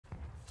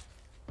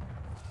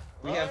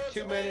We have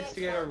 2 minutes to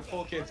get our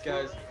full kits,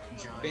 guys.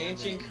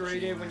 Banshing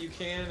creative when you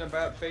can,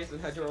 about face and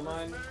hydro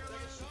line.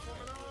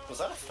 Was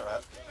that a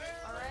threat?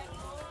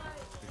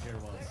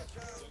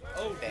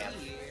 Oh, damn.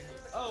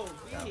 Oh,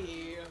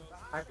 we.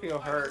 I feel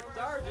hurt.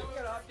 Sergeant, you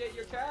gotta update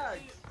your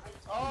tags.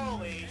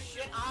 Holy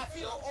shit, I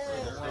feel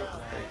old.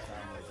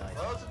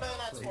 Loads of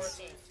bayonets,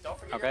 14th. Don't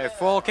forget Okay, your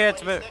full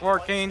kits, stick,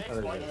 14.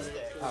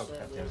 Oh,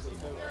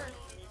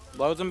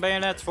 Loads and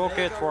bayonets, full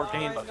kits,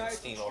 14.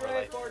 Steam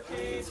overlay. I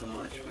use it so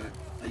much, man.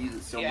 I use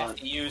it so You have much.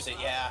 to use it,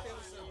 yeah.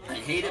 I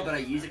hate it, but I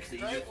use it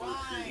because I use it for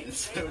recruiting.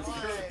 So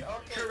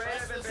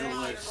it's so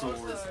like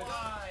sword.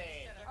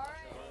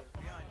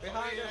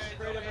 Behind us,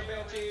 creative and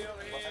Banshee.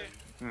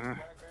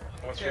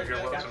 Once you have your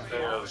loads and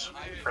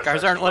bayos,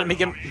 Guys aren't letting me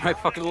get my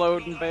fucking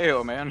load and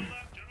bayo, man.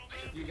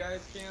 You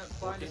guys can't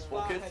find a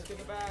spot, head to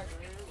the back.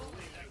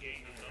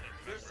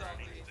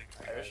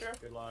 Are you sure?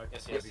 Good luck.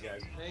 Yes, Love yes. you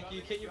guys. Thank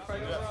you. Can you pray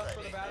over us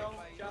for the battle,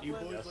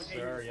 Chaplain? Yes,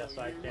 sir. Yes,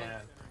 I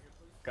can.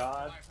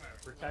 God,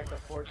 protect the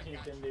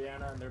 14th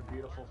Indiana and their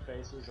beautiful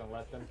faces and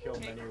let them kill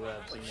many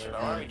rebs in their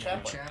Army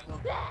chaplain.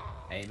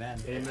 Amen.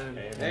 Amen.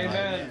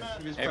 Amen.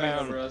 He was praying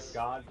over us.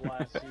 God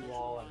bless you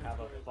all and have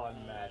a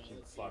fun match, you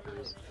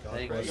fuckers.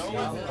 Thank you.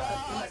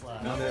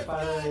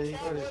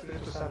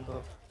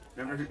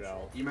 Remember who,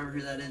 you remember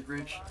who that is,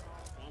 Rich?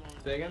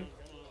 Say again?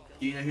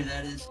 Do you know who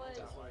that is?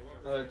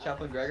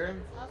 Chaplain Gregor?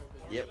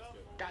 Yep.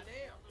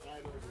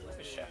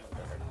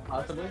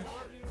 Possibly.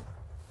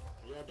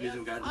 He's the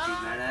guy that she's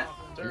mad at.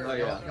 Oh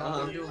yeah.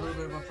 Do a little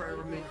bit of a prayer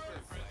with me.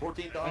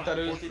 14th I on, thought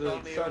it was 14th the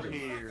on me over sergeant.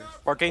 here.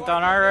 14th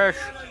on Irish.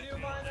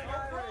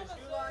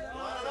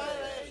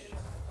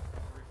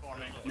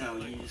 No,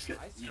 you just got.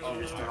 You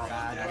can just turn off.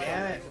 God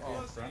damn it.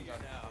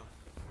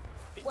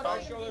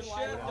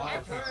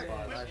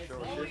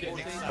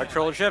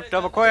 Patrol ship,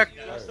 double quick.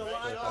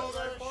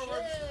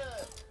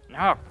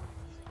 Oh,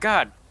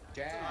 God.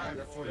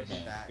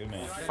 Good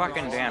man.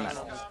 Fucking damn it.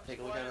 Take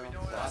a look at it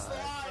on the side.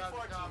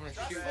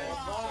 you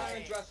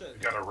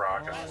got a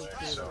rock in the way,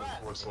 so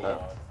what's the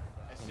law?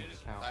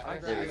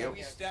 There we go.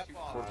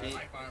 14.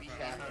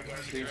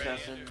 Two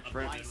Chesson.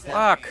 Brent.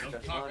 Fuck.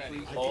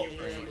 Oh.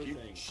 Thank you.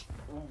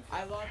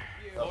 I love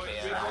you. Okay,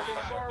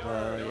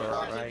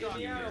 Yeah, right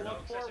here.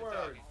 Look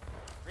forward.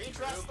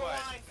 Redress the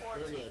line,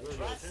 14.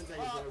 Dress the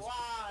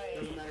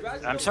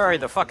line. I'm sorry,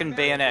 the fucking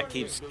bayonet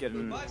keeps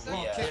getting...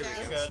 Yeah, you're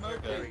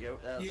good. There we go.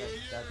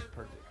 That's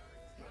perfect.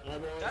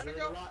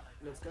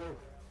 Let's go.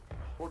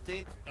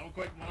 14th. Double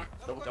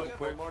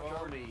quick march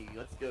army.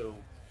 Let's go.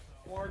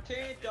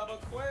 14th, double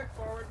quick,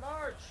 forward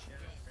march.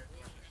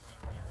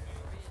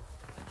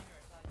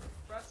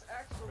 Press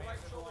X for right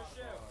shoulder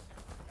shift.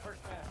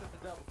 First pass at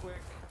the double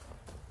quick.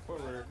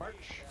 Forward march.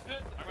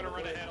 I'm gonna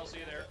run ahead, I'll see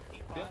you there.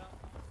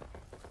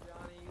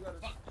 Johnny, you gotta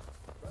run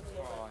a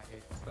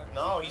little bit.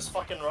 No, he's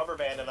fucking rubber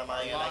banded on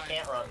my end. I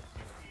can't run.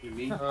 You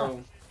mean?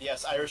 Oh,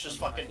 Yes, Irish just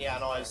fucking, yeah,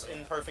 no, I was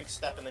in perfect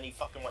step and then he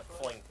fucking went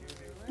fling.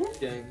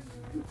 dang.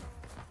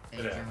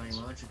 Hey, Johnny,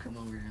 why don't you come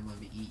over here and let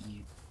me eat you?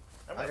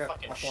 I'm gonna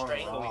fucking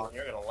strangle you and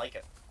you're gonna like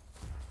it.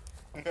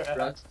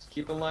 Russ,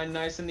 keep the line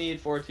nice and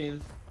neat, 14th.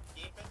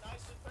 Keep it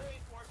nice and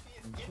straight,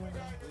 14th. Get rid of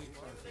it.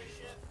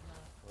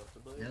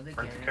 No, they Or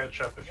to can't.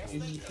 catch up if you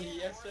need.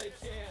 Yes, they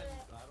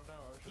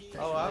can.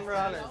 Oh, I'm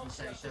running.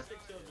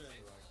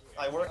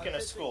 I work in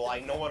a school. I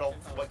know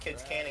what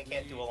kids can and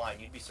can't do a line.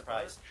 You'd be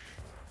surprised.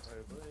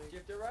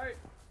 Get it right.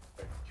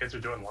 Kids are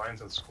doing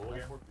lines in school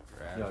again?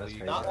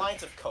 Not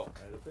lines of coke.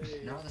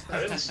 No, I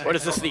didn't say What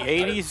is this, the I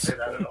didn't 80s? say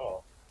that at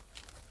all.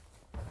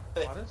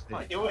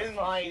 Doing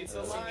lines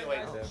Keep the line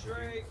insinuate. nice and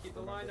straight. Keep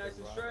the line nice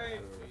and straight.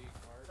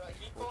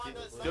 Keep the line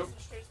as nice and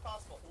straight as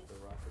possible.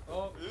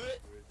 Oh,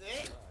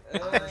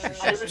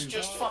 Irish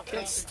just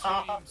fucking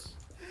stopped.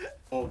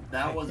 Oh,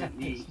 that wasn't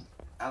me.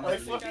 That I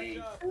wasn't fucking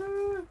me.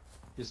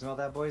 You smell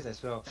that, boys? I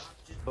smell.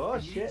 You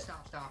Bullshit.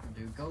 stop stopping,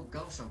 dude. Go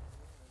some.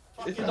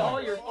 this is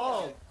all your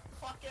fault.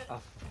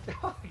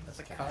 That's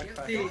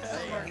a See,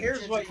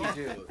 here's what you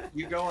do.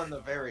 You go in the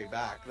very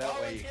back. That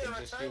way you can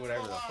just do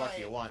whatever the fuck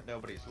you want.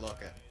 Nobody's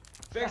looking.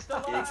 Fix the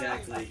line.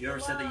 Exactly. Whoever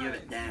said that you have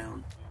it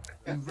down.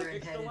 Fix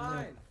the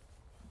line.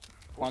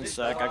 One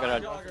sec, I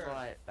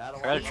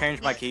gotta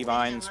change my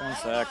keybinds. One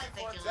sec.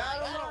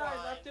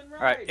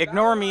 Alright,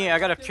 ignore me, I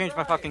gotta change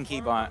my fucking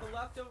keybind.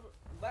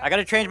 I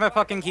gotta change my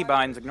fucking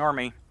keybinds, ignore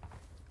me.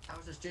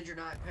 How's this ginger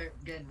not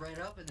getting right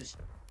up in this?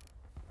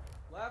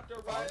 Left or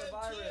right of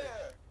Irish?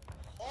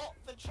 Halt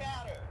the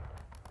chatter.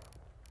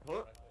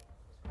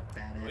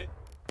 Bad Wait.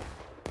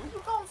 Who you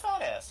calling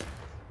fat ass?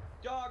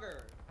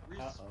 Dogger,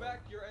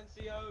 respect your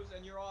NCOs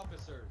and your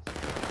officers.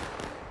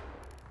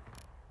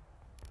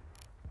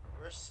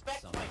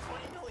 Respect my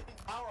 20 million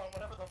power on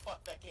whatever the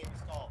fuck that game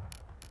is called.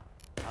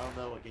 I don't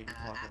know what game you're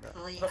talking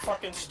about. The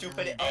fucking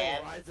stupid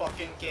ad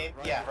fucking game.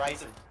 Yeah,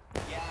 Rise of.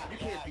 Yeah, You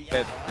can't beat It-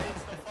 that.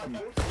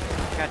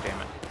 God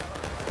damn it.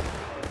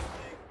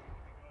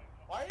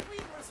 Why did we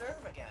in reserve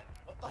again?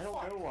 What the I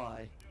fuck? don't know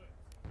why.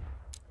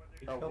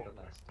 Oh,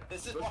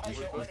 This is why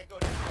you're going to go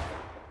to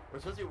we're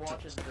supposed to be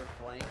watching their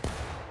flank.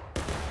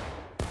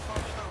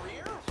 from the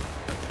rear?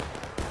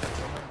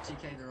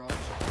 TK, they're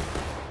on.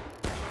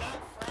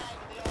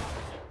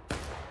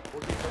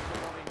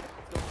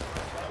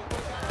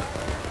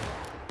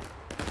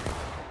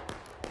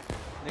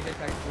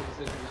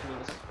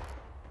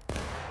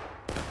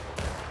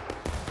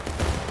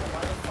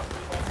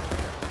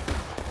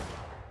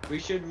 We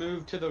should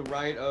move to the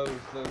right of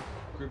the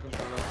group in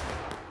front of us.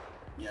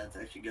 Yeah, it's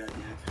actually good.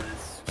 Yeah,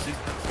 because 6 my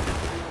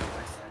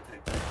side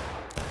tech that.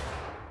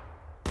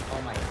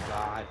 Oh my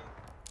god.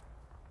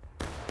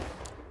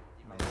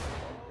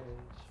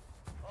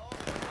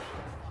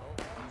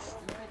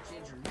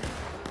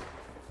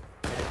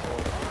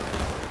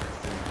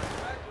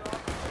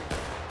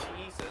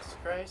 Jesus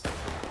Christ.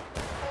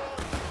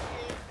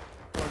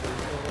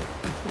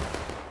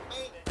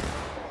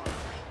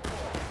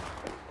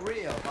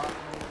 Real,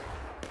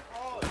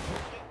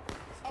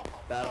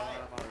 battle line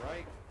on my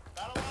right.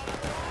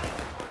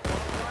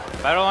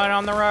 Battle line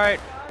on the right.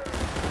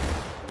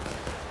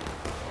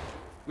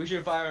 We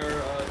should fire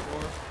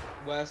north,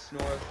 west,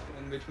 north,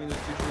 in between those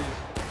two trees.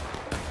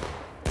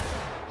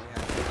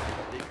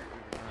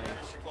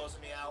 You're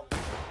closing me out.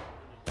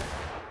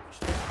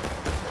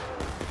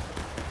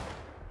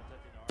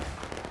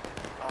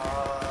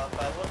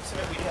 By the looks of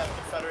it, we have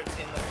Confederates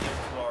in the field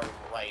to our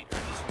right.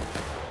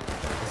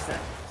 Is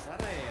that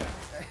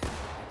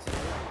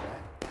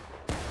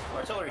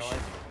Artillery ship.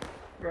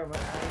 Bro, my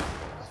eyes.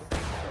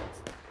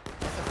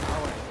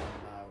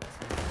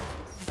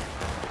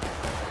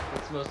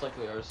 It's most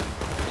likely ours.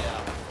 Yeah,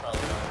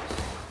 probably ours.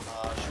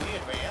 Should we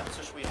advance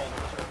or should we hold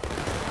reserve?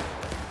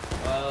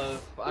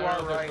 To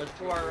our right,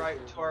 to our right,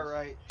 to our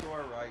right, to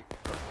our right.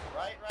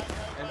 Right.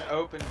 An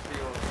open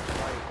field.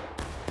 Right.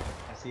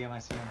 I see him.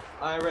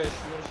 Irish,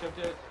 you wanna shift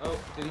it? Oh,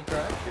 did he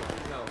crash?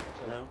 No.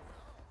 No.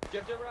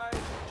 Shift it right.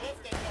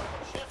 Shift it,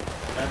 shift it.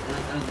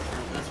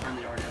 That's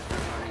friendly already. That's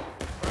friendly already.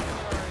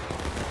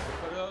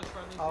 Put those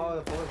friendly. Oh,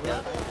 the bullet.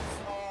 Rebels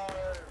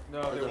are...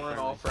 No, they weren't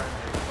all friendly.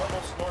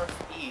 Rebels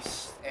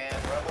northeast and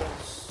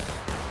Rebels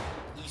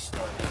east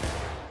northeast.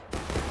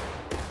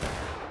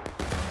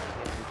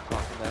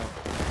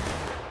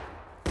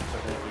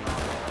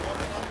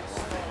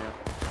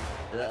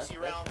 I see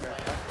rounds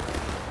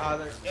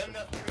There's Get in the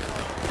tree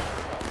line.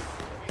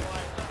 Tree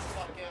line, let's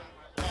fucking...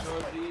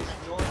 northeast,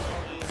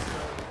 northeast.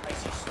 I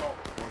see smoke.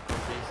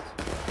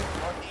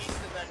 Northeast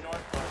and then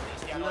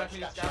northeast. Yeah, You no, I left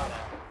just me got down. shot at.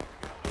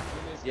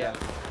 Yeah.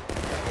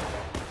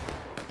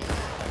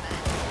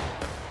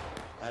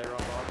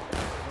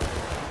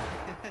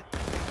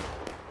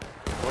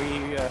 We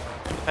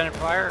independent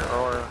fire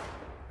or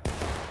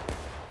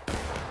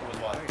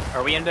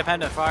are we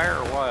independent fire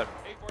or what?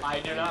 I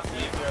do not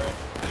believe they're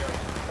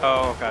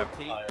Oh, okay.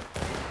 fire.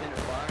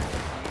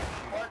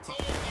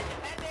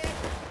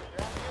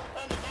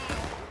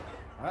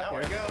 Alright,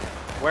 there we go.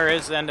 Where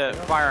is the end of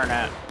firing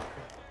at?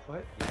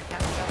 What?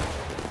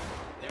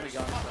 There we go.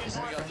 Yeah,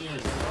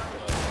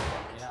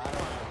 I don't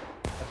know.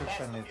 I took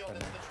friendly.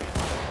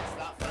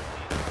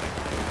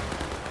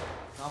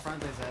 Not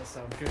friendly, so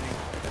I'm shooting.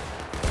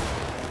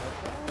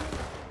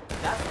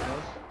 That's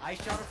close. I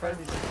shot a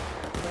friendly.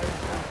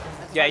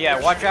 Yeah,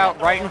 watch out.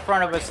 Right in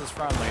front of us is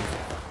friendly.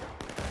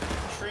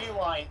 Tree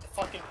line,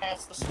 fucking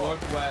past the smoke.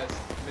 Northwest.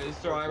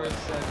 Mr. Irish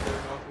said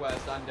they're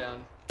northwest. I'm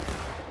down.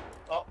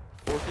 Oh.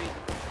 14.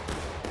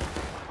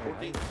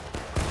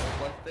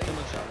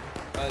 Someone shot me.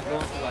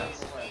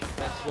 Northwest.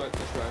 That's what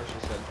Mr. Irish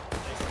just said.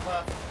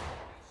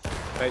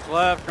 Face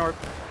left, north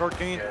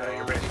 14th. Yeah,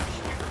 you're ready to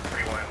keep the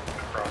tree line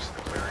across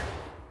the clearing.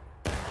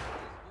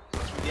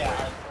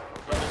 Yeah.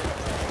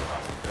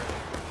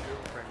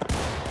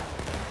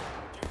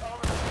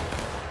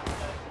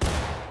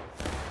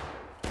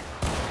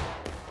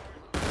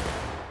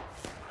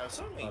 I'm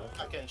certainly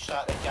fucking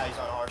shot at guys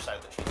on our side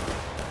of the tree.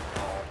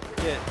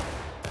 Yeah.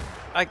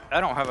 I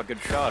don't have a good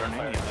shot on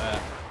any of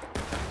that.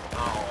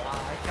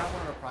 I shot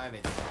one of the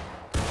privates.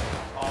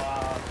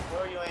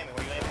 Where are you aiming?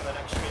 Were you aiming the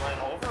next tree line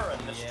over or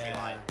in this tree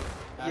line?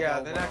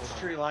 Yeah, the next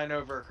tree line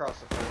over across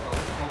the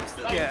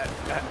field. Yeah.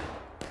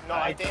 No,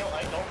 I domed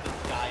the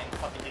guy and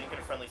fucking didn't get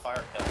a friendly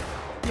fire kill.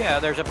 Yeah,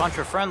 there's a bunch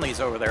of friendlies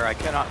over there. I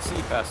cannot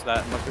see past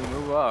that unless we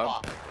move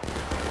up.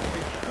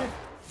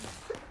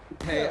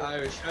 Hey,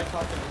 Irish, should I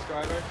talk to Mr.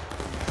 Irish?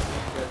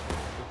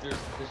 If there's a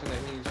position that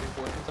he needs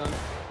reinforcements on?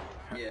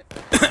 Yeah.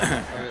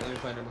 Alright, let me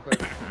find him real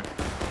quick.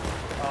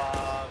 I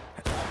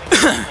think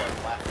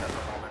it's left at the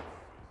moment.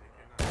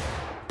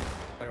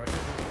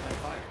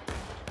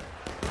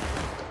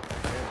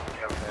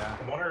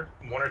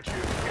 One or two of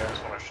you guys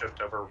want to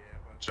shift over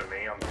to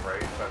me on the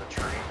right by the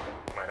tree.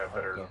 Might have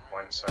better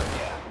line of sight.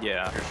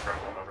 Yeah. You're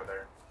struggling over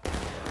there.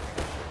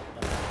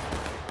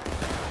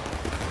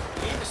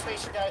 You need to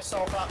space your guys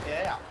self out.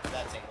 Yeah,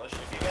 that's English.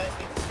 If you guys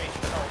need to space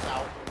yourselves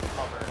out,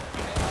 cover.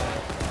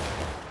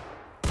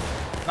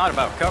 It's not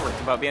about cover,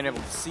 it's about being able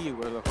to see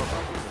where the fuck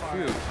is the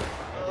shoot.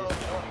 You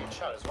don't get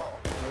shot as well.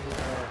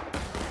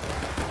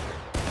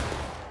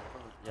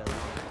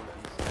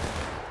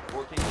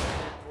 14.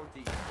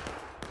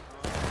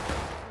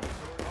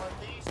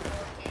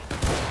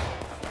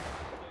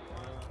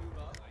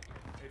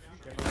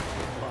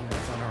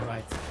 It's on our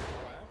right.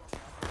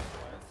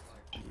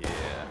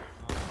 Yeah.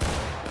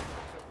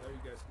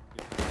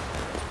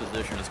 This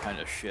position is kind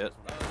of shit.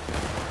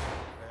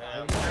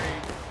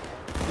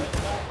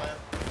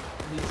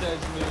 He says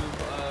move,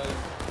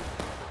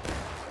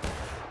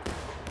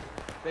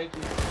 thank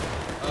you.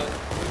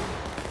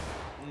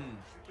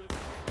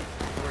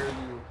 Where is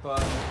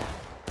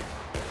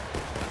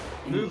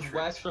Move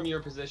west from your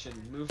position.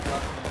 Move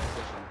left from your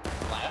position.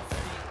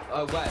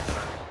 Left? West.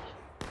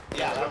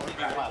 Yeah, that would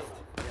be left.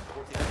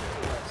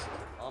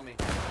 On me.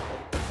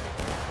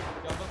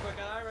 Double click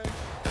on Irish.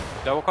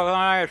 Double click on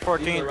Irish, These are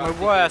 14th, the rocks move he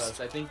gave west. us.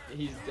 I think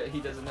he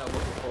doesn't know what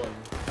we're pulling.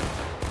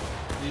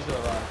 These are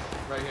the rocks.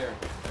 Right here.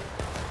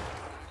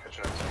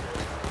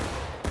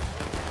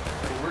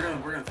 We're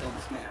gonna film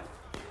this map.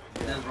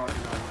 Then rock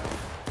and roll.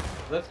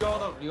 Let's go on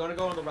the. You want to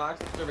go on the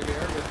rocks over here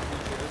with New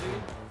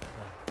Jersey?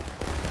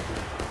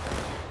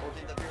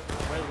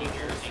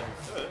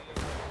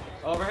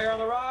 Over here on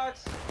the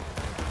rocks.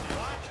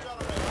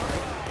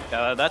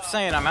 That's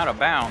saying I'm out of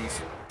bounds.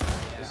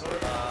 What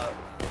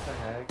the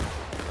heck?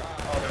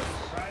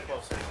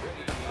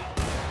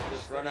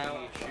 Just run out,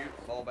 shoot,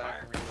 fall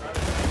back, and reload.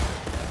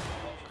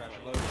 Crash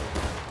loads.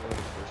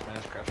 First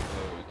smash, crash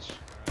loads.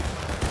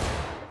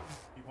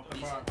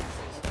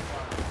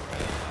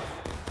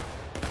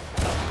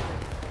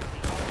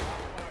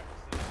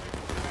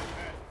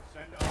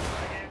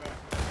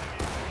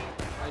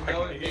 I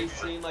know it may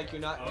seem like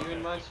you're not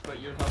doing much, but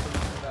you're helping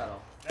us in the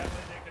battle.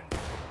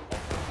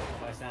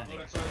 By standing.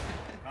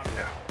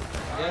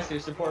 Yes, you're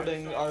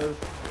supporting our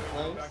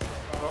flanks.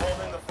 We're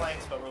holding the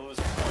flanks, but we're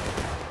losing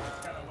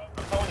points.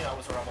 I'm telling you that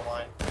was a rebel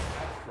line.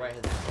 Right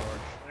hit the sword.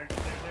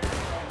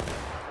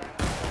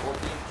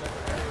 14,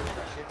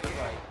 shift to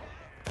right.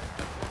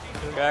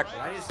 Back.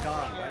 Right is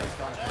gone. Right is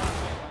gone.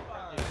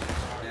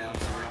 Yeah, I'm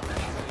sorry.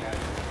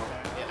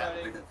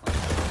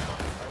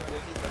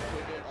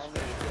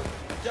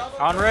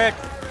 On Rick.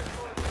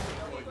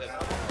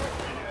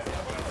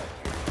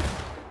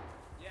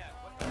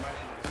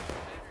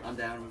 I'm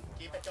down.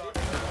 Keep it going.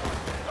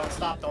 Don't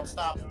stop, don't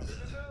stop.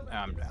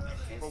 I'm down.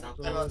 Can't stop.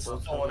 And let's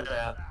pull it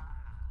out.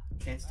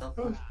 Can't stop.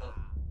 Do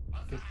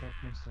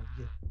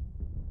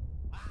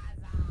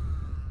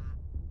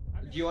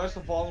you want us to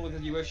fall with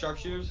the U.S.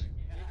 sharpshooters?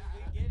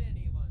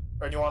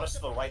 Or do you want us to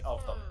the right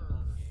of them?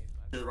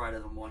 To the right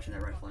of them, watching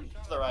that right flank.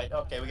 To the right.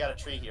 Okay, we got a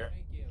tree here.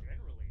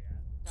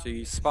 So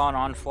you spawn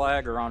on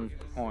flag or on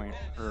point?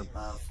 Or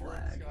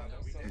Flag.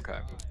 okay.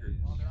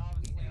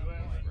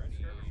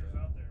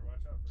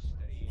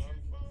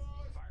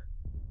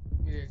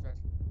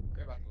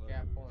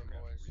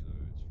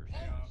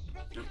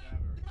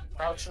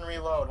 Crouch and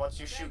reload. Once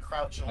you shoot,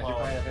 crouch and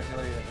load.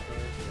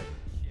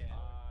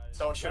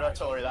 Don't shoot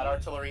artillery. That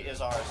artillery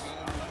is ours.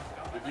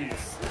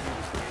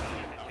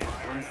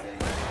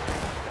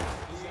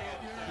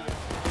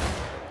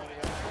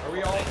 Are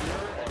we all here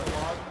on the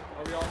log?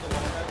 Are we all on the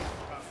log, guys?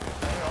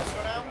 Anyone else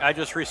go down? I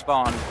just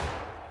respawned.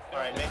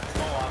 Alright, make the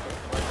go off with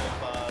the right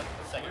of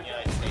the 2nd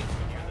United States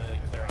when you're the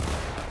clearing.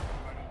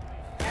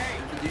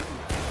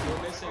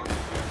 We're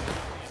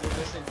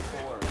missing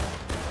 4.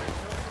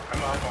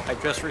 I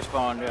just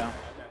respawned, yeah.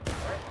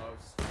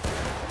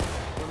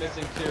 We're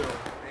missing 2.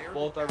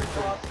 Both are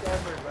recruits.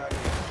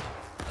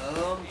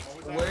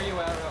 Where are you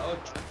at? Oh,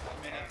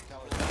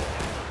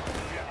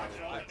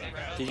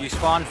 Did you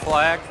spawn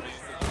flag?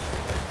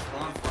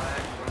 Spawn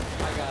flag.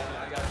 I got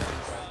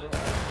it.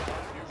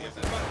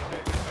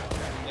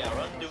 Yeah,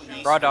 run due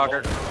east. Raw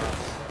dogger.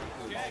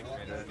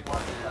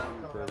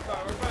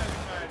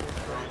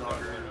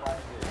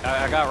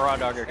 I got raw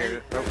dogger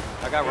here. Oh,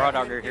 I got raw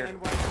dogger here.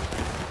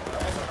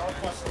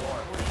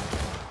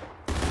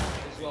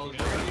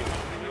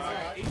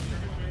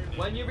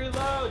 When you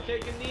reload,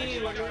 take a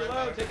knee. When you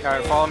reload, take a knee.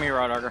 Alright, follow me,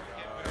 raw dogger.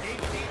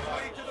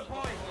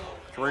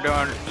 So we're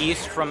doing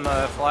east from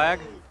the flag.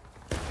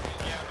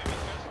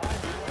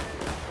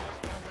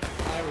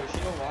 Irish,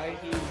 you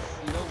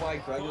know why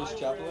Greg was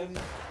chaplain?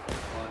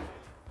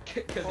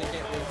 Because they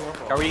can't play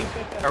corporal.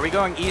 Are we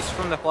going east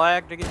from the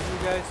flag to get to you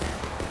guys?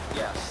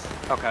 Yes.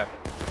 Okay.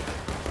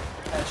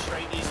 Head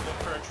straight east, look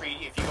for a tree.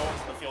 If you go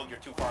into the field, you're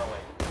too far away.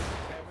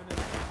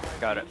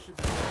 Got it.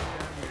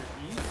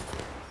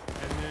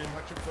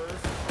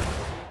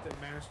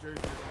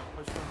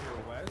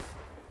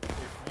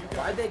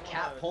 Why'd they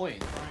cap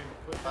point?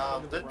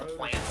 Didn't the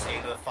plan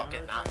say to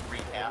fucking not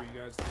recap?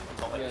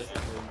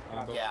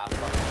 Yeah.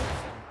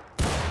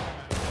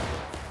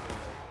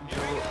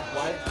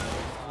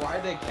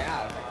 Why'd they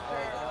cap?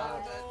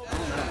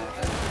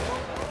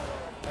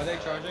 Are they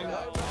charging? I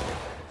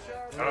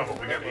don't know,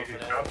 but we got easy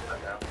jump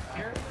now.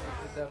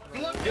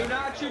 Do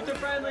not shoot the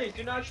friendlies!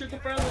 Do not shoot the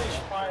friendlies!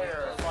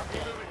 Fire,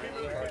 fucking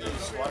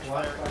east. Watch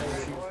fire.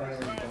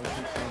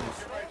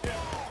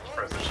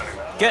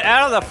 Get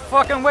out of the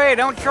fucking way!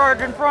 Don't charge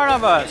in front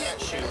of us! You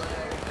can't shoot.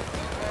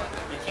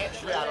 You can't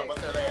shoot at them, but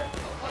they're there.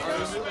 Are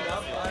we moving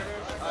up, Irish?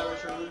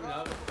 Irish are moving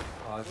up.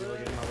 Oh, if you look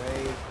in my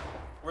way.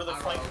 We're the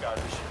flank guard.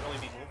 We shouldn't really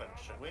be moving,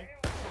 should we?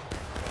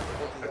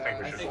 I think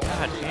we should.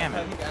 God damn I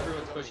it. think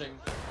everyone's pushing.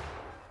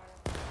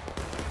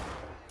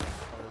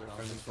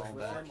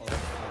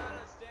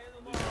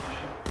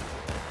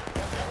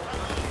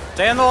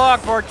 Stay on the log,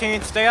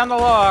 14th. Stay on the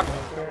log.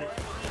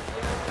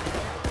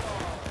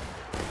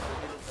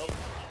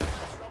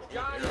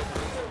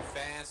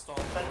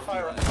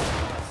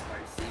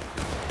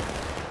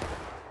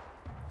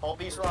 Hold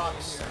these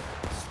rocks.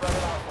 Spread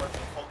it out,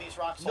 14th. Hold these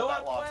rocks, hold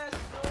that log. Northwest,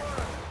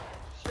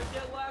 north. Should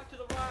get left to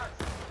the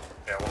rocks.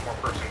 Yeah, one more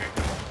person can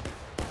come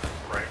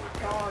right with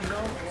me. Oh, no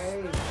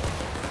way.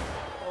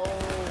 Oh,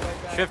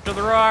 my God. Shift to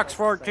the rocks,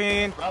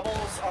 14.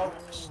 Rebels are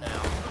rich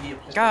now.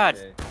 God.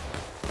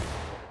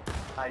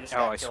 I just Oh,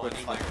 got I killed switched.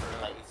 in my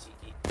ACT.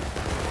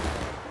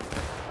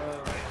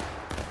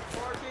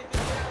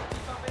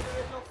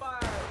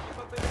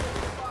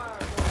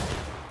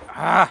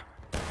 Ah.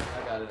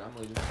 I got it. I'm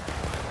leaving.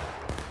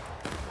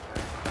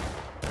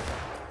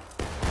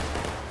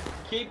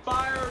 Keep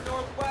fire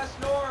northwest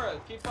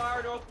north. Keep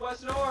fire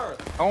northwest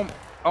north.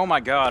 Oh my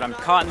God, I'm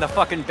caught in the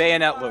fucking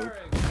bayonet loop.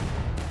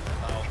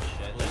 Oh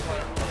shit.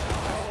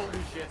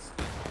 Holy shit.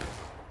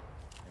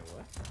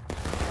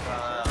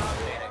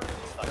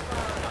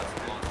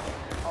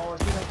 Oh,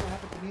 dude, that's what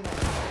happened to me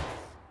last night.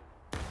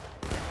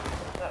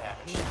 That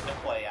happened. Shit to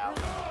play out.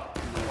 I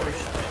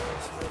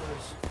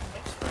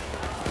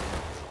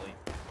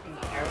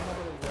don't know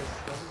what it was.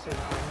 Doesn't say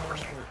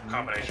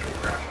Combination of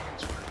crashing and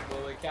screaming.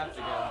 Well, we capped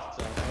again,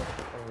 so.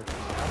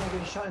 I'm not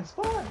getting shot in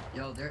spawn.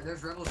 Yo,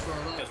 there's rebels to our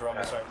left. Because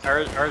Rebels are. Ours, To our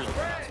left, there's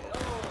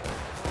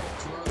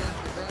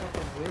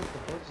rebels.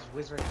 The boat just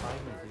whizzed right by me,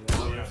 dude.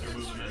 Oh, yeah, they're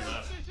moving in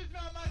left.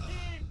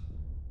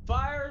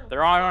 Fire!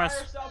 They're on us.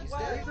 Fire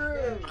southwest!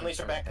 Friendlies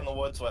are back in the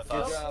woods with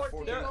us.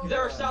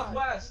 They're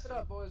southwest.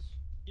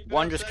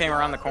 One just came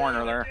around the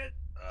corner there.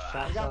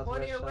 We got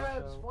plenty of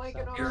rebs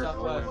flanking on You're, our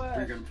Southwest. northwest.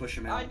 you're gonna push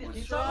him out. once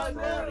He's it's on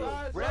already-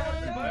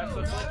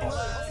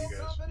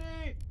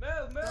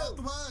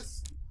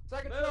 Southwest!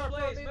 Second Move, shot,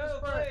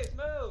 please,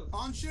 move.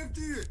 On shift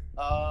here!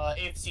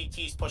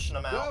 AFCT's pushing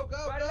them Go, out.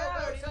 go, Right go, now,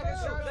 go! Second move,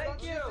 shot, thank on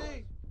you.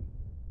 shift.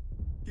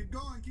 Keep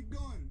going, keep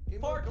going.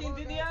 14th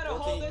Indiana,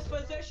 hold this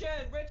position.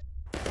 Rich.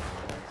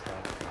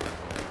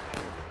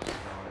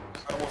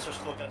 Rebels are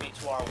still gonna be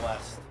to our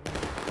west.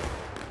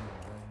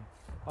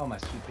 Oh, my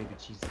sweet baby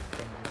cheese.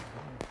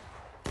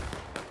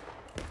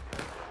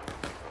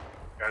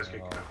 Guys,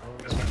 get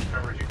as much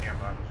cover as you can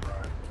behind this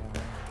ride.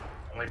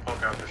 Only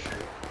poke out the chute.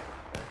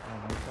 Oh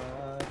my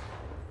God.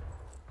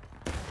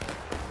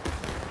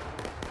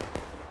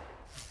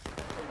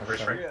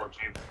 Race rank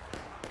 14th.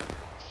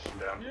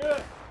 Down.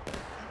 Yeah.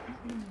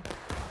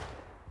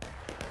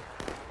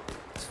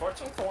 Is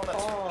 14th the one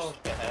that's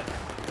ahead?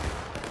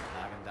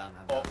 Knock him down.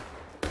 Oh,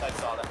 I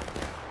saw that.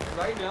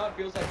 Right now, it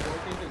feels like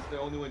 14th is the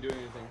only one doing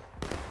anything.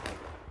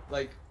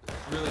 Like,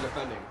 really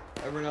defending.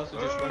 Everyone else is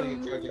just running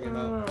and charging him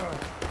out.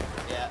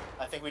 Yeah,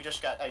 I think we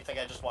just got. I think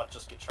I just watched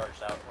us get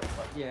charged out.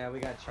 Yeah, we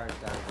got charged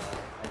out of that.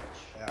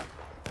 Yeah.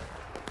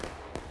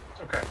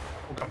 It's okay.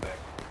 We'll come back.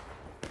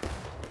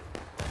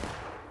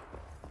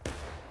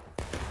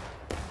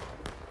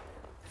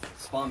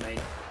 Spawn mate.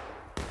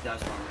 Yeah,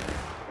 spawn mate.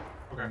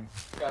 Okay.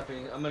 Copy.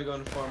 I'm gonna go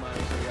in 4 miles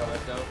so we got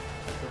left out.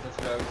 Because that's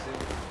what I always see.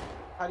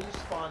 How do you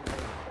spawn?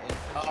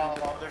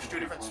 Well, there's two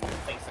different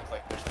things to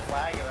click. There's the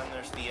flag, and then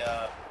there's the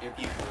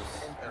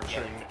bugles.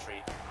 Yeah,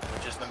 infantry,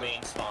 which is the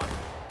main spawn.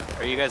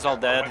 Are you guys all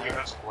dead?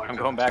 I'm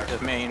going back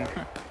to main.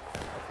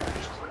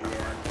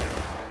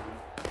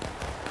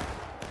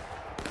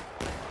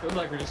 Feels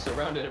like we're just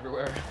surrounded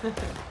everywhere.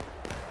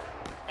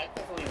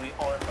 Technically we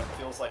aren't, but it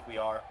feels like we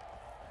are.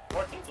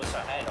 14th was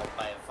ahead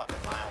by a fucking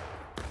mile.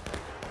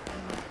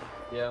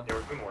 Yeah. Yeah,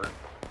 we're doing work.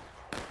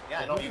 Yeah,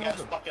 I know you guys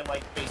fucking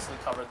like basically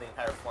covered the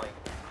entire flank.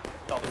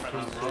 All the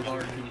friendlies.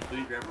 Can you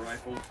please grab a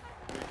rifle?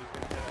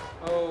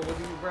 Oh, what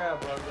do you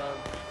grab, Run?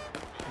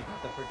 You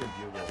got the freaking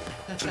bugle.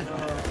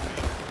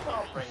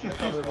 I'll bring the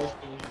Cover bugle. those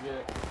things you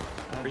get.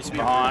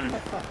 Respawn.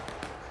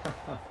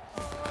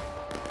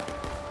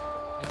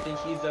 I think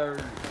he's the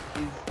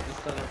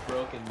son of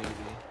Broken,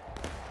 maybe.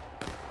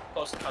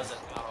 Close cousin.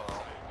 I don't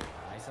know.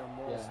 Nice on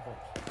more Yeah.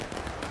 smoke.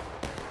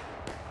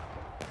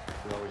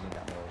 We always need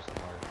that more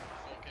support.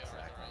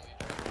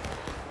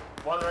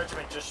 One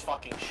regiment just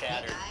fucking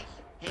shattered.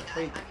 Hey guys,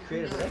 Wait,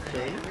 creative red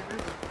day?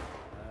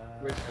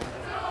 Richmond.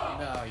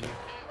 No, you.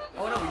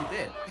 Oh no, you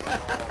did.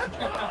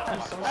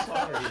 I'm so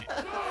sorry.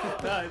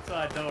 No, it's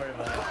fine. Don't worry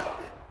about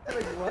it.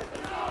 Like, what?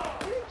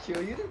 I didn't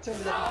kill you. You didn't tell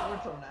me that before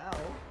until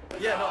now.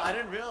 Yeah, no, I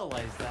didn't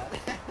realize that.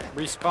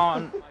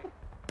 Respawn.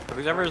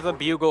 Whoever's the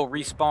bugle,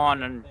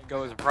 respawn and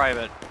go as a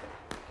private.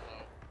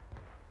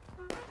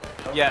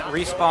 Yeah,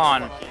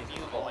 respawn.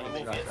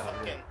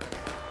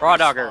 Raw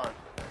Dogger.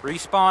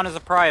 Respawn as a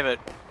private.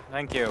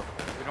 Thank you.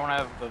 We don't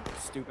have the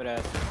stupid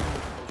ass.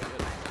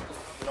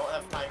 We don't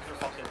have time for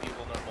fucking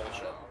bugle nor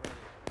bullshit.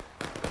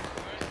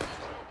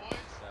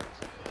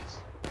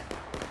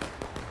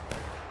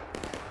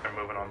 They're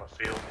moving on the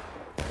field.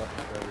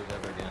 Fucking Trevor's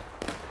ever again.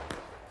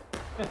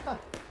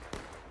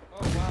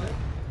 Oh, wow.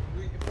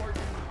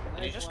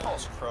 Did you just call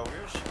us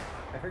Krogers?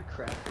 I heard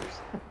crackers.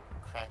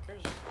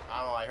 Crackers? I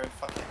don't know, I heard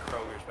fucking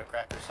Krogers, but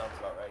Crackers sounds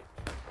about right.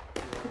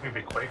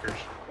 Maybe Quakers.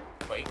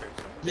 Quakers?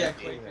 Yeah,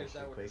 Quakers.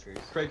 That was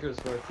Quakers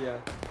worth, yeah.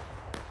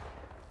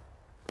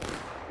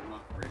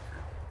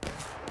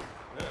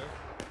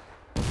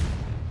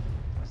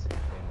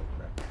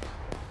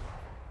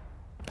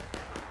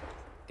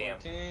 Damn.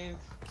 14th.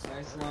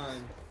 Nice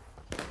line.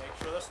 Make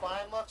sure this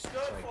line looks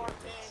good, 14.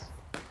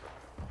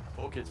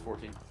 Full kids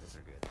 14. These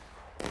are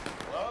good.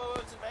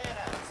 Loads of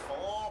bayonets,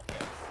 full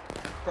kids.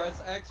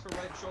 Press X for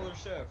right shoulder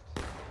shift.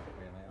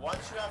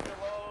 Once you have to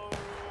load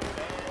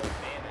and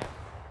man,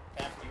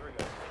 after you were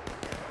good.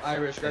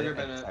 Irish, grab your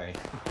Bennett. Sorry.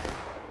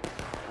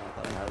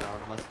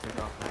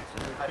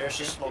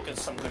 Irish is smoking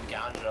some good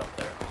ganja up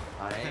there.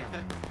 I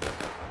am.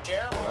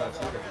 Gerald,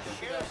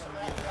 share some of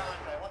that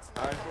ganja. What's in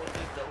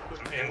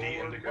Some indie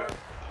indigo.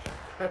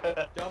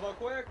 Double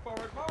quick,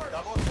 forward march.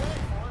 Double quick,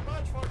 forward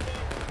march, 14.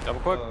 Double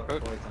quick.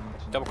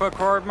 Double quick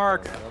forward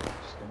mark. Just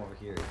come over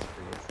here. It's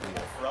free. It's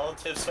legal.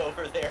 Relatives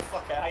over there.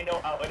 Fuck it, I know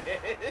how it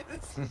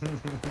is.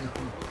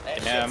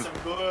 That Damn. shit's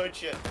some good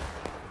shit.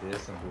 It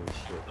is some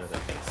bullshit, The but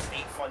fucking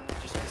state fund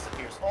just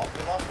disappears. Oh,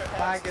 we lost our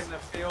Flag passes. in the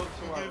field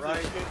to our Gives a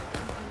right. shit.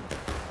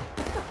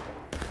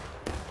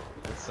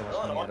 it's so much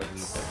Well, money out of it's-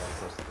 weed that I'm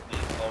supposed to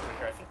Leave over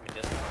here. I think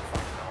medicinal.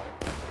 Fucking hell.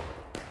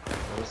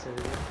 What was it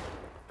again?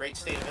 Great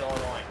state of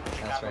Illinois.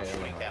 Chicago right,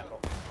 shooting Illinois. capital.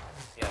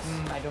 Yes.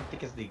 I don't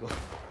think it's legal.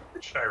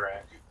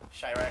 Chirac.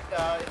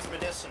 Chirac. It's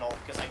medicinal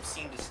because I've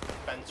seen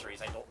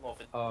dispensaries. I don't know if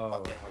it's Oh,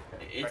 fucking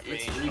okay. It's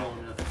recreational.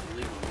 legal. It's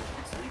legal.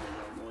 It's legal in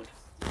Illinois.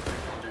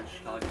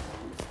 Chicago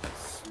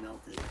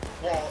smelled it.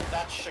 Well,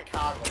 that's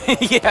Chicago.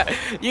 Yeah,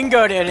 you can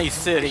go to any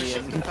city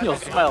and you'll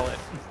smell it.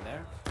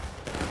 There.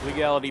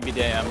 Legality be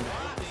damned.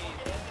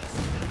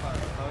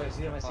 Oh, I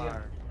see him. I see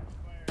him.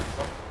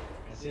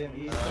 I see him.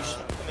 He's Push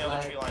them from the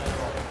other tree line.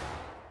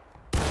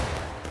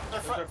 They're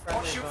front.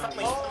 Oh, shoot,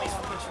 friendlies.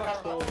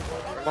 Chicago.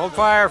 Hold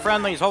fire,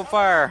 friendlies, hold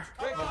fire.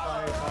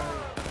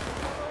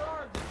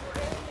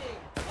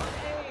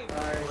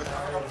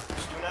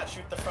 Do not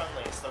shoot the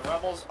friendlies. The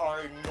rebels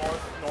are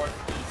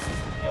northeast.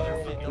 The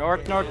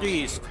other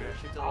Northeast.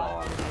 Shift to the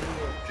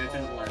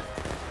left.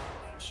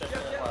 Shift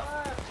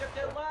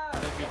it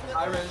left.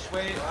 Irish,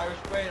 wait.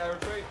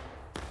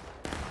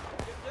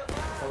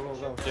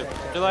 Shift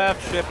to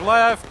left, shift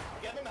left.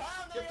 Get him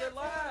behind Shift there. it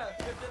left.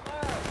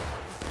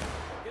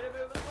 Get it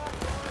moving left.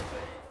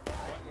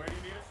 Where do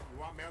you need us? We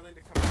want Maryland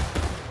to come out.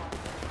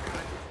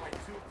 Like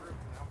 2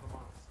 groups and help them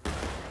out.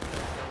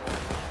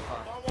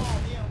 Come on,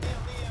 Neil.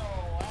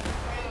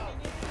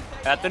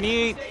 At the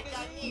knee. Take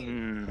that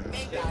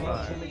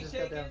knee.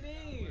 Take a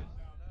knee.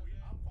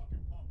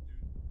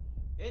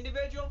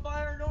 Individual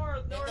fire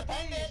north,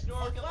 northeast,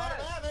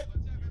 northwest.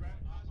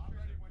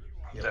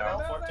 Down.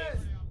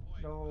 14th.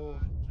 No.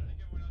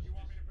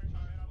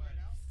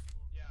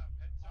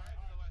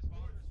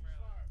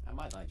 I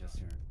might die just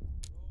here.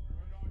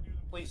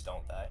 Please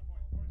don't die.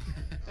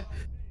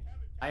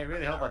 I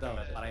really hope I don't,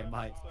 but I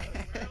might.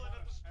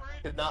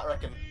 Could not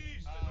recommend.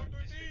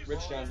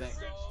 Rich down there.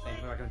 Thank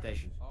you for the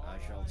recommendation. I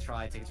shall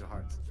try to take it to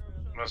heart.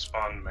 I'm gonna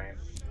spawn main.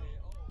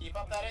 Keep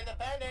up that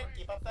independent.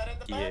 Keep up that Yeah.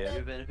 independent. You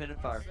have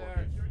independent fire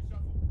for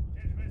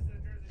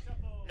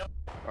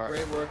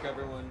Great work,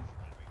 everyone.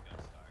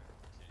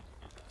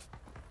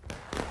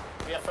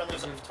 We have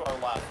friendlies up to our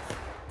left,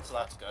 so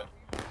that's good.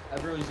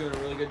 Everyone's doing a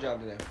really good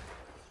job today.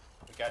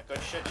 We got good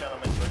shit,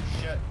 gentlemen. Good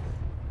shit.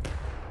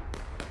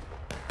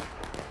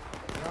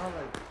 You know,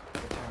 like the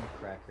term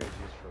cracker is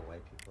used for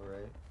white people,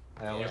 right?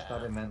 I always Yeah.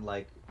 thought it meant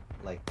like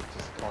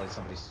just calling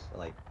somebody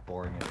like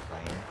boring and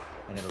plain,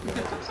 and it'll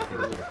realize it was people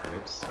with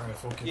groups. Alright,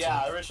 full kids.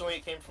 Yeah, originally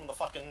it came from the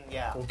fucking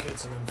Full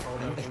kids and then fall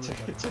down.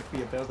 It took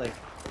me a bit. I was like,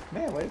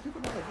 man, why do people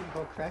not like being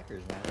called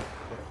crackers, man?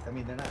 Like, I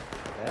mean, they're not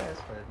the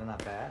best, but they're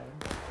not bad.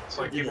 It's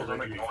like people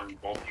don't ignore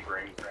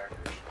multi-grain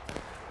crackers.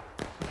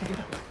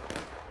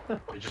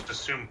 They just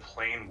assume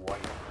plain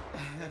white.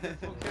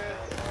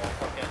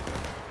 Fucking.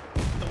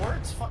 The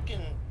word's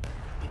fucking.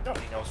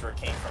 Nobody knows where it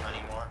came from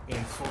anymore.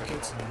 And full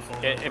kids and then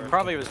fall It down.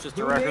 probably was just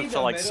a reference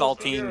to like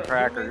saltine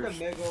crackers.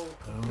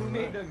 Who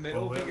made the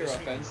middle finger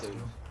offensive?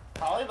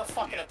 Probably the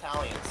fucking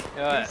Italians.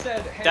 He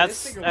said, hey, this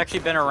That's finger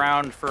actually been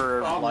around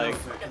for like,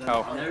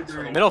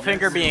 middle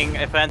finger being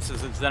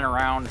offenses has been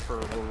around for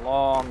a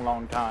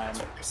long time.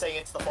 I'm saying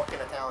it's the fucking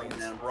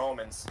Italians,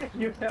 Romans.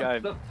 You have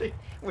Okay. something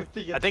with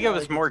the I think it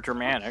was more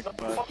Germanic, The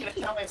but fucking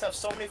Italians have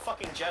so many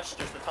fucking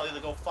gestures to tell you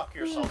to go fuck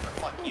yourself or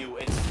fuck you.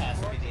 It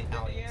has to be the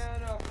Italians.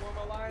 Indiana, form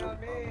a line on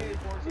me.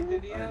 14th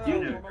Indiana,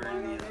 You know, form a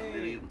line on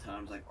me.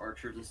 times like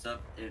archers and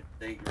stuff, if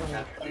they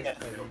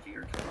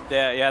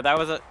yeah, that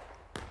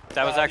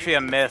was actually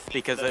a myth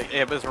because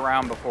it was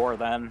around before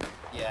then.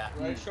 Yeah.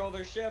 Right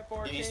shoulder shift,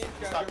 He's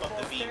 14th. talking about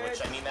the V,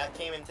 which I mean that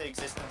came into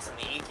existence in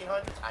the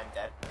 1800s. I'm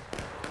dead.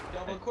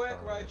 Double quick,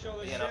 right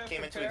shoulder You shift. know,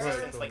 came into prepare.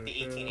 existence like the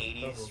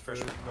 1880s,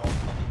 first known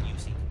public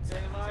use. Stay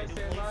in line,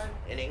 stay in line.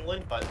 In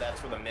England, but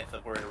that's where the myth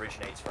of where it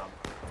originates from.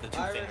 The two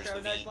Irish, fingers,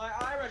 have the a nice V. line.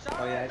 Irish,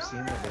 Oh yeah, I've Irish,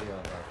 seen the Irish. video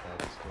about that.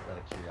 Just out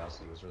of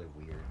curiosity, it was really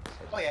weird.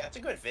 Oh yeah, it's a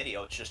good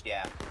video. It's just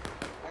yeah.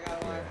 I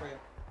got a line for you.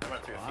 I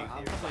went through a few I'm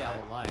theories. probably out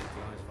of line. Do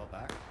you want to just vote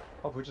back?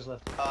 Oh, who just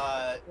left?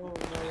 Oh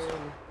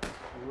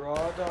no.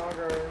 Raw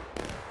dogger.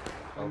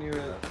 I knew it.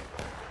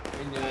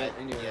 I knew it.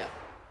 I knew it.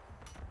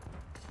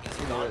 Yeah. Is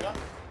he You know gone it. yet?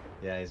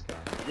 Yeah, he's gone.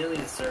 Nearly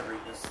the server,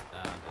 just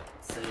I'm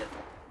say it.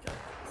 Got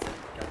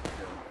to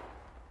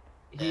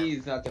go.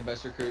 He's not the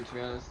best recruit, to be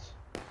honest.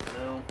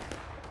 No.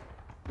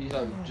 He's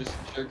just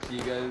a jerk to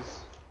you guys.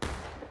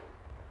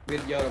 We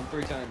had yelled him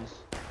 3 times.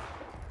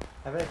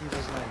 I bet he's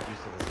just not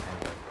used to this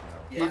kind of,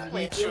 Yeah,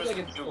 He it feels shows like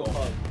in it's still Google.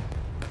 pub.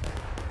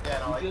 Yeah,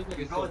 no, He feels like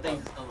He it's probably still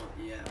thinks fun. it's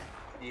still, yeah.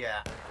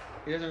 yeah.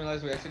 He doesn't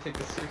realize we actually take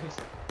this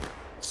seriously.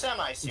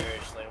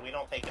 Semi-seriously. We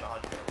don't take it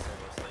 100%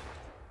 seriously.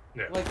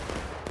 Yeah. Like,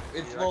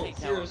 it's, well,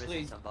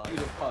 seriously due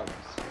to pubs.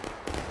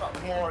 Well,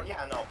 more,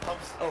 yeah, no,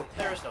 pubs. Oh,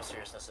 there is no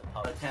seriousness in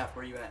pubs. Taff,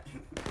 where you at?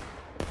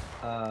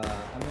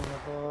 I'm in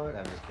the board.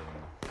 I'm just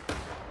kidding.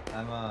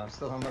 I'm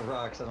still on the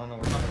rocks. I don't know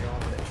where I'm going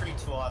with it. Treat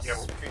to us. Yeah,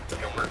 Treat to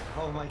we're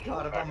Oh my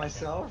god, I'm by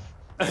myself?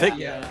 I think,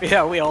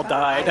 yeah, we all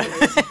died.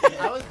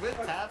 I was with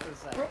Taff for a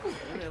second.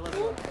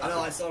 I know,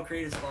 I saw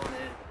Kratos spawn in.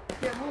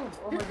 Can't move.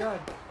 Oh my god.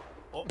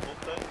 Oh,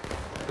 okay.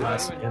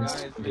 Guys, when y'all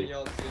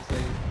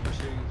seriously for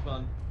shooting is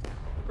fun.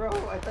 Bro,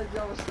 I thought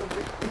y'all was still with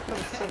me. I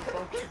was so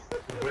focused.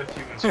 With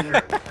you in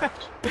spirit.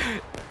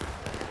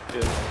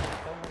 Dude,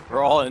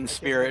 we're all in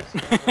spirit.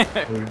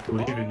 We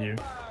believe in you.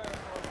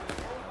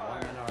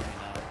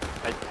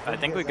 I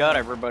think we got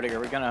everybody. Are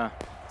we gonna?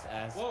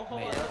 Whoa,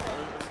 hold on.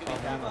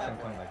 I'm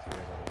coming back to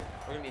you.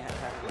 We're gonna be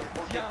attacking.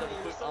 Get double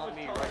quick on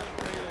me right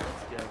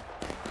here.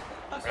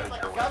 Let's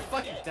go. God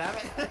fucking damn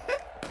it!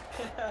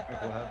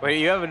 Wait,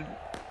 you haven't.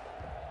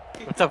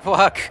 What the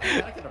fuck?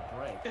 I gotta get a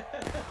break.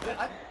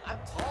 I'm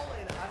tall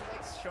and I'm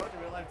like short in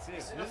real life too.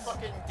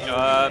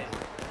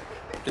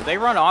 Did they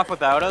run off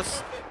without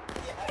us?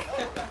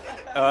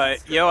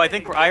 Yo, I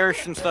think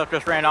Irish and stuff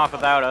just ran off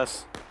without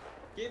us.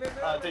 Did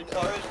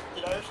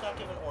Irish not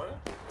give an order?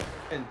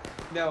 And,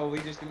 no, we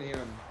just didn't hear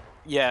him.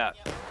 Yeah,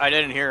 I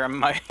didn't hear him.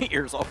 My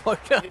ears all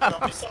fucked up.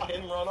 I saw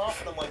him run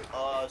off, and I'm like,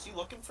 is he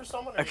looking for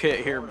someone? I can't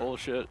hear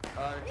bullshit.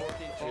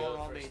 14 forward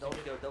on me.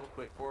 Don't go double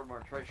quick. Forward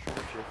march. Right short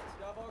shift.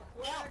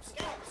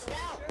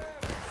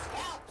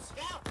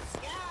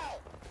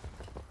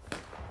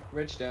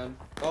 Rich down.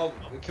 Oh,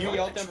 can we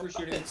yell at them for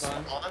shooting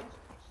spawn?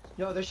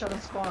 Yo, they're shot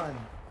in spawn.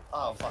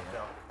 Oh, fuck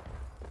no.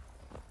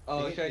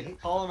 Oh, okay.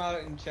 Call them out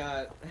in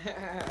chat.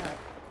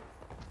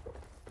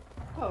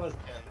 What was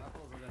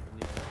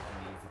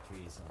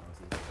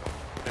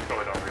They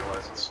probably don't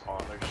realize it's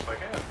spawn. They're just like,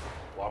 eh,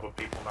 blob of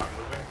people not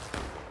moving.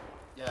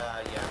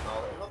 Yeah,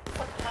 no.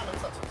 What common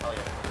sense will tell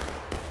you?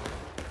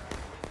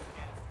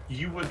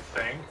 You would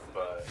think,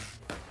 but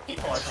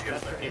People are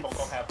stupid. People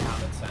don't have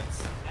common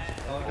sense.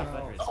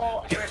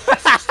 Oh,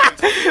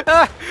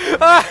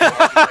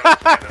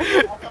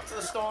 Walk up to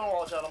the stone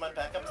wall, gentlemen.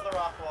 Back up to the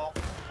rock wall.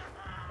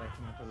 Back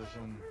in the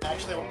position.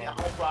 Actually, we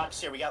got rocks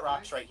here. We got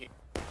rocks right here.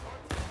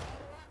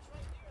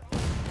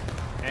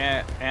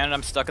 And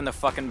I'm stuck in the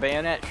fucking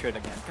bayonet shit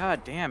again.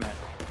 God damn it.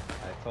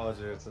 I told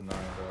you it's annoying,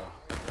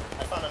 bro.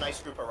 I found a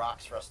nice group of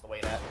rocks for us to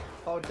wait at.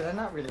 Oh, did I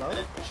not reload?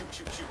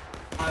 Shoot.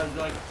 I was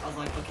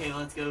like, okay,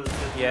 let's go.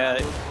 Yeah,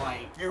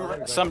 You're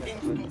right.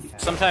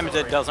 sometimes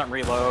it doesn't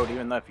reload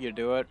even if you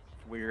do it.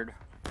 It's weird.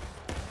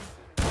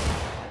 I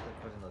have to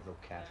put in those little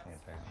casting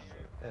apparently.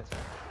 That's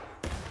fine.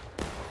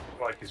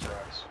 I like these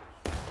rocks.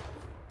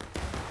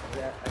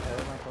 Yeah, I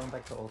don't like going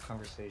back to old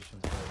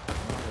conversations, but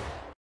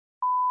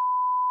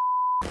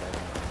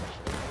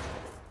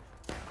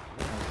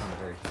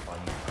very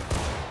funny.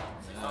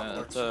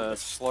 That's a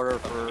slur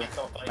for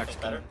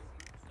next time.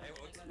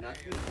 Not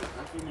too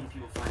many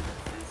people find that.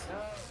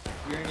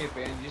 You're gonna get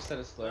banned. You just said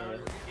a slur.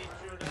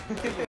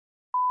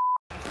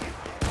 I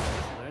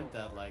learned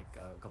that like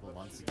a couple of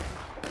months ago.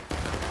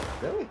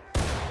 Really?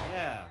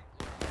 Yeah.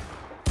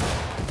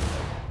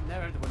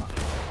 Never heard the word.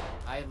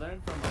 I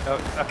learned from. Oh,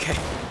 okay.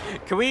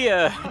 Can we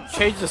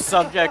change the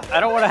subject?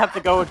 I don't want to have to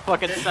go and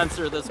fucking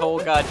censor this whole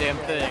goddamn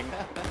thing.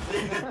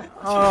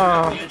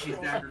 Oh,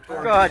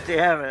 god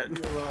damn it.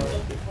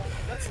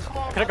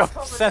 I'm gonna go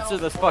censor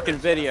this fucking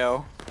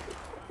video.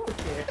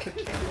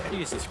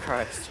 Jesus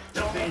Christ.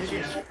 I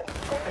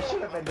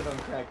should have ended on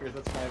crackers,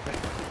 that's my bad.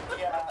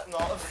 Yeah,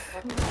 no.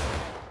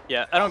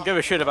 Yeah, I don't give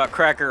a shit about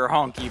Cracker or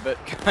Honky, but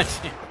god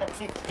damn.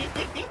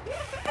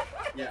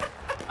 Yeah.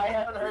 I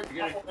haven't heard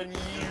that in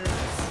years.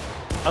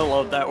 I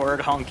love that word,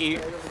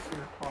 honky.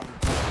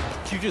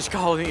 Did you just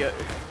call me a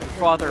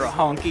father a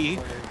honky?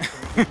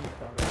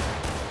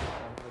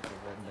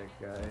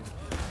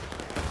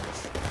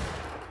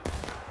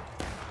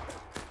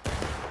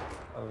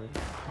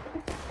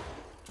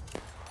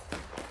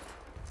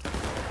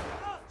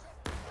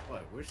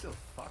 What? We're still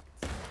fucked.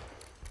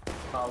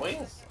 We?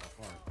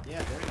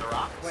 Yeah, there's the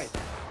rocks. Wait.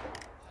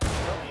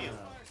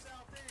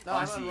 No,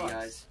 I see you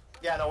guys.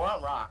 Yeah, no, we're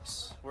on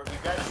rocks. You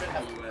guys should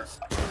have to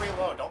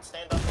reload. Don't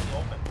stand up in the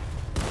open.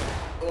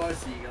 Oh, I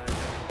see you guys.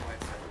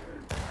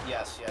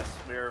 Yes.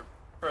 We're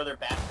further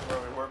back from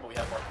where we were, but we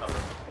have more cover.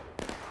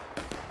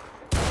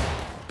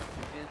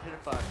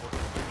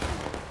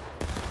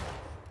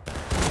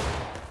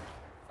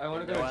 I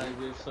want to go to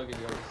G-Roof so I can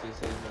go to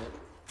save it.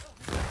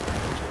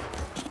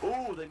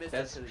 Ooh, they missed.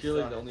 That's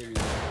purely the only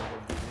reason I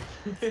want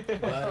to do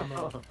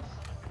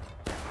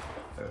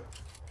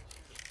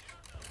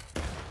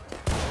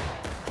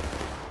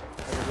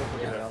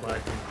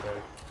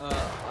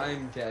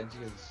I'm dead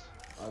because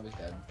I was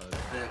dead, but...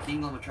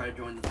 King Llama tried to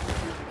join the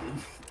 14th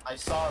again. I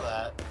saw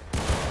that.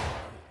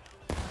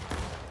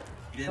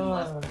 He didn't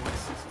last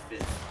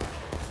 165th.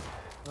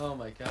 Oh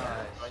my gosh.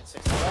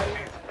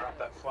 Drop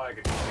that flag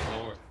again.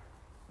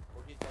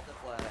 Got the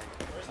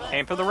flag.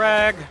 Aim for the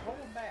rag.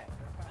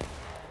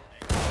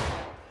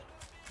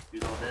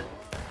 He's all dead.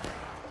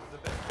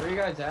 Where you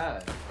guys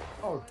at?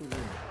 Oh,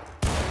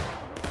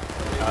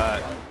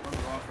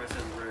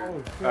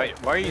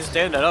 Alright, why are you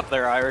standing up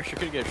there, Irish? You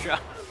could get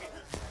shot.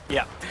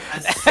 Yeah.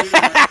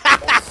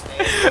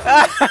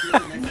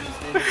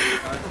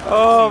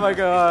 Oh my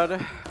god.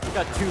 We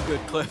got 2 good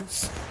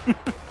clips.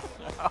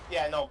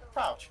 Yeah, no,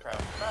 crouch. Use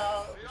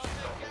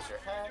your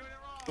head.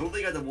 I don't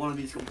think I got one of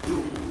these go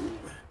boom.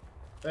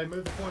 Hey,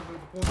 move the point.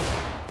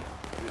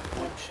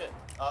 Oh shit.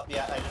 Oh,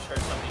 yeah, I just heard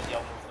somebody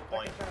yell move the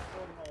point.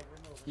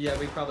 Yeah,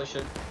 we probably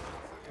should.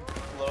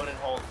 Load and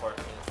hold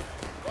 14.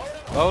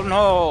 Load and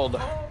hold.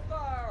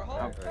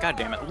 Oh, god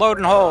damn it. Load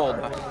and hold.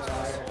 Fire,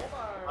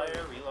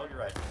 reload your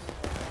rifles.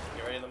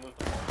 Get ready to move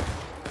the point.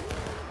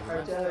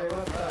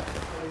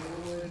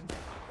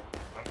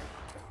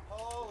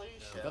 Holy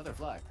shit. Got their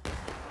flag.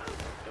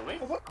 Do we?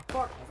 What the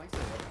fuck? I think so.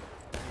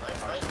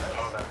 Nice.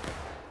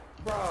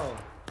 bro, are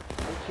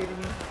you kidding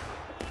me?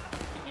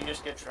 You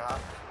just get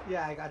dropped.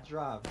 Yeah, I got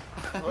dropped.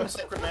 Looks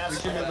like We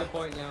should move the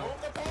point now.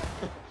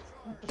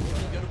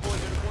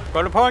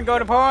 Go to point, go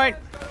to point.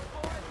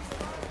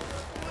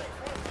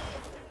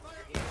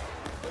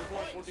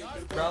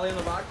 Rally in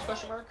the box,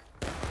 question mark?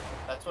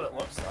 That's what it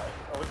looks like.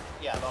 Oh,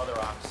 yeah, the other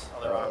rocks.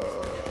 Other rocks.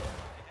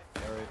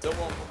 Don't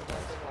wall.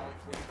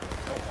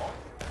 Don't wall.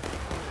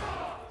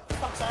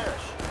 Fuck's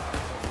Irish.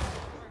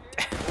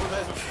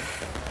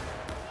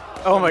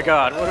 Oh my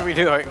god, what are we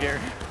doing here?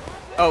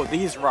 Oh,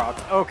 these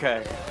rocks.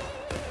 Okay.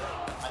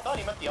 I thought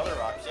he meant the other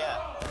rocks, yeah.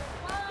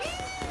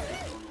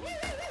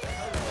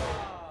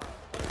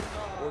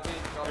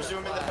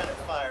 Resume independent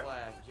fire.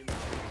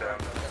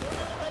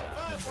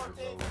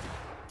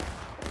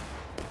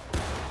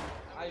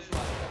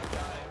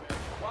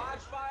 Watch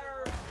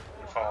fire!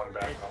 I'm falling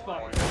back on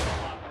point.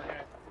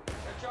 They're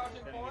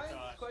charging point?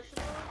 Question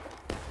mark?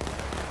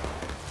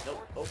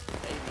 Nope. Oh,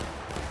 maybe.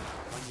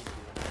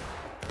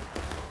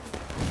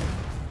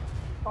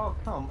 Oh,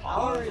 come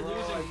How on, are we bro.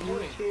 losing Are you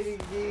point? kidding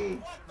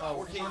me? Oh,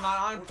 we're not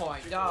on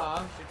point,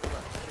 duh.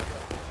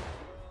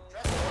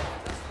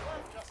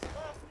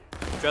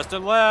 Just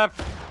and left.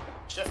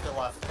 Shift to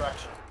left,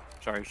 correction.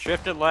 Sorry,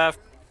 shifted left.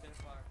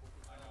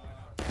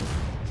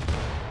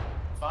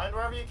 Find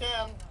wherever you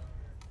can.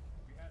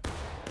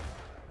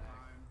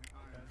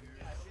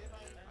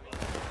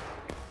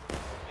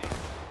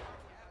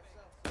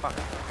 Fuck.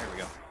 There we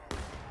go.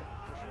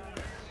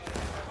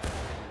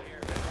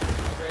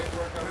 Great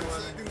work,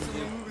 everyone. You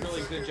did a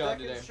really good job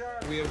today.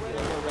 We have one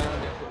more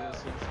round after this,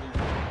 which we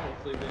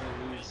hopefully going to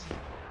lose.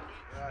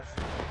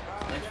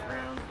 Next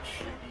round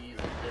should be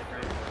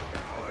different.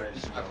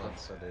 Alright, on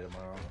Sunday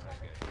tomorrow.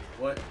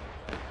 What?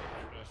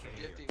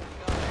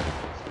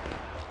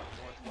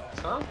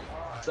 Huh?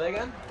 Say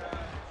again?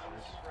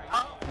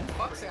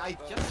 Fuck's sake, I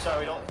just. Sorry,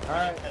 we don't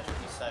Alright. catch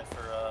what you said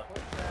for,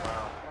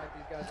 wow.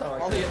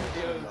 All the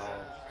NCOs.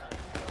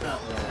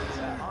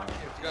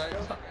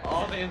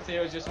 All the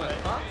NCOs just went,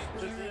 huh?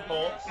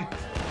 Bolts.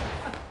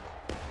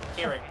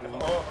 Hearing.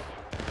 Oh.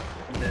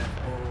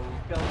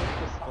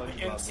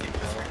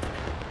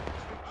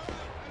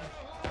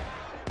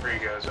 Where you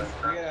guys at?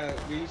 Yeah,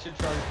 we should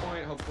charge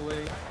point,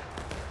 hopefully.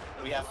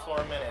 We have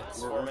 4 minutes.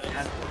 4 minutes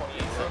and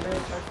 28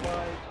 seconds.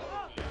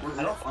 We're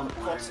I don't on think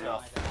we're close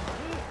enough.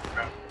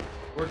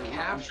 We're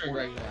capturing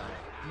right now.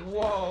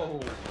 Whoa!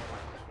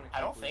 I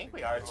don't think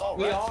we are. It's all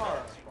We red.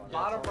 are!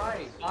 Bottom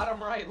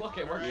right, look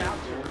it, we're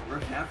captured. We're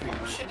capturing.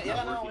 Shit,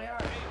 yeah, no, we are.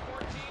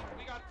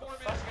 We got 4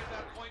 minutes to get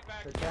that point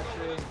back. They're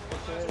capturing.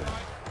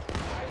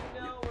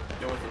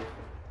 Go with it.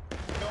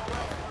 We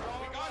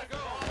gotta go.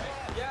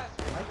 Yes!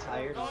 Am I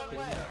tired? Are you kidding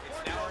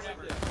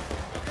me?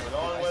 We're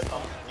going with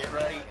them. Get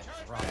ready.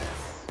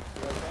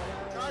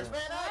 Charge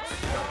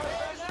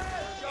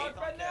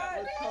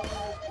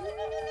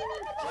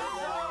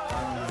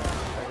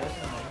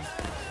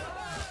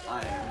I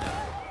am.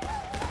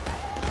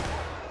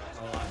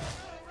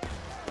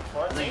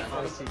 14.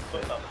 I see.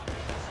 With them.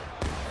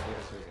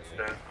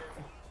 Dead.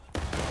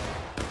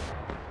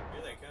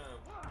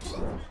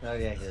 Oh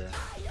yeah, here.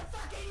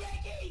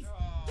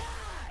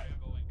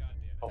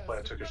 Hopefully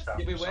I took a shot.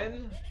 Did we from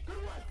win?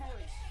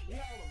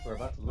 We're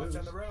about to lose.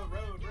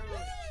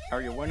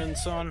 Are you winning,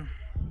 son?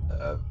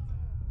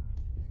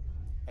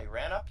 Hey,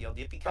 ran up, you'll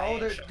dippy Oh,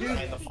 kaye. dude,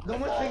 no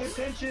one's paying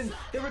attention.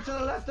 They were to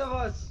the left of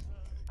us.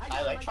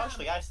 I like charged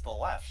the guys to the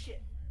left.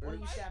 What are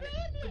you Sammy?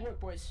 Good work,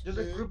 boys. There's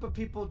a group of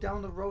people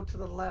down the road to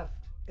the left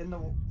in the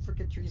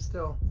freaking tree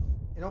still.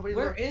 And nobody.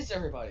 Where is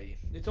everybody?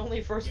 It's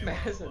only First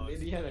Mass in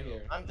Indiana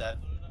here. I'm dead.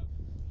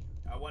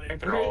 I wanted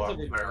They're all up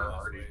Relatively there close.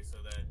 already. so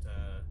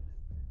that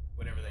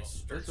whenever they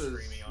start This was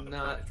screaming on the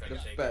not try to the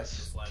take best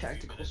this last few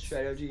tactical minutes.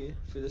 strategy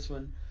for this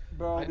one.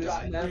 Bro, I this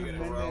got is them.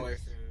 minutes.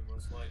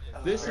 Most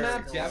likely. This Very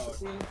map close.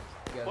 definitely.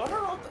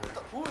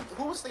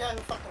 Who was the guy who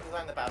fucking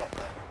designed the battle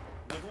plan?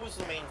 Who was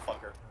the main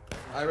fucker?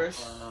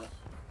 Irish? I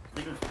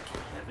think it was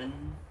Kevin.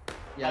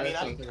 Yeah, I mean,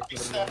 that's I something.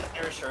 said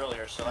Irish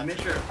earlier, so I that's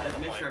made sure kind of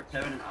the point.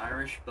 Kevin and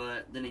Irish,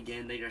 but then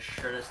again they just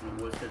shot us in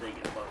the woods because they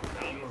get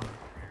fucking down.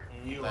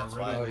 You That's are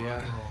why. ready. Oh,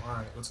 yeah.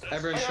 Alright, let's go.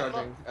 Everyone's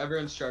charging.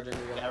 Everyone's charging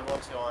again. Yeah,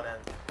 everyone's going in.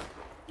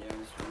 Yeah,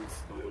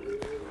 we're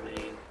going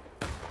in.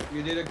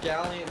 You did a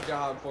gallant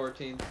job,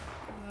 14.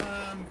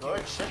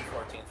 Good shit,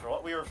 14. For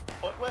what we were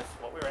put with,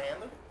 what we were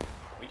handed,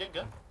 we did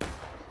good.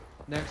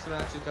 Next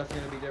match is definitely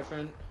gonna be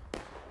different.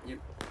 Yep.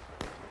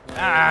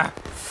 Ah!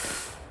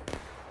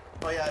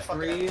 Oh yeah, I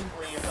fucking Three.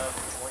 joined the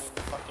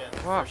fucking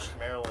Fuck. First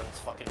Maryland's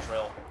fucking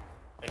drill.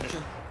 It just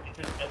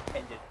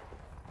ended.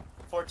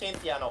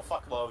 14th, yeah, no,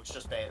 fuck loads,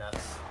 just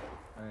bayonets.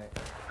 Alright.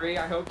 3,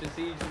 I hope to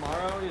see you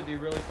tomorrow. It'd be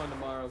really fun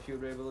tomorrow if you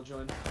would be able to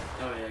join.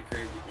 Oh yeah,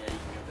 crazy. Yeah, you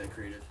can go that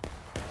creative.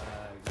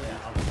 Yeah,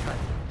 I'll just try to.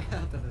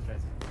 I'll just try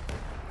to.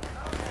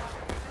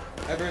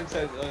 Everyone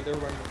said they're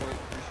running the point.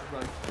 You should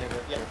run.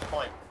 Yeah, the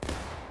point.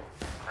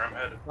 I'm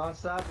headed. Don't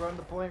stop, run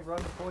the point, don't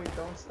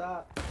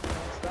stop.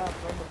 Don't stop,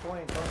 run the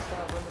point, don't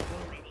stop, run the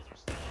point.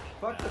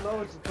 Fuck the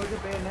loads, put your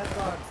bayonets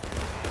on.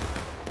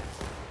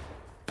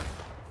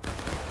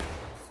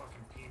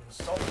 Fucking penis.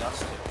 So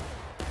dusty.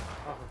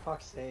 Oh, for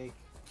fuck's sake.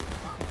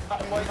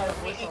 I'm like,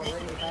 Already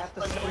half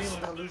the screen,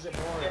 we're gonna lose it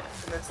more. Yeah,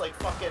 and it's like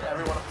fucking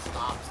everyone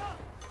stops.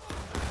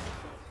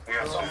 I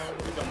got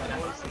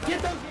some.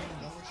 Get them!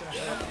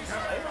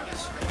 I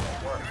scream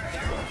at work.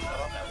 Shut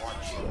up at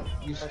lunch.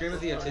 You scream at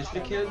the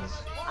autistic kids?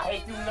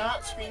 I do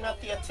not scream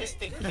at the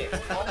autistic kids.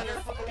 Call me your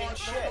fucking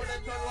shit.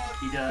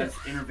 He does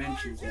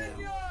interventions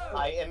now.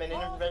 I am an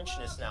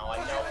interventionist now. I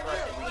now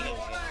correct reading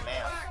and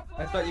math.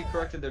 I thought you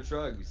corrected their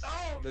drugs.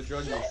 The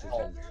drug usages.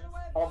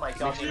 Oh my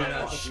god, Make sure you're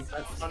not-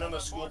 that's on the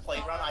school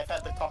playground. I've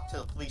had to talk to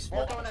the police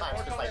multiple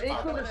times because I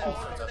found all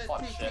sorts of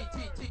fun shit.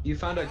 You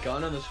found a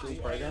gun on the school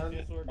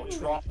playground?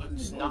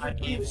 Drugs,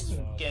 knives,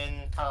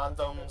 skin,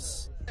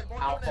 condoms,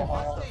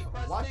 alcohol.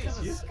 What kind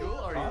of school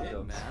are you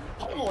in, man?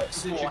 Public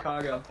It's in school.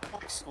 Chicago.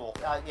 Public school.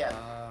 Yeah.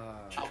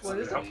 Well, it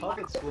is a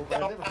public school,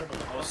 but I've never heard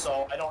of it.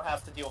 So I don't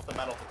have to deal with the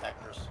metal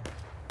detectors.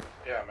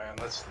 Yeah, man.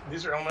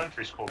 These are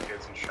elementary school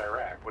kids in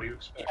Chirac. What do you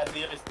expect?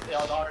 Yeah, they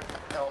are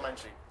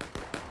elementary.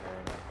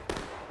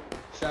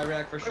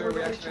 Chirac for sure.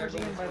 Everybody Reaction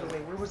charging in, by the way.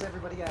 Where was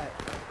everybody at?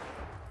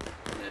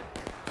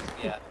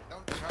 Yeah.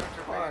 Don't charge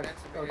your Fuck.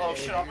 bayonets. Okay. Oh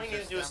shit, all we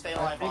need to do is stay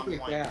I alive think on we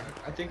point.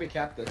 capped. I think we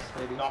capped this,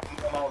 maybe. No,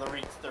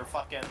 they're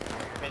fucking,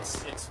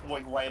 it's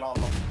like right on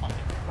the fucking,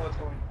 Oh, it's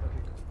going. Okay,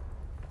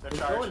 they're It's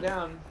charging. going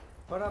down.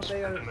 put on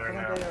Bayos, in there put on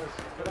now. Bayos,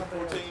 put on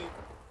Bayos. 14.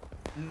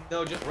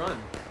 No, just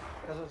run.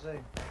 That's what I'm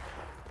saying.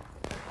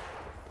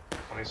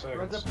 20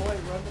 Run the seconds. point,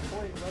 run the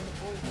point, run the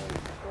point,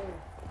 let's go.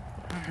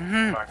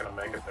 I'm not gonna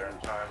make it there in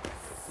time.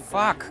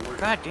 Fuck.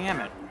 God damn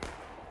it.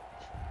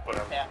 But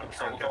Yeah, I'm so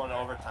trying we're to get going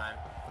overtime.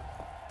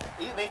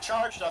 They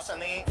charged us and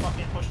they ain't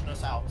fucking pushing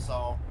us out,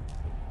 so.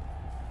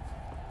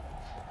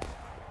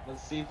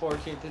 Let's see,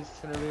 14th is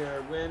gonna be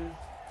our win.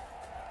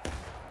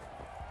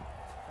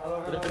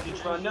 Hello, But if you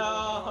try,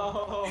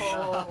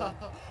 no!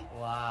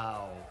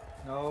 Wow.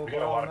 No, We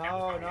got a lot bro, of people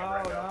no, coming in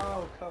right now.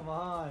 no, come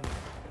on.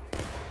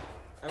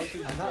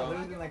 I'm not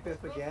losing like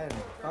this again.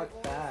 Fuck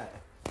that.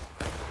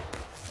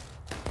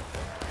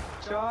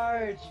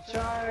 Charge!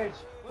 Charge!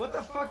 What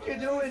the fuck you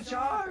doing?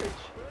 Charge!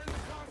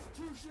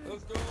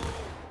 Let's go!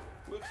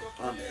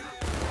 I'm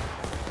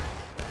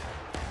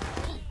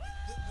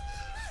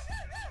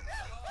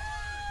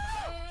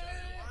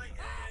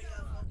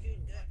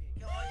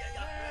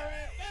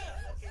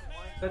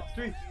That's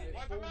 3.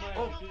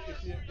 Oh,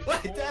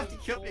 what? They have to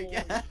kill me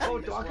again. Oh,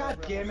 god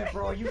damn it,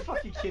 bro. Are you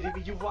fucking kidding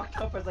me? You walked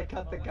up as I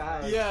cut the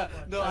guy. Yeah,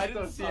 no, I I'm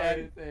didn't so see sorry.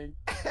 anything.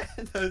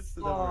 That's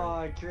so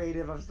Oh,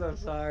 creative, I'm so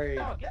sorry.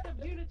 Well,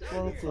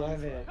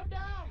 damn it.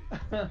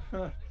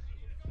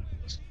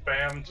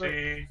 spam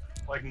T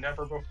like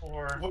never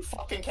before. We're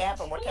fucking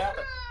capping, we're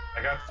capping.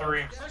 I got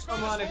 3.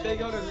 Come on, if they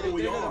go to, if they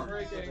go to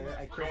breaking.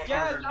 I can't-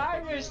 Yes,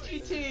 Irish,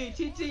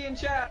 TT in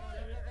chat.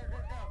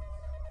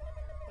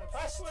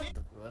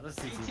 What is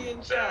TT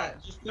in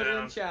chat. Just put it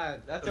in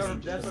chat. That's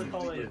what we're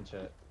calling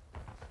it.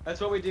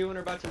 That's what we do when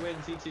we're about to win,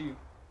 TT.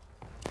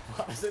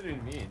 What does it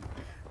even mean?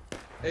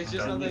 It's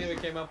just something that we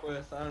came up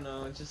with. I don't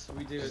know. It's just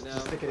we do it now.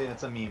 Just stick it in,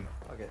 it's a meme.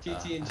 Okay.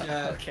 TT in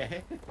chat.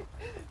 Okay.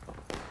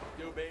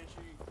 Yo,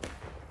 Banshee.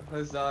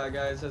 Huzzah,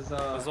 guys. Huzzah.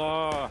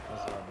 Huzzah.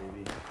 What's up,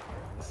 baby?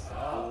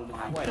 Oh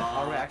my Wait,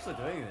 god. are we actually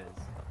doing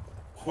this?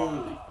 Holy. A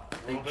little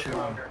Big bit chunk.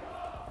 longer.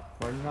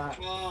 We're not.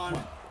 Come on.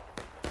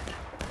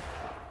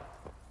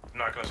 I'm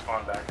not gonna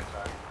spawn back in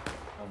time.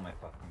 Oh my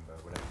fucking god,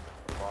 whatever.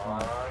 Come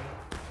on.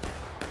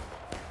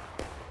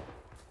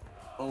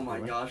 Oh my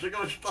gosh, look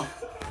how much fun.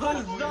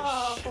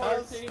 Huzzah!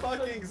 Let's 14th,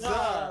 fucking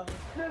huzzah!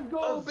 Let's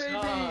go,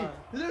 Huzzah!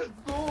 baby! Let's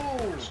go!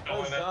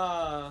 Going in.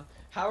 Huzzah!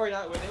 How are we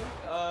not winning?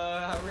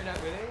 How are we not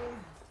winning?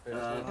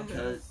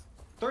 Because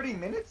 30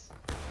 minutes?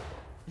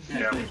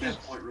 Yeah. make that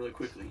point really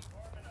quickly.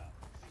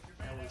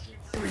 I'm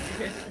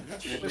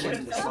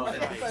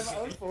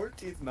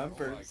 14th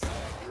members.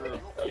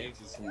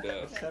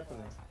 What's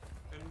happening?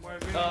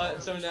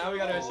 So now we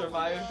gotta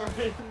survive for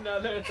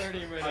another 30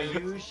 minutes. Are you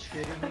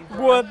shitting me,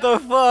 bro? What the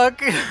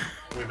fuck?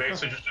 We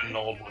basically just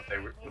annulled what they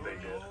did.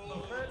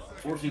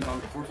 14th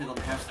on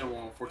the half stone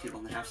wall. 14th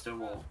on the half stone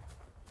wall.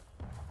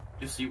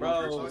 You see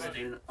Bro. one person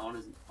standing on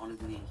his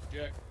knee.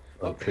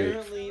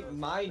 apparently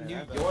my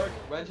New York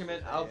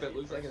regiment outfit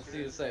looks like a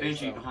CSA.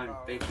 Benji behind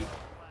Benji.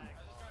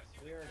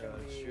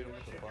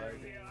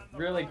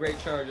 Really great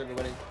charge,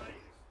 everybody.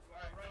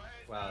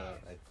 Wow,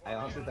 I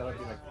honestly thought it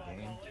would be like the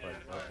game, but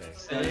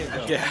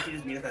okay. Yeah.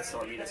 Meet at that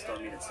store, meet at store.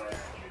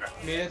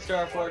 Meet at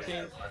Star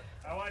 14.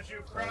 I want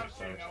you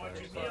crouching. I want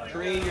you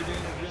Tree, you're doing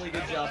a really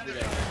good job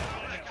today.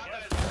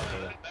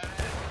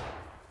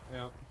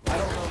 Yeah. I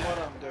don't know what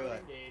I'm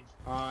doing.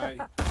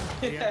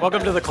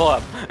 Welcome to the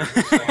club.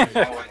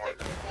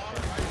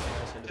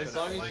 As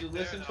long as you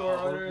listen to our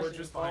orders and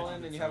you fall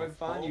in and you're having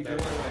fun, you do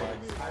it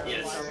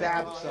right.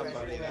 Stab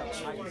somebody.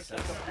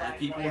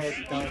 People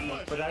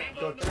But I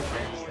go to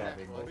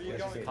stabbing.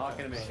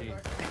 Talking to me.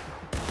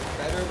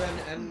 Better than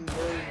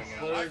N-word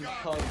slurs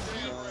pugs.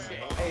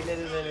 Hey,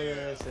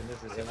 listen,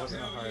 it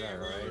wasn't a hard R,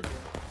 right?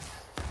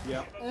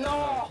 Yep.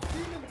 No!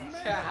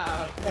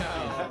 Yeah, no.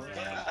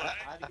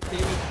 He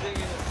was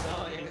singing a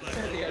song and it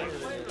said the other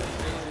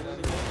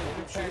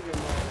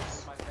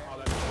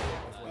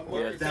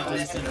Yeah, that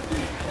was in the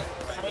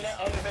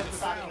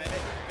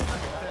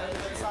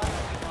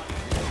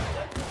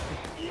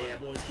Yeah,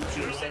 boys, keep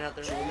shooting. Stand out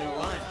there in the middle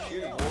line.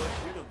 Shoot him, boys,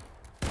 shoot him.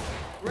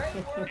 Great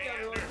work,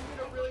 everyone. You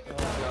did a really good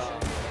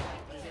job.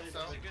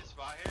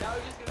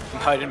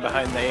 Hiding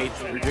behind the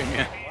 8th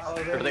Virginia.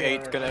 Or the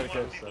 8th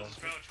Connecticut.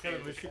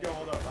 We should go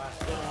hold up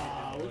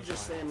last. We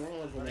just stand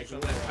wrong when they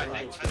come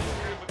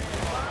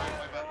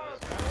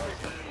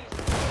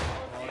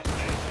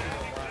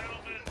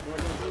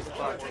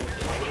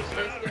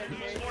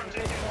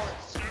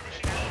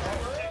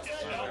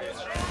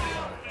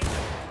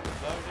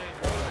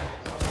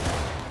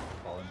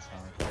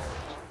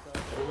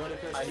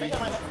I think I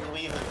might have to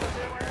leave it.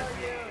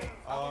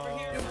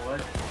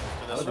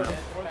 For this one.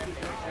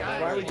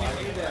 Why would you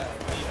do that?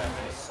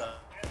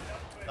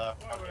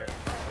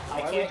 I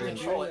can't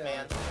control it,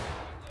 man.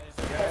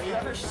 Have you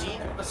ever seen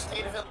how the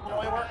state of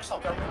Illinois works? How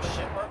government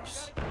shit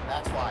works?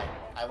 That's why.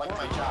 I like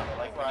my job. I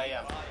like where I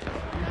am.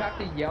 You have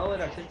to yell at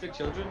autistic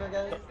children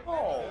again?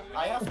 No,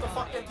 I have to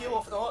fucking deal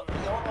with the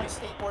Illinois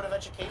State Board of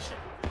Education.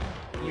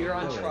 You're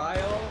on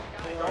trial?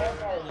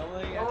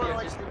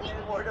 Illinois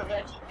State Board of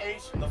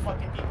Education, the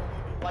fucking people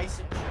who do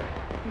licensure.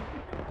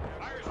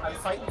 I'm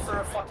fighting for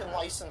a fucking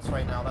license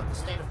right now that the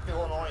state of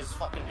Illinois is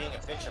fucking being a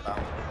bitch about.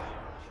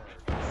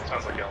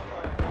 Sounds like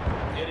Illinois.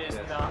 It is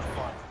not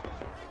fun.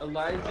 A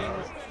license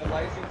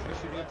for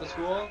shooting at the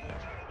school?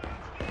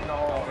 No.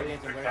 Are you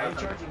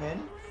charging in?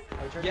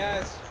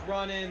 Yes,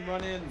 run in.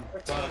 Alright.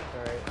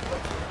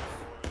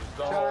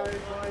 Go. Charge,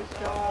 boys,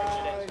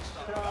 charge!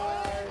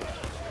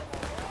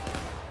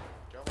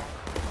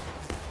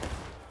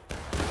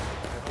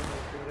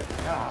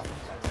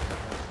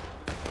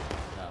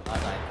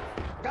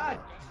 God!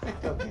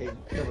 Okay,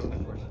 that was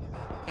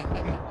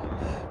unfortunate.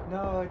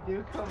 No,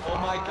 dude, come on. Oh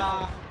my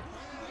god.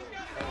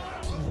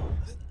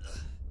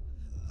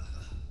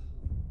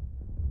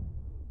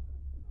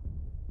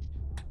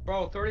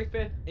 Bro,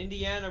 35th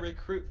Indiana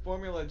recruit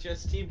formula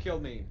just team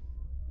killed me.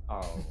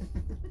 Oh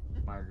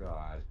my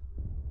god.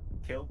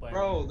 Killed by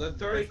Bro, the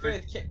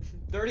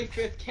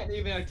 35th can't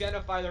even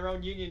identify their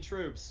own Union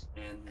troops.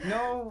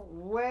 No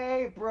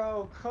way,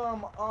 bro,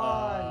 come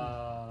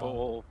on.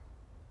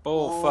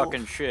 Bull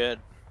fucking shit.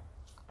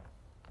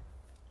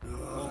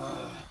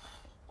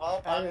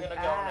 Well, I'm gonna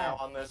go now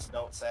on this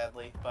note,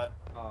 sadly, but...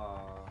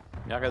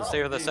 Y'all gonna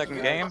stay for the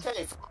second game?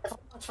 Okay,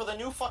 for the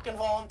new fucking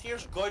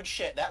volunteers, good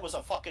shit. That was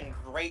a fucking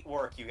great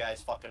work you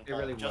guys fucking pulled.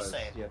 Really Just was,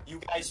 saying. yeah. You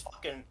guys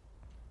fucking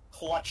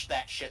clutched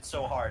that shit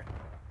so hard.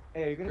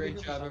 Hey, are you gonna Great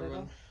be job,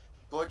 everyone.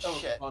 Good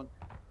shit. Fun.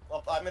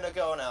 Well, I'm gonna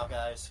go now,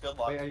 guys. Good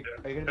luck. Wait, are you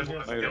gonna Good be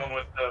luck here? dealing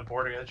with the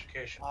Board of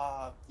Education.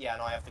 Yeah,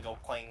 no, I have to go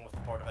playing with the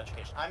Board of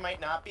Education. I might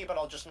not be, but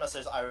I'll just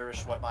message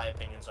Irish what my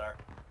opinions are.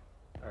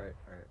 Alright,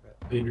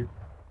 bet. Leader.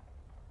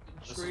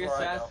 This Tree is where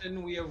I go.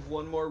 Assassin, we have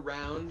one more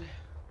round.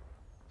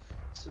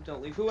 So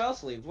don't leave. Who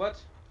else leave? What?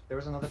 There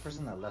was another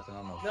person that left and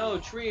I don't know. No,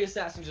 Tree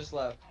Assassin just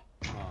left.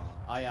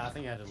 Oh yeah, I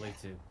think I had to leave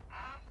too.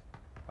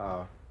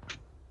 Oh.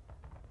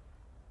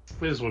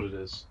 It is what it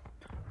is.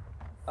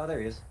 Oh, there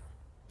he is.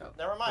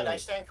 Never mind, I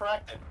stand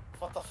corrected.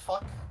 What the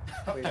fuck?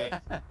 Okay.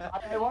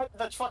 I wanted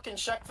to fucking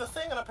check the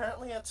thing, and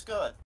apparently it's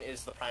good.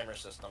 Is the primer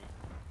system.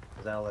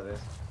 Is that all it is?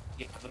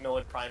 Yeah, the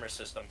Millard primer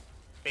system.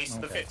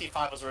 Basically, Okay. the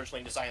 55 was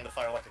originally designed to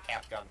fire like a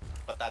cap gun,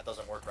 but that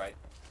doesn't work right.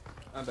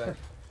 I'm back.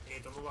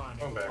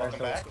 I'm back. Welcome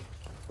back.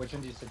 Which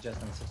one do you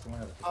suggest on the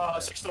 61 or the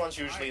 55? 61's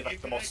usually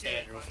like the most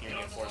standard with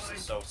Union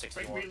forces, so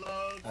 61.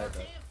 Alright,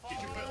 bet.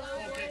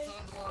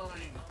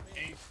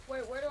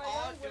 Wait, where do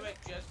I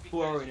go? Who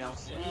are we now?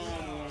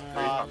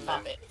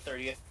 Top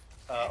 30th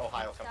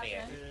Ohio Company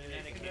A.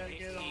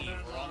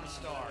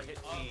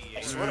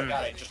 I swear to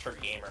God, I just heard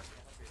gamer.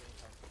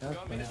 No,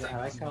 I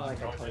like how I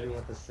told you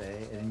what to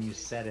say, and then you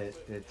said it,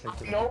 and it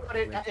took... No, but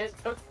it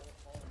took...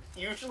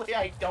 Usually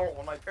I don't.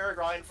 When my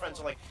Paraguayan friends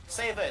are like,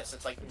 say this,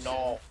 it's like,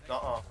 no,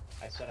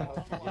 I said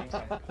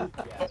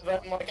But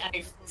then, like,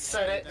 I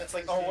said it, and it's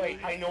like, oh wait,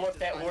 I know what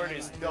that word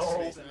is,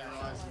 no.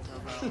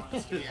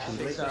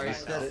 Sorry,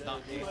 said it.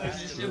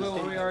 Did you see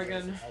where we are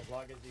again?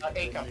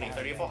 A Company,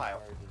 30th Ohio.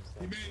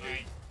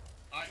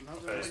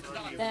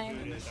 Dang.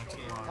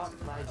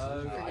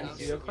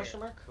 Do you have a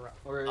question mark?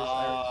 Or is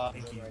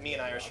me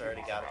and Irish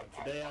already got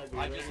it.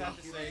 I just have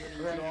to say,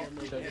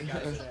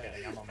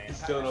 it's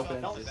still an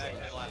open entity.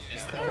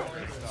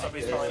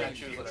 Somebody's probably not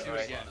choosing it,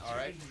 right?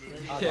 Alright?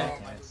 Yeah.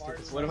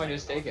 What am I gonna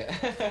stake it?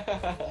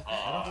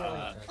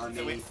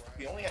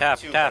 We only have Tap,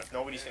 two, tap. but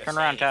nobody's gonna Turn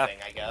say around, tap.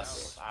 anything, I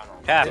guess. I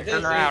don't know. Tap, If they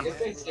turn say- around. If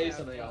they say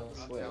something, I'll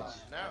switch.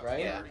 Right?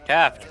 Yeah.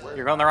 Taft,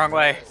 you're going the wrong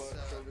way.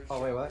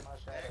 Oh wait, what?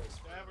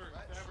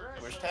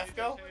 Where's Taft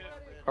go?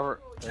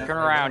 Over, turn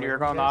around, you're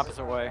going the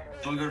opposite way.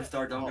 Don't go to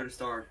star, don't go to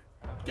star.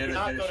 Get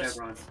Not a go to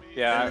chevrons.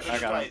 Yeah, I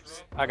got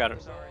it. I got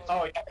it.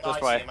 Oh, yeah, no,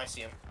 This I way. see him, I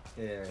see him.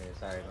 Yeah,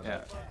 sorry.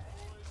 Yeah.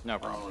 No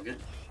problem. Oh, good.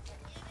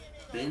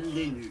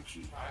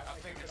 Benvenuti.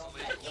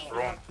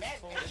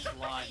 This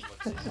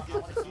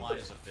line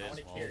is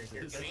abysmal.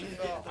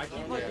 I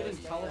keep like getting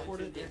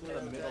teleported into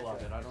the middle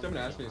of it. I don't Someone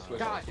asked me to switch.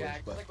 God, I'll switch,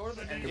 Jack, but like, go to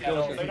the Yeah,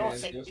 no, they don't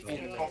say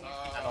anything.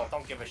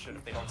 Don't give a shit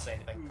if they don't say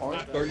anything.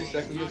 30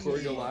 seconds before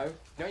we go live.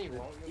 No, you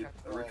won't. You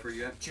have to. Where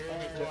you at? 10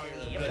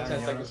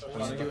 seconds.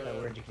 When you get that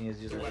word, you can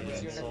use either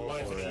as an insult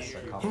or as a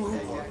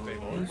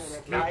compliment.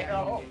 I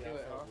know.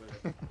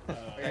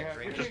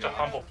 Just a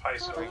humble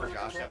Paiso.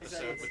 Josh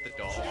episode with the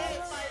dog.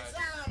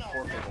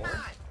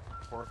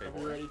 Poor favor.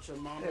 Ready to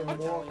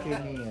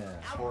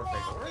Poor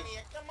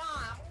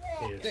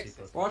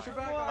Watch your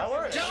back. I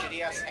wear a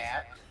shitty ass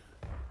hat.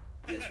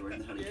 Yes, we're in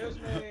the honey Excuse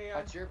trap. me.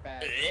 That's your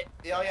bad.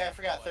 Oh yeah, I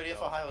forgot.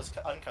 30th Ohio is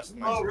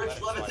uncustomized. Oh,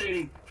 Rich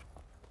levitating.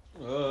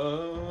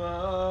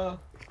 Sure.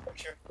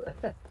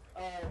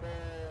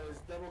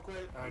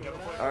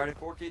 Alright,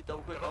 14th,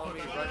 double quick on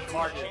me, right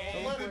market.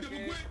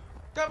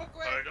 Double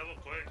quick. Double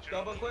quick.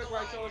 Double quick,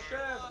 right shoulder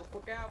strap.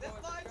 Quick out, boys.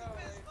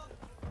 Let's go.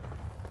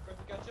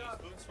 Good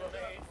job. Boots were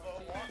made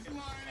for walking,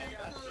 and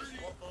that's just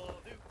what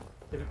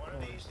they'll do. One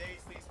of these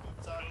days, these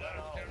boots are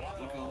gonna walk.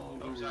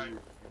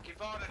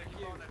 Keep on it,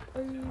 keep on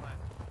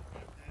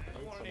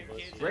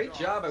it. Great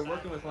job at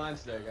working with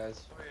lines today,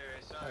 guys.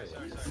 Sorry,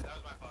 that was my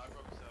fault. I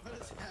broke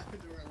this up.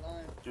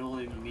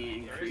 Only me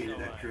and created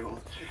that drill.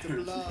 I'm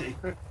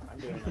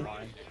doing the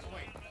line.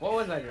 What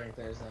was I doing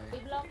Thursday?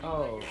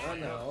 Oh, I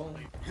know.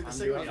 I'm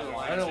doing the I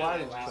line. don't know why I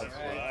didn't flip.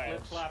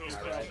 Flip flop and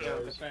crash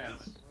over the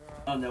fence.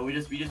 Oh no, we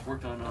just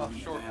worked on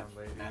Short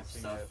map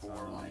stuff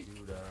for like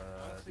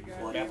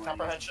Map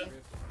comprehension?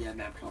 Yeah,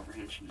 map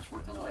comprehension. Just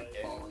worked on like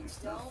falling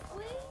stuff.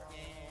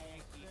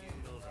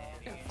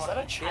 Is that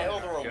a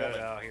child or a woman?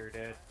 out here,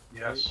 dude.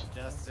 Yes.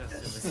 Just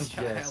Yes.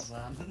 child,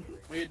 man.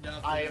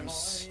 I am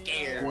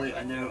scared. Wait,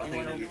 I know. I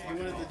think He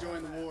wanted to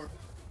join the war.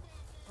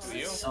 Who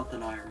you?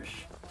 something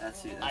Irish.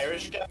 That's it. That's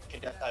Irish it.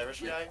 guy?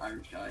 Irish guy?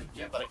 Irish guy.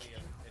 Yeah, but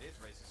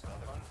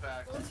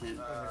That's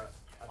him.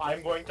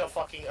 I'm going to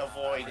fucking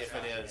avoid if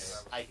it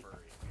is.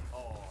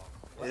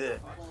 Ugh.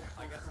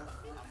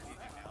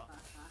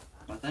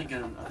 I think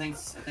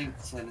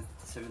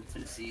 7th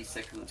Tennessee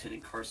Second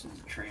Lieutenant Carson's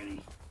a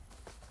tranny.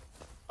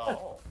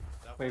 Oh.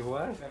 Wait,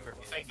 what? You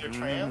think they're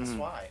trans?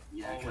 Why?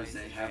 Yeah, because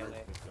they have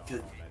it.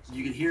 Cause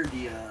you can hear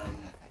the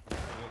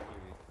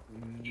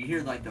you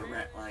hear like the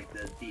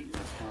deep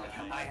notes, kind of like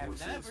how my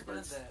voice is, but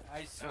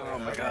it's, Oh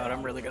my god,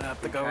 I'm really gonna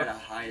have to try go. to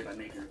hide it by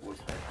making your voice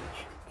high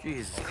pitch.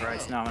 Jesus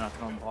Christ, now I'm gonna have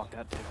to go and block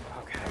that too.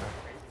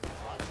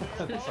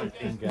 Okay. It's like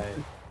Team Guy.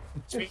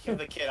 Speaking of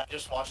the kid, I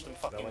just watched him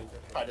fucking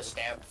try to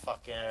stab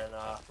fucking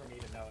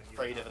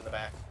Creative in the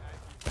back.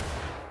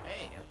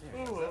 Hey,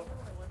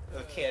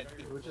 the kid.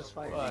 We're just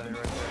fighting. The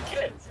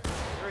kid.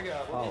 Here we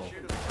go. Oh.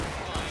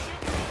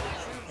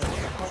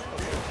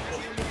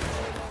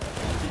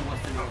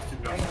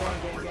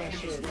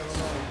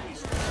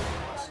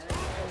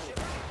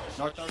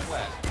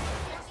 Northwest.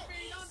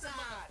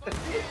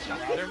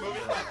 They're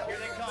moving left. Here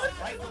they come.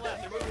 Right to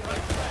left. They're moving right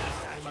to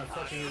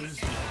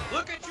left.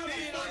 Look at you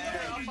being on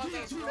there. I'm about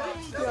to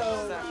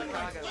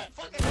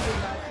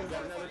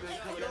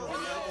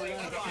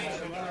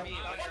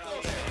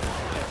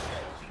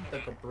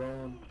Like a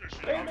brown.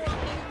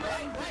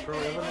 Bro,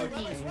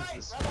 everyone change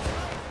this.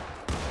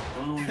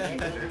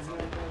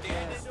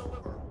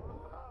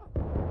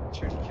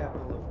 Church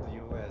capital of the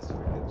U.S.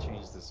 We could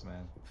change this,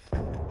 man.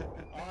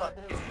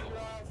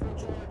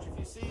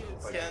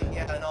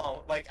 Yeah,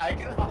 no. Like I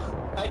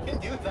can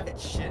do that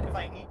shit if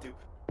I need to.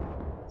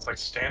 It's like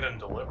stand and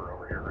deliver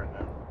over here right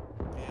now.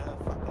 Yeah,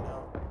 fucking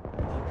hell.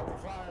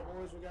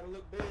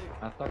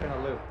 I'm stuck in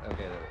a loop.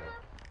 Okay, there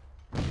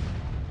we go.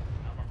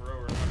 I'm a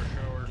brewer, I'm a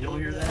shower. You don't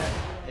hear that?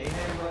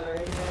 Amen, brother,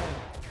 amen.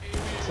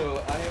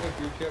 So I have a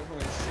group chat for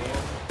my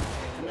son,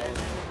 and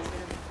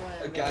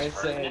a guy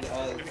said,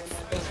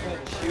 best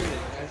friend shooting.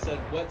 I said,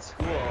 what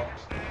school?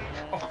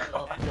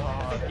 Oh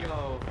god.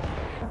 Yo.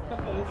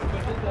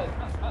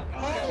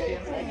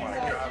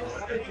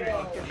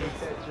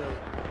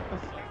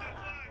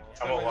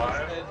 I'm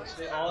alive.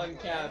 They all in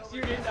caps.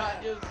 You did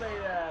not just say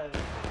that.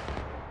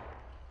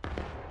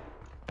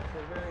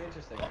 They're very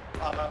interesting.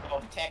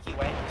 Tacky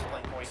Wanky's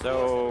playing voice.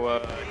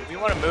 So, do we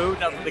want to move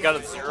now that they got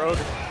it zeroed?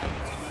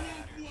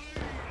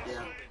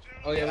 Yeah.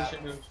 Oh yeah, we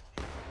should move.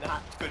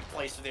 Not a good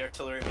place for the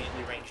artillery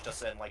immediately ranged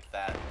us in like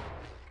that.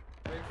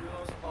 Break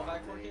reload, fall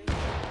back 14.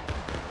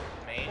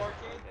 Main. 14,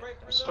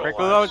 Break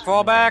reload,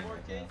 fall back.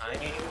 14,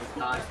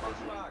 Nice.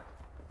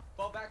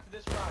 fall back to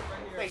this rock right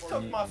here. They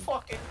took my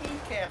fucking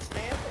kneecaps,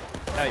 man.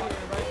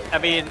 I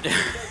mean,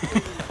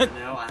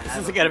 this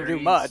isn't gonna do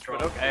much,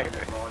 but okay.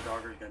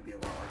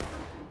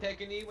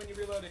 Take a knee when you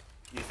reload it.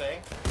 You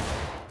think?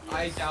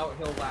 I doubt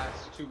he'll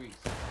last 2 weeks.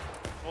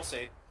 We'll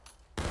see.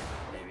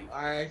 Maybe.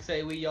 I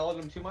say we yell at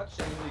him too much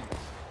and he leaves.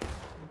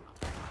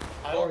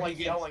 I don't like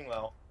yelling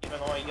though, even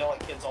though I yell at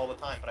kids all the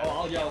time. But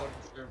I'll yell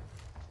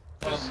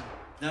at him.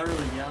 Not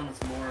really yelling,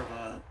 it's more of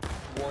a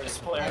warning.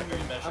 Disciplinary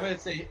measure. I'm gonna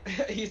say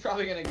he's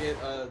probably gonna get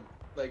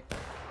like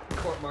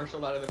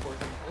court-martialed out of the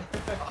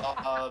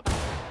 14th.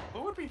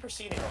 Who would be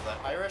proceeding of that?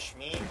 Irish,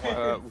 me?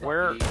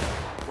 Where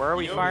are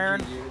we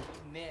firing?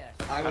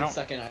 I would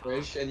second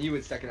Irish, and you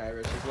would second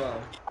Irish as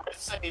well. I'd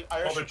say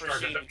Irish would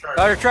proceed.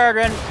 Starter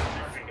charging.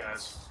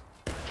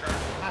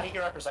 He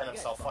can represent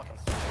himself, fucking.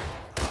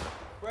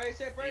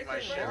 Brace it, brace it,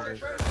 brace it,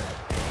 brace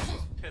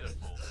it.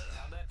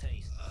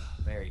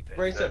 Very pitiful.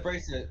 Brace it,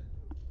 brace it.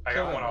 I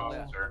got one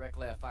officer.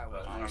 Directly at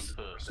firewall. I'm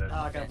Oh,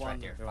 I got one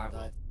there.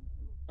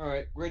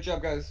 Alright, great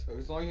job, guys.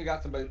 As long as you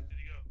got somebody.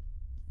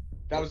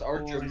 That was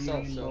Archer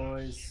himself, so.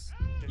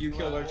 You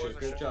killed Archer,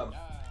 good job.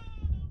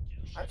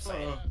 I'm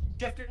saying.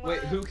 Wait,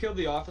 who killed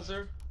the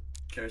officer?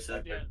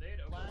 Carousel.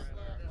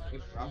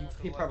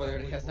 He probably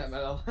already has that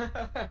medal.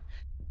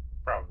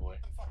 Probably.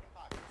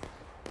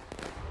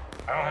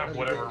 I don't have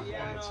whatever one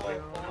that's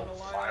like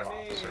 5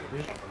 officers or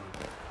something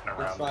It's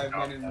around. 5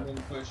 men in one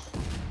push.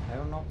 I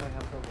don't know if I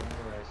have the window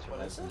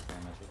What is it?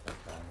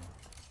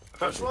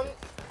 Which one?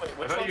 Wait,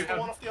 which thought one's you the had-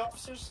 one of the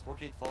officers?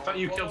 I thought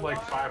you killed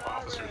like 5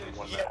 officers in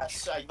one match.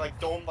 Yes, I like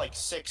domed like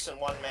 6 in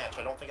one match.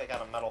 I don't think I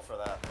got a medal for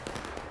that.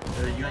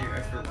 You got your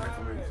expert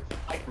rifleman.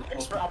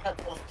 I've had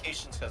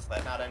qualifications because of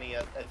that, not any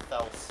at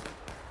Fells.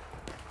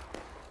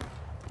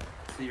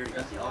 So you already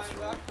got the officer.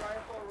 Right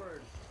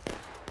forward.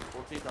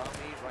 14th on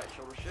me, right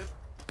shoulder shift.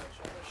 Right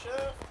shoulder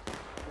shift.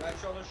 Right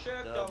shoulder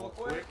shift, double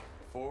quick.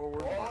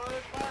 Forward.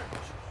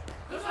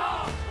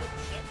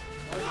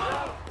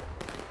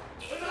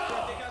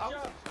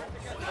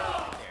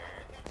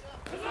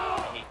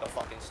 I need the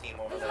fucking steam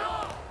over there.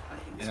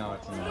 No,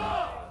 it's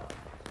not.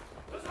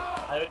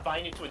 I would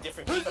bind you to a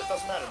different game, but it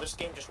doesn't matter. This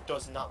game just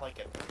does not like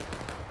it.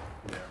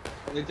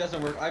 It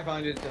doesn't work. I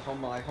bind it to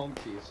my home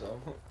key, so.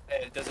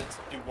 Does it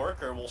do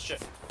work or will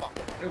shift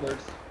fucking? It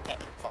works.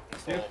 Fucking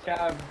slow. Shift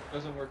tab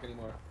doesn't work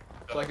anymore.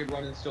 So I could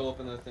run and still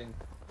open the thing.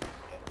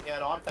 Yeah,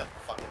 no, I'm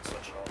fucking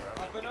switching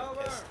over. Up and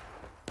over!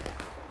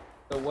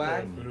 The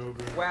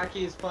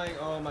Wacky is playing,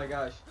 oh my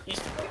gosh. He's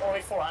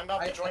only 4. I'm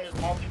about to join his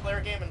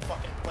multiplayer game and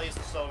fucking plays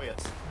the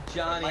Soviets.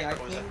 Johnny,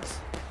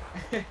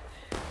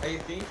 I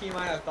think he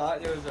might have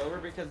thought it was over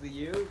because of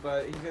you,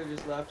 but he could have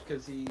just left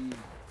because he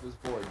was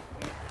bored.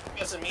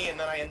 Because of me, and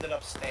then I ended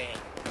up staying.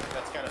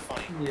 That's kind of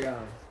funny. Yeah.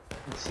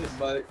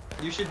 But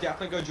you should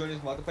definitely go join his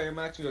multiplayer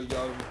match and go,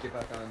 yo, get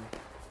back on.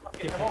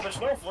 Well, there's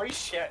no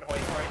voice chat where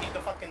I need to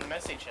fucking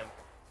message him.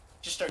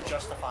 Just start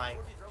justifying.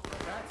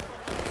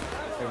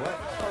 Hey, what?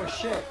 Oh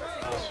shit.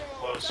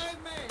 Close.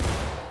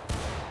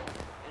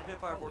 Hit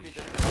fire 14th.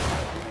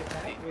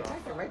 You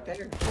attacked it right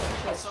there.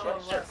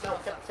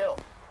 Kill.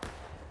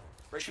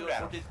 Break Shoot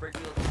reload, at him. 14th, break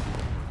reload.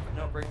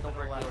 No, don't break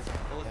reload.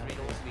 Don't listen to me,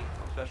 don't listen to me.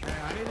 I'm special. I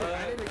need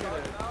to get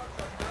it.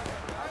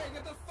 Hey,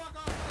 get the fuck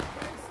off the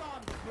face on,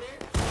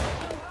 bitch!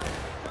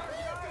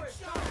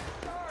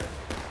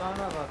 Son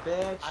of a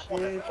bitch, I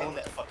want to own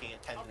that fucking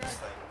attendance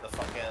thing. The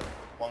fucking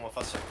one with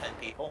us of 10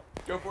 people.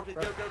 Go 14th,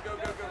 go. Go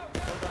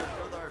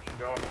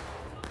Darsh.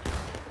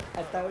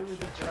 I thought we would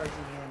be charging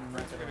in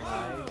not gonna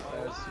lie.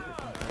 I was super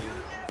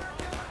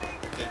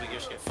confused. Did we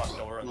just get fucked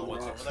over in the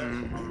woods over there?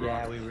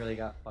 Yeah, we really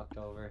got fucked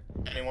over.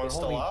 Anyone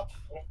still up?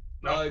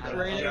 No,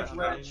 creative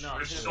Rich.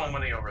 There's so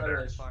many over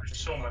there. There's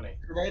so many.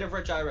 Creative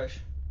Rich Irish.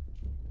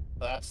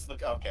 That's the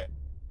okay.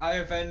 I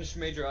avenged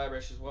Major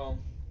Irish as well.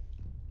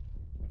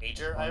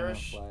 Major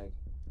Irish?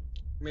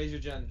 Major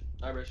Gen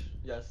Irish,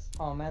 yes.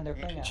 Oh man, they're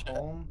playing at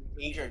home.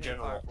 Major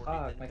General.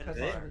 Fuck, my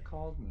cousin never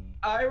called me.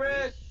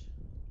 Irish!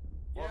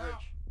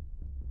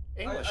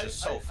 English is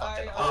so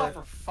fucking hard.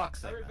 For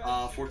fuck's sake.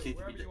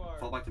 14th,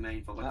 fall back to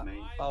main, fall back to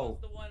main. Oh,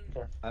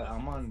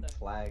 I'm on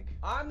flag.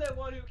 I'm the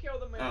one who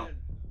killed the man. Oh.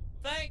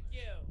 Thank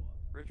you.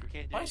 Rich, we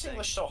can't do Why is anything.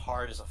 English so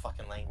hard as a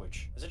fucking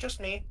language? Is it just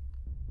me?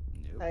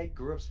 I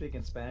grew up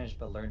speaking Spanish,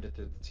 but learned it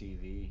through the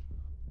TV.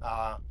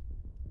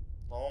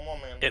 Oh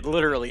man. It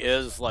literally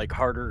is like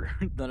harder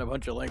than a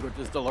bunch of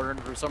languages to learn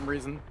for some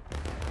reason.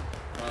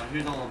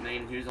 Who's on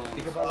main? Who's on?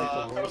 Think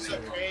about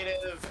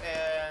Creative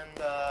and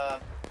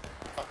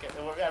fucking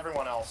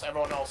everyone else.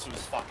 Everyone else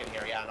who's fucking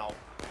here. Yeah, no.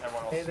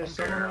 Everyone else. Hey, there's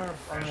someone on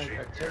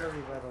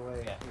artillery, by the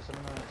way. Yeah. There's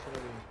someone on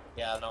artillery.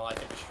 Yeah, no, I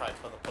think we should try to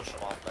push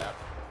them off that.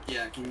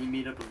 Yeah, can you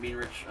meet up with me and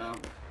Rich?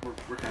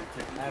 We're kind of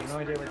taking. I have no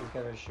idea what these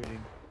guys are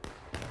shooting.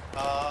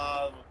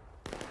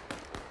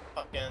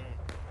 Fucking.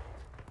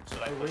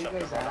 Should I Hey, where push you up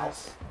guys everyone at?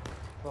 else?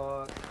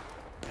 Fuck.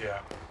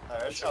 Yeah.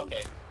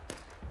 Okay.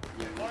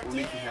 Yeah, we're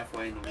meeting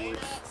halfway in the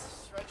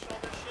woods. Right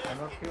shoulder shift. I'm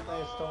up here by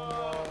a stone wall.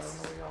 I don't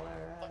know where y'all are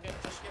at. Fucking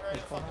just get ready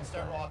to fucking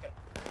start walking.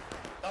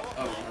 Oh,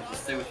 I'll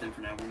just stay with him for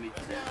now. We'll meet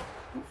you there.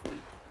 Hopefully.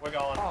 We're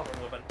going. Oh,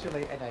 we're moving. Too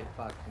late, and I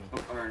fucked me. Oh,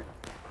 alright.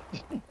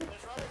 There's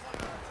runners on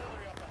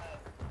artillery up ahead.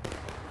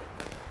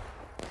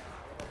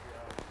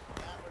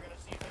 Yeah, we're gonna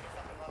see if they can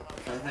fucking run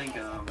up. I think,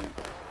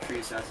 Tree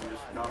Assassin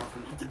just not off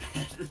and to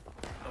bed.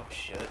 Oh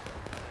shit.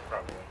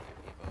 Probably.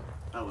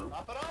 Oh well.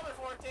 Up and over,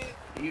 14.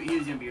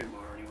 He's gonna be here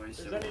tomorrow anyway,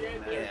 so. Is any it doesn't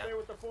anything matter. there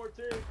with the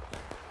 14?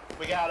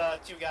 We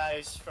got 2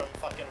 guys from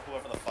fucking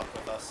whoever the fuck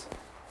with us.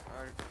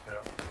 Alright.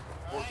 Yeah.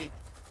 Alright.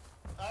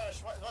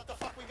 Irish, what the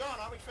fuck we going?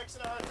 Aren't we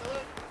fixing our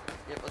artillery?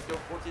 Yep, let's go.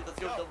 14th, let's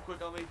go. Double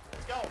quick on me.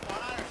 Let's go. On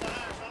Irish, on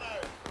Irish, on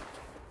Irish.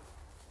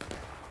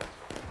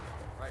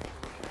 Right.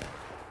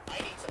 I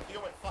need some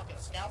human fucking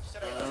scalps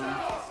today. Let's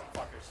kill some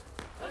fuckers.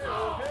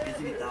 If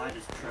he died,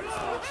 just try to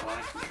stall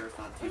flags. I'm sure it's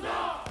not too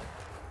bad.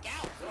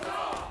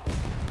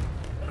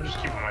 I'm just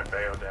keeping my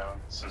bayo down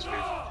since we've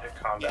hit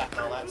combat. Yeah,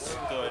 no, that's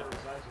good.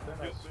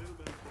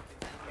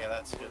 Yeah,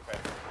 that's good,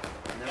 right?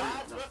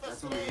 God's with us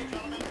today,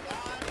 gentlemen.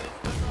 God is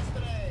with us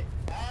today.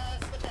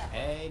 That's the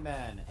captain.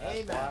 Amen.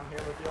 Amen. I'm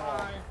here with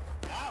y'all.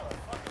 Now we're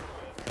fucking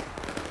good.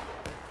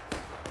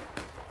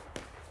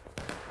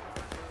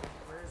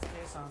 Where's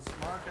this on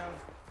Marco?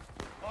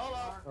 Hold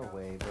on. No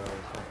way, bro.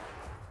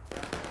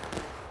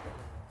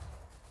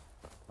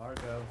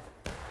 Marco.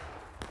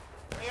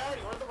 Hey,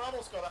 Artie, where'd the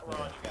rebels go that were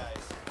on you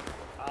guys?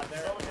 They're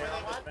Is that where on they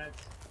the went? fence.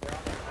 They're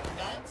on the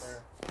fence.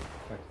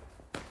 Fence?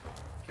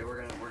 Okay,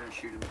 we're gonna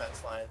shoot him.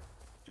 Fence line.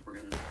 We're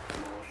gonna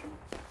demolish him.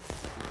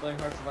 Playing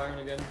Hearts of Iron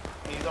again.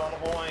 He's on the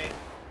point.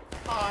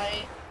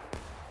 Hi.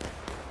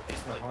 He's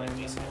Behind really them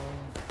decent. all.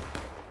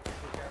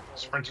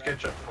 Sprint to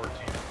catch up 14.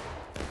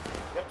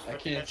 Yep, I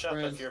can't catch up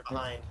sprint. if you're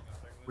behind.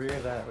 Where you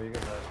guys at? Where you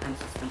guys at?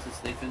 Princess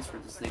Snake Fence,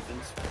 Princess Snake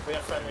Fence. We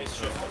have friendlies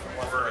shifting from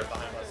left to right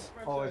behind us.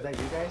 Oh, is that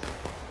you guys?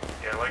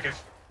 Yeah, like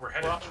if we're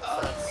headed Well, to go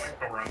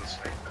around the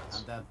snake I'm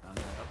fence. dead. I'm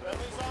dead.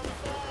 Friendlies on the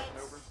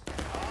fence.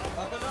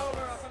 Up and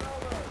over, up and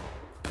over.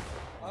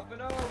 Up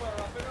and over, up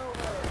and over.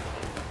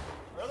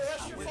 Where the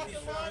rest of your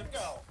fucking line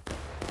go?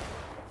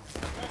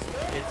 That's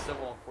good. Hit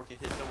Stonewall. 14th,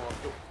 hit Stonewall.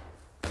 Let's go.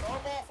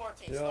 Stonewall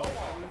 14,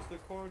 Stonewall. Lose the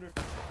corner.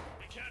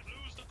 We can't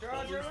lose the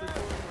Charge corner. the corner.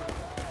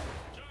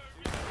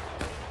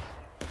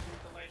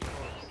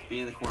 Be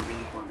in the corner, be in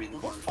the corner, be in the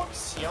Who the corner.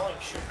 fuck's yelling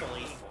shoot the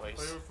lady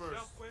voice?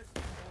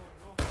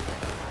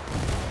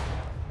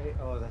 Hey,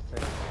 oh, that's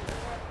right.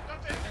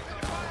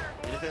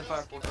 Independent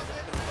fire.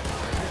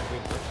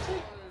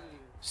 14th.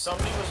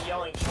 Somebody was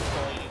yelling shoot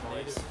the lady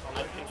voice.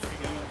 I'm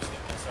confused and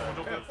concerned.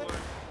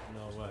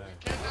 No way.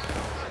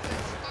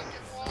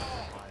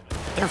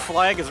 Their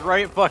flag is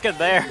right fucking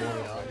there.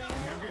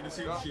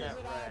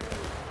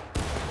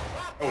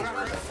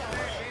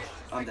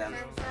 I'm down.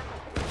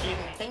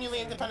 Continue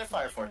the independent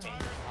fire 14. I'm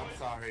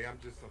sorry, I'm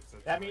just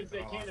upset. That means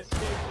they can't escape.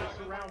 They're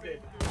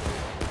surrounded. We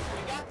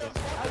got the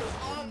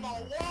fuckers on the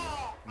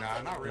wall!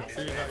 Nah, not really.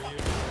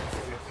 Maryland,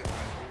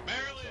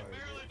 Maryland.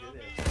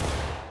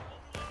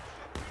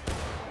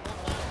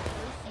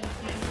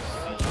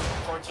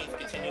 14th,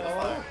 continue the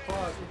fire.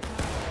 Fuck.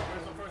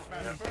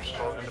 We're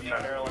still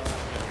independent. Maryland.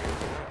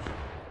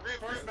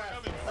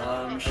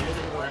 Shoot to the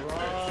left.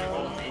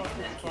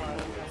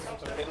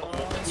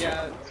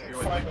 Yeah,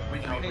 We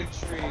can hey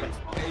tree,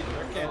 hey,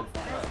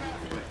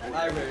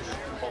 Irish.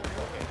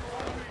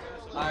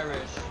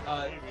 Irish.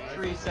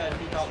 Tree said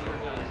he thought we were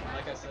done.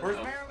 Like I said. Where's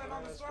Maryland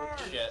on the star?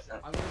 Shit.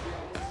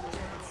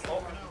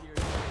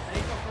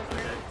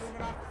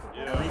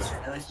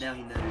 At least now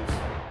he knows.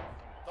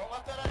 Don't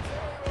let that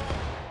artillery run.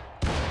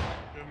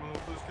 Get him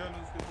off those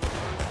cannons, get those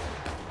guys.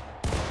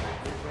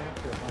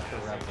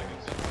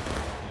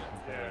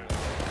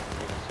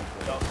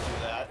 Don't do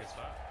that.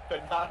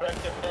 Could not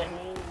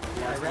recommend.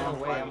 I ran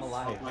away, I'm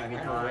alive. I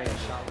ran away, I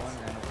shot one,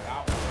 ran away.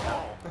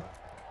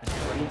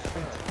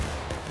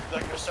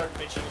 They're gonna start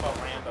bitching about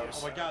Rambos.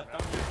 Oh my god,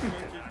 don't get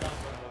down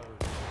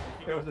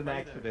the It was an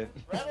accident.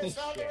 Rebels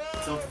down the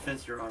road!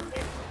 Self-defense, Your Honor.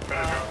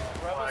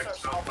 Rebels are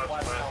southwest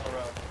down the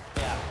road.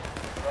 Yeah.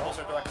 Rebels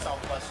are direct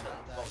southwest.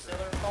 What's the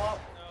other call out?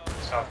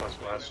 Southwest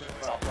west.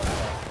 Southwest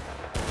west.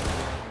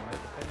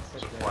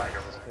 There's a flag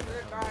over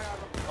there.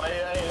 I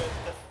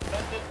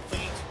defended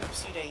leads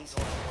oopsie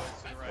daisy.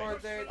 Or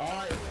they.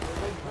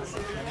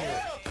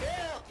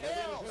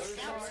 Kill!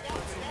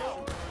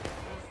 Scout!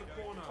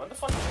 When the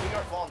fuck did New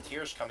York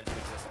Volunteers come into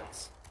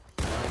existence?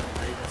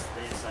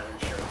 They decided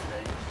to show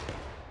today.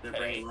 They're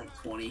bringing like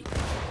 20.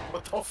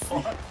 What the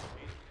fuck?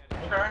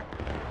 Okay.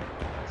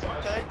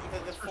 Okay,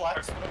 the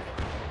flex, but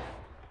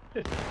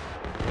okay.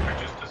 I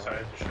just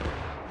decided to show.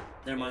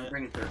 Never mind,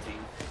 bringing 13.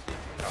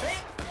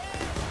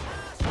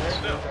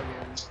 Still.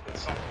 It's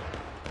something.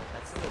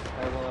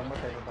 Alright, well, I'm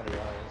with everybody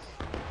else.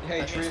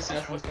 Hey, Tree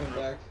Assassin's coming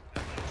back.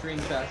 Tree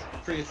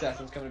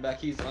Assassin's coming back.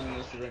 He's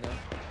unlisted right now.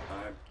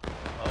 Alright.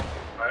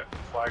 Alright,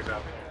 flag's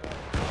out.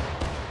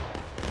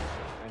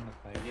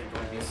 Are you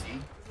going to BC?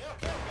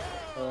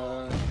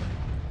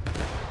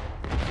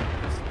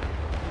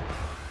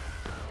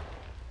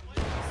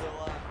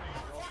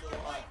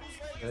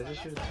 Did I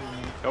just shoot it to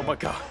me. Oh my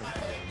god.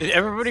 Did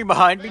everybody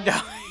behind me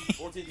die?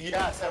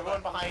 Yes,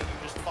 everyone behind you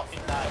just fucking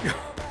died.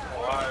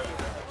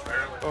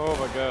 Oh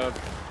my god.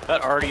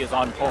 That already is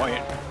on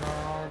point.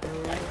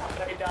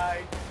 I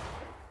died.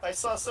 I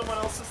saw someone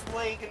else's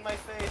leg in my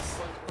face.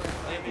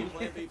 Plan B,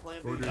 plan B,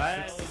 plan B.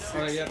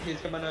 Oh, yep, he's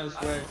coming on his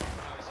way.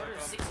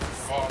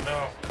 Oh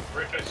no,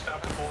 Rich, I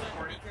stopped the bullet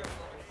for you.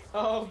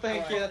 Oh,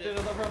 thank you. That's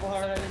another purple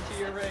heart heading to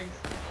your rings.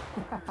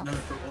 Another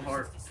purple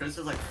heart. Chris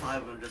is like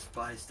 5 of them just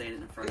by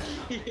standing in front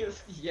of me.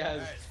 Yes.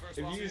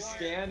 If you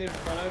stand in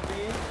front of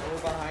me or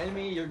behind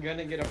me, you're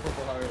gonna get a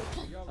purple heart.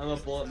 I'm a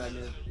bullet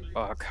magnet.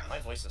 Fuck. My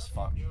voice is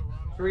fucked.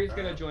 Three's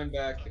gonna join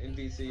back in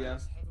VC, yeah.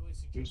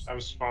 I'm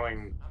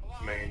spawning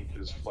main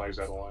because flag's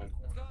out of line.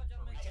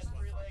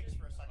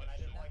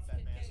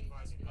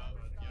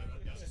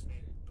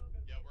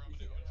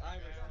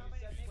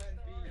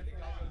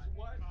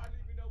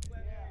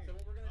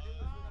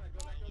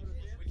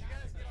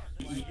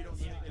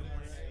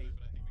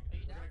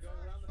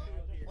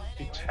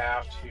 He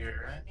tapped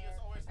here.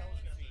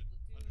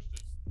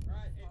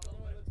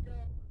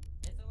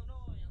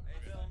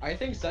 I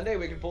think Sunday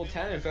we can pull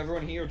 10 if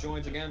everyone here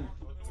joins again.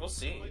 We'll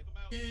see.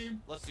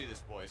 Let's do this,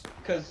 boys.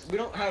 Because we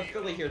don't have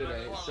Philly here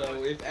today,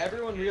 so if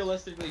everyone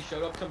realistically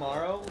showed up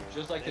tomorrow,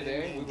 just like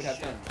today, we would have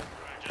 10.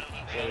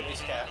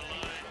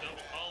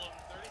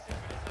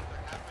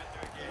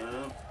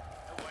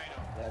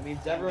 That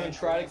means everyone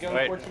try to go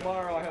Wait. for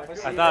tomorrow. I hope I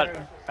see you thought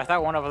there. I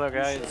thought one of the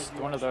guys,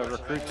 one of the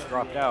recruits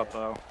dropped out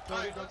though.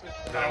 One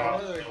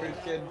of the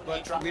recruits did,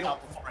 but Dropped we don't.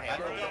 out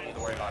beforehand. We don't need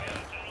to worry about him.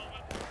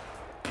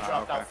 He Oh,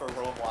 dropped okay. out for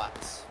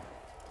Roblox.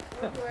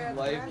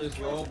 Lifeless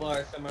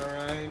Roblox, am I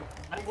right?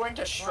 I'm going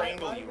to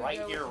strangle you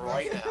right here,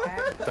 right now.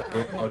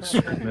 Oh,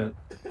 shit. I'm gonna.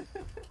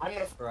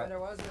 Right.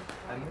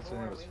 I missed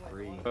when it was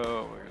free.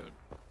 Oh my god.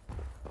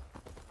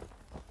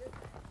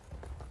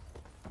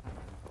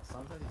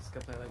 Sometimes you just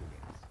gotta play like games.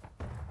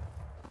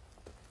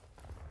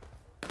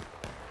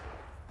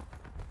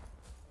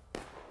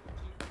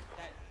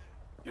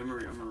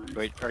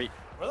 Wait,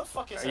 Where the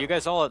fuck is are you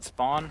guys all at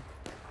spawn?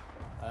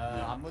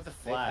 I'm with the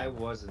flag. I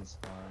was in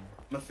spawn.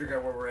 I'm gonna figure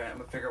out where we're at.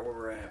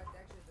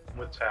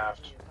 With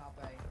Taft.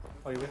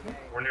 Oh, you with me?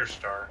 We're near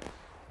Star.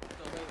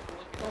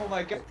 Oh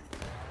my god.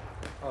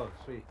 Oh,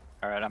 sweet.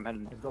 Alright, I'm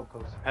heading Let's go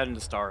coast. heading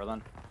to Star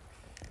then.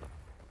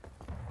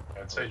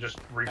 I'd say just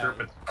regroup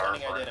at Star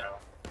for right now.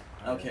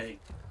 Okay.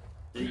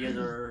 So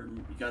you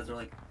guys are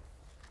like.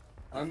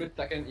 I'm with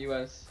second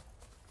US.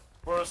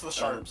 Where's the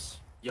sharps?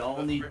 What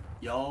y'all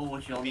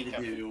need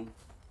to do.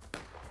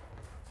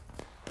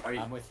 Are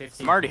you? I'm with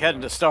 15. I'm already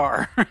heading to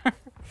Star.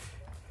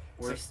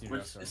 Where's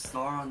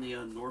Star on the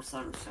north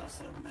side or south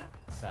side of the map?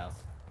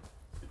 South.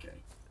 Okay.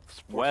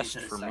 It's west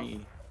 14 for south.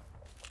 me.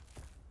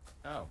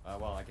 Oh,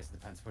 well, I guess it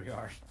depends where you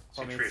are.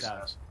 See For me, tree it's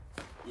south.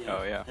 Yeah.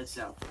 Oh, yeah. Head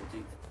south,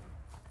 14th.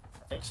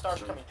 I think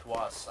Star's coming to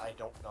us. I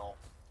don't know.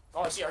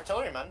 Oh, I see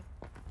artillerymen.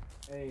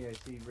 Hey, I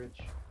see Rich.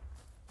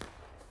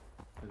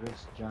 Rich,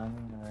 Johnny,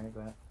 alright,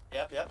 but.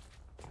 Yep.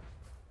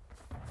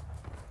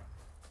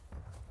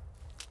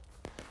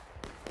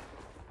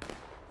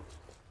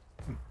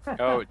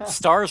 Oh,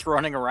 Star's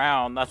running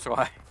around, that's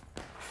why.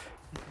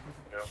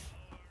 Yep.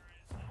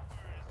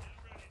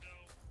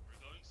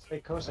 Hey,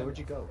 Kosa, where'd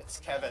you go? It's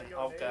Kevin.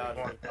 Oh god.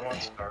 I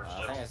want Star.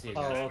 I think I see a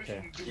Oh, guy.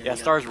 okay. Yeah,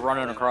 Star's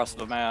running across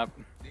the map.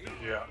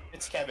 Yeah.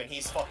 It's Kevin.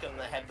 He's fucking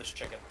the headless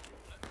chicken.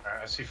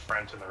 Alright, I see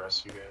Front and the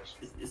rest of you guys.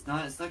 It's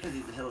not because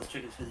he's a headless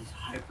chicken. It's because he's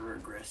hyper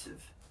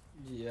aggressive.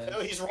 Yes.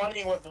 Oh, he's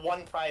running with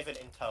one private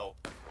in tow.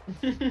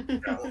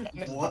 And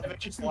this private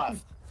just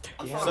left.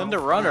 Send a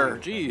runner,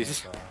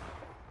 jeez. got,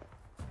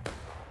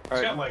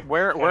 Alright, like,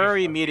 where are 25.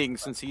 we meeting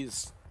since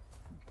he's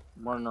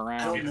running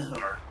around? Meet at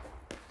Star.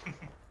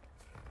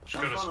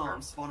 Just go to Star.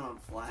 I'm spawning on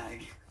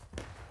flag.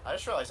 I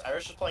just realized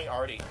Irish is playing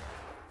Artie.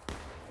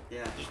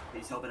 Yeah,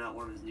 he's helping out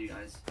one of his new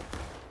guys.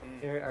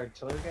 Your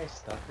artillery guy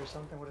stuck or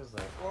something? What is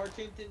that?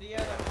 14th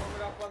Indiana,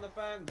 warming up on the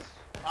fence.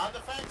 On the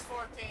fence,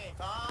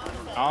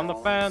 14th. On the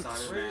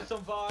fence. Ready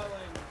some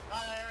violence.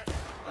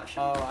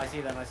 Oh, I see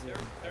them. They're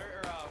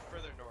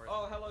further north.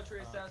 Oh, hello, Tree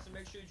Assassin.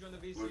 Make sure you join the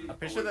VC. I'm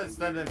pretty sure that's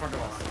them in front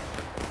of us.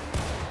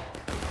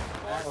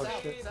 Oh,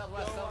 shit. Go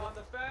on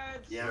the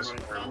fence. Yeah, Yes, I'm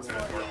we're running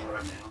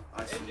right now.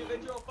 I see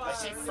Individual fire. I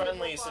see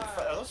friendlies in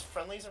front. Are those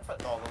friendlies in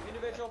front? No.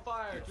 Individual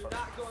fire. Do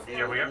not go in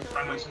Yeah, we got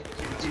friendlies.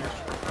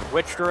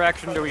 Which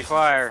direction do we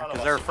fire?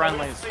 Because they're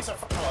friendlies. Friendlies in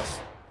front of us.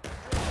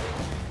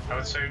 I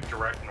would say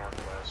direct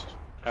northwest.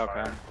 Okay.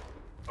 Fire.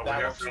 But we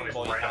got friendlies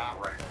right on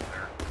the right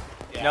there.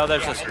 Yeah. No,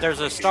 there's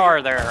a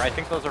star there. I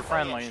think those are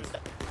friendlies.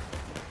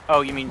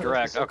 Oh, you mean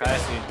direct? Okay, I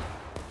see.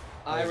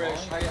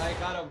 Irish. I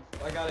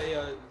got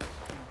a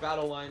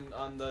battle line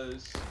on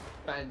the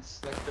fence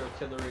next to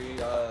artillery,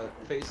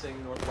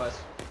 facing northwest.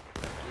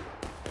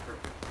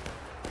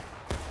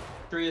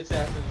 3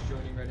 assassins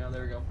joining right now.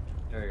 There we go.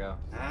 There we go.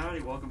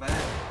 Howdy, welcome back.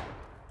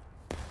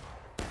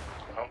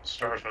 Oh,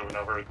 Star's moving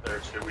over there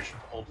too. We should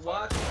hold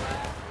fire. Watch.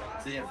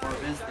 So yeah, for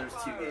events, there's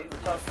 2 games.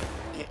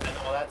 Yeah,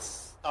 no,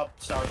 that's up.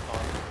 Star's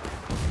gone.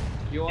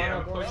 You wanna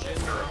Yeah, push in?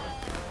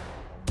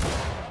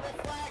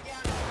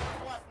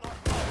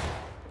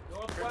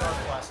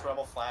 West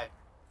rebel flag.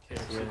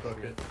 KFC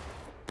bucket. Did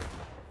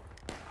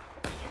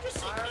you just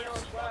say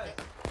KFC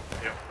bucket?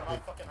 Yep. Come on,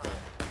 fucking high.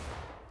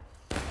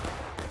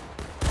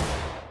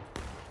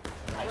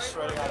 I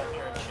swear to God, I'm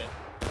hearing shit.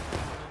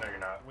 No, you're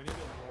not. We need to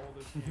roll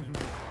this game.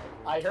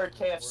 I heard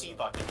KFC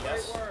bucket,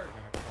 yes?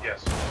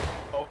 Yes.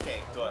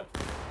 Okay, good.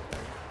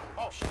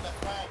 Oh shit, that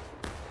flag.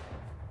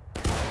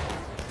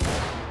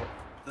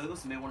 Philly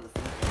must have made one of the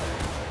Philly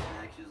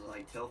actions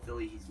like tell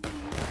Philly he's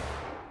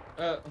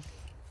mean.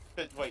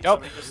 Wait,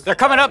 Nope. They're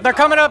coming up. They're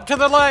coming up to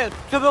the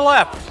left. To the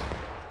left.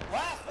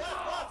 Left,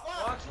 left.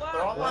 Watch left.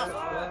 They're all Watch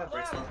left. left.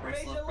 Brace left, brace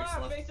Face it left, brace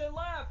left. left. Face it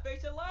left.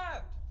 Face it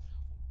left.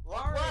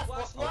 Left,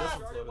 Watch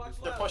left.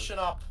 left. They're pushing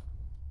up.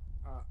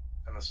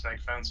 And the snake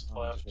fence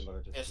left.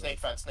 Yeah, snake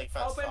fence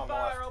Open on the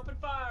fire. left. Open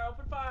fire.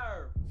 Open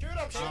fire. Shoot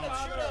him, shoot him,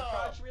 shoot him.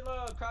 Crouch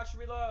reload. Crouch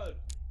reload.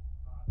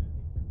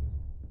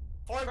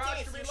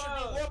 14th, you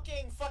should be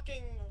looking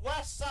fucking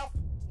west, south,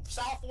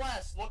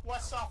 southwest. Look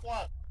west,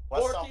 southwest.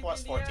 West,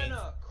 southwest, 14th.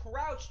 Indiana.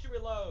 Crouch to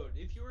reload.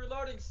 If you're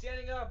reloading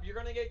standing up, you're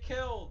gonna get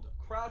killed.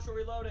 Crouch or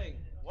reloading.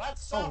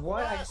 West, Oh, southwest.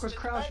 what? I was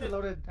crouch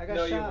reloaded. I got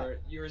No, shot. you weren't.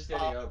 You were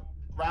standing up.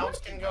 Rounds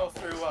can go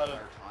through,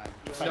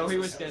 No, he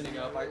was standing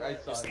up. I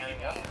saw it.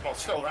 Standing up? Well,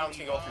 still, rounds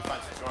can go through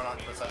fences. You're on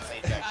the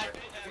same texture.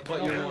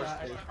 But you're more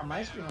safe. On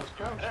my screen, I was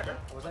crouched.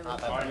 Was I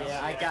Not really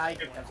that bad.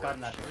 Yeah, I've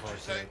gotten that before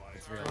too.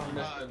 It's really You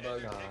missed the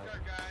bug.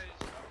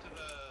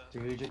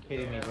 Dude, you're just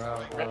kidding me,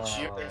 bro. Rich,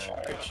 you're in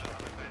charge.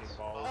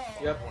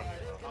 Yep.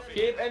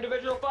 Keep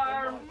individual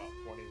fire.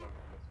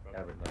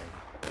 Everybody.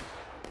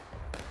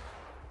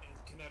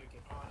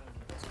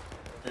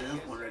 And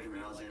then one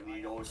regiment I was in,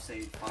 we'd always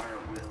say fire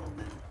at will,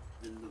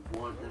 then the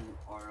one, then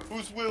our...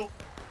 Who's Will?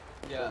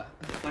 Yeah.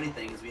 The funny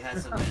thing is we had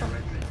some in our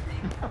regiment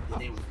named, his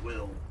name was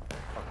Will.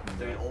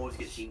 So we'd always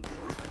get team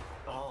killed.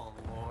 Oh,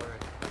 Lord.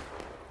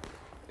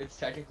 It's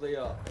technically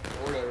a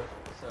order,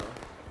 so.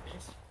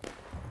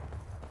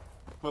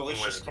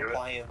 Malicious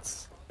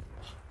compliance.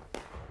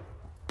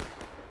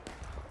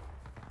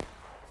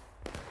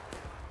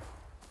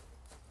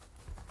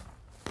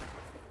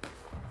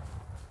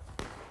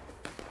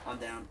 I'm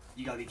down.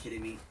 You gotta be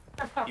kidding me.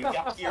 You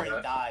got here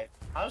and died.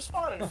 I'm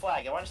spawning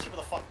flag. I want to see where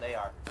the fuck they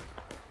are.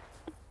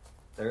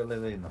 They're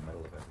literally in the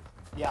middle of everything.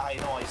 Yeah, I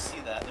know. I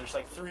see that. There's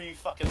like 3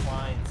 fucking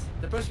lines.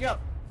 They're pushing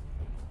up.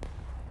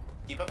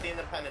 Keep up the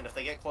independent. If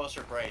they get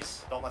closer,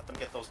 brace. Don't let them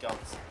get those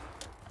guns.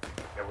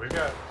 Yeah, we've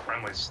got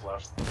friendlies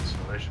left,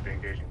 so they should be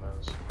engaging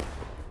those.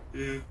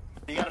 Yeah.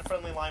 You got a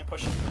friendly line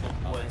pushing through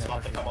the woods,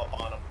 about to come up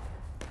on them.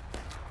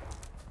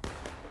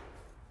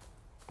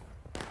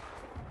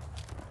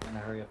 I'm gonna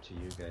hurry up to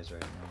you guys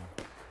right now.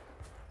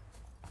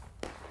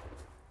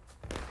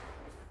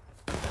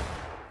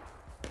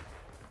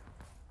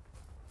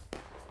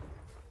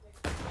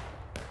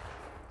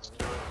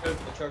 Good,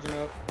 they're charging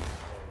up.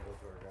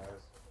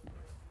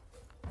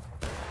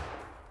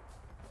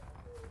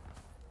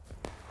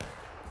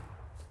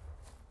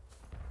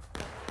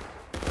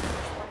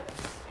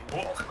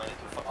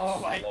 Oh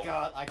my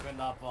god, I could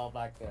not fall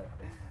back there.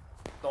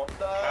 Don't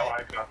die. Oh,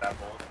 I got that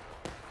bullet.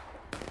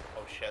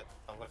 Oh shit.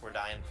 Oh, look, we're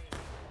dying.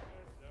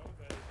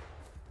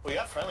 We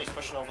got friendlies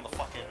pushing over the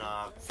fucking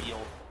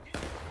field.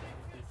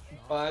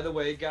 By the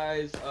way,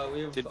 guys,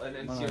 we have an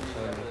NCO meeting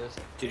after this.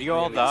 Did you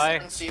all die?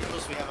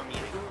 NCOs, we have a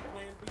meeting.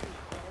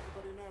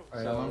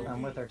 Alright,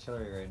 I'm with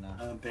artillery right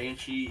now.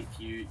 Banshee, if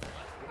you...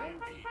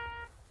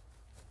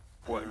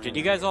 What, did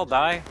you guys all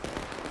die?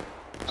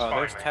 Oh,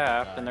 there's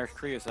Taft and there's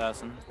Tree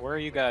Assassin. Where are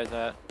you guys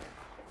at?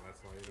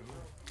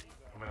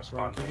 I'm gonna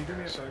spawn. Can you do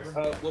me a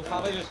favor? We'll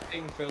probably just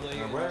ping Philly.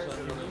 And where-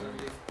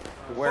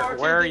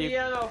 Where are you?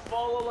 Indiana,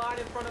 follow a line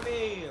in front of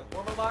me.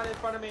 Form a line in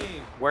front of me.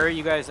 Where are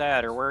you guys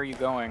at, or where are you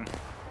going?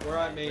 We're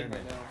at main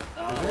right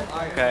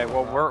now. Okay,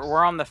 well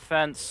we're on the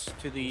fence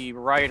to the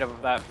right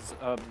of that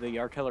of the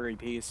artillery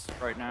piece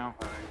right now.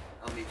 Alright,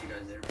 I'll meet you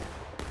guys there.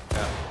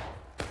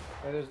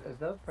 Wait, is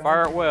that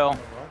Fire at will.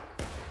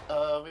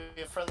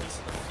 We have friendlies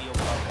in the field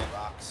on the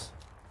rocks.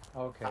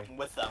 Okay. I'm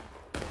with them.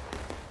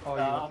 Oh,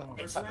 you're with them?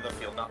 Inside of the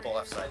field, not the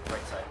left side,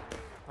 right side.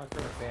 I'm for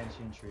the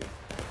Banshee and Tree.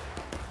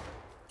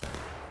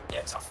 Yeah,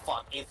 it's a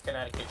fuck. 8th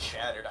Connecticut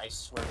shattered, I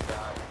swear to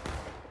God.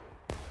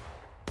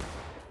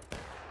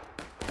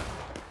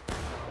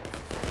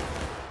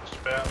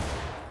 Just bad.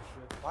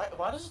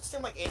 Why does it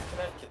seem like 8th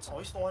Connecticut's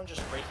always the one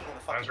just breaking in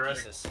the fucking Mine's ready.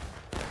 pieces?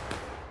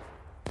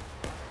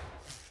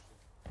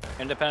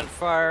 Independent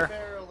fire.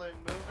 Barreling,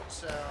 moving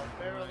south.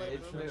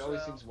 Barreling, moving It always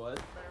south. seems what?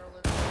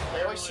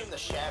 They always seem to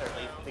shatter.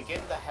 They get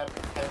into heavy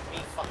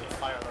fucking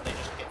fire and then they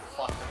just get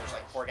fucked and there's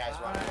like 4 guys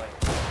running away.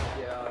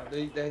 Yeah,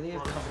 they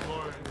have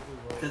cover.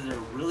 Because they're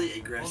really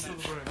aggressive.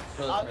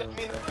 I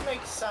mean, that would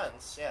make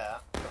sense, yeah.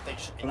 But they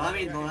just... But I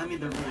mean, they're really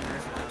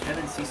aggressive. Like,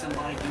 Kevin sees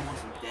somebody, he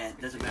wants them dead.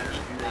 Doesn't matter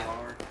who they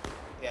are.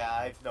 Yeah,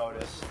 I've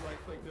noticed.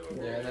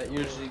 Yeah, that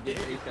usually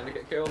gets 8th gonna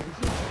get killed.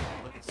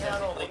 Yeah,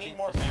 no, they need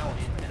more balance.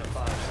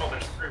 Oh,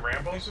 there's 3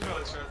 Rambos?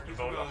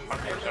 Vote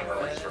 100%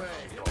 for research.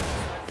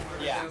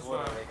 Yeah,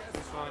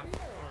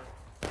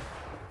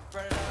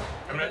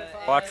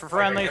 Watch for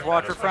friendlies.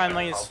 Watch for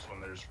friendlies.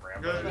 When there's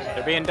Rambo.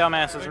 They're being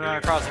dumbasses running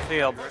across the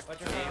field.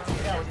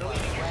 Yeah, we're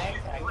deleting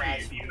ragtag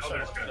guys. You know So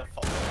there's it's gonna- gonna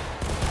fall.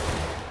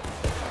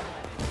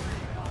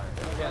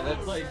 Yeah,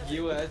 that's like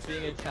US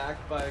being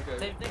attacked by like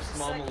a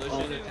small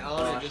militia in a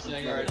town and just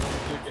saying, alright,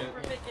 let's shoot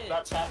it.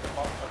 That's happened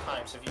multiple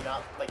times. Have you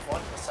not, like,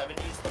 one in the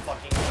 70s, the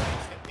fucking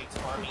United States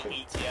Army,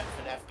 ATF,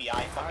 and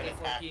FBI fucking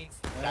attacked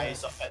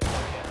guys up at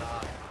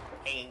fucking,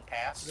 Hanging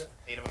Pass,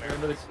 Native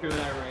Remember the Americans. coup in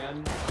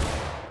Iran?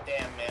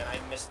 Damn, man, I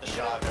missed the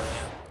shot, man.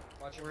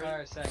 Watch your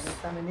fire, Sec.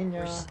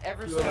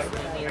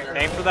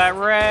 Aim for that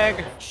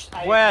rag.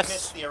 I West.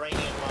 missed the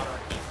Iranian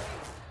monarchy.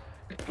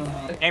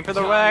 Aim for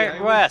the Johnny,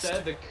 rag. I West.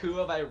 said the coup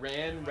of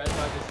Iran ran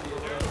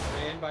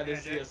by the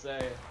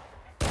CSA.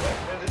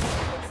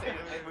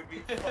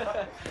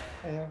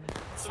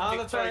 On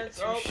the fence.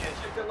 Oh, check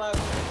it left.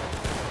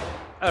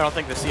 I don't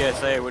think the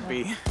CSA would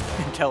be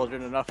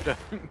intelligent enough to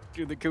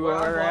do the coup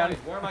of Iran.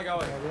 Where am I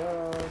going?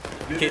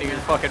 Can't even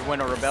fucking win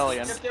a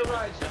rebellion. Shift it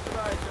right, shift it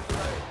right, shift it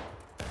right.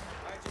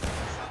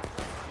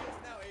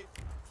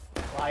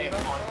 I am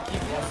on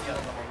GPS the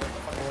other one. What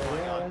the fuck is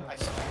going on? I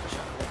saw the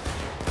shot.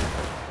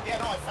 Yeah,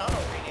 no, I found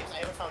all three names. I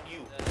haven't found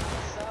you.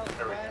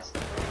 Southwest.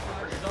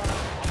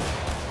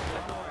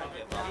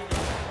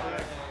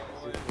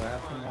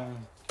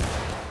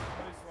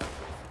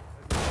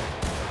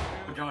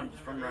 John,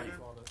 just run right.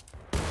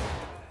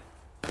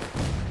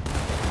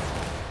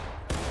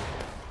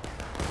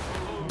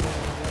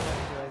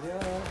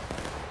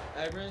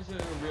 Everyone's doing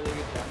a really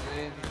good job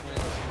today.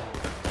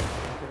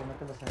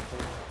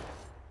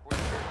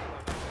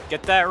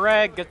 Get that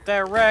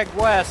rag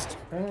west.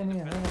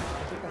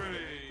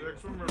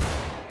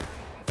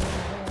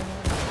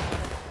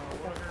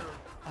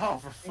 Oh,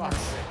 for fuck's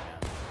sake.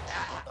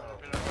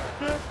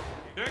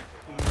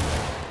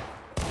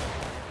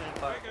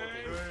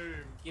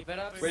 Keep it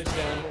up. Bridge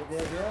down.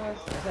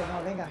 Jose,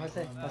 no, venga,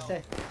 Jose,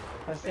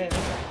 venga.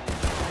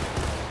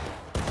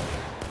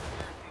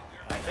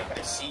 I think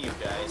I see you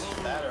guys.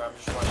 Either that or I'm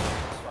just running into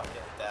this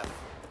fucking death.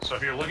 So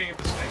if you're looking at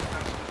the snake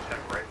fence, just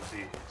check right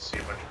and see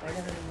a bunch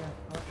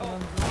of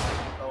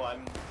Oh,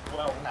 I'm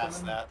well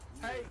past that.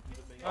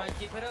 Alright,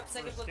 keep it up.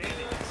 Second look.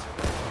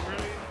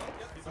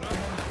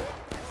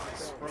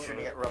 We're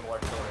shooting at rebel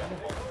artillery at the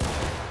moment.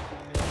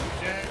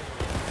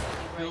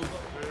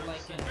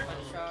 Like in one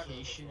shot.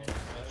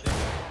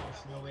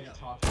 There's no way to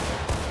talk.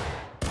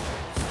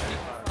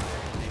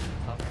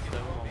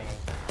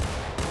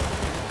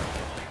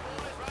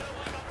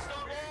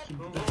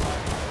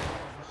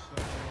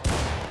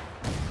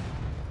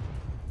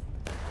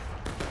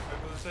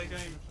 Take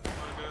aim.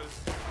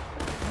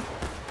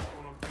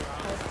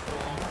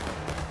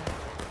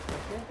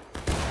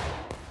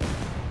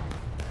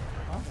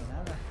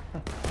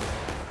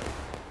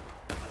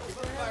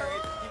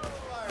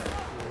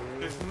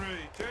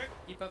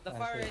 Keep up the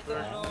fire rate,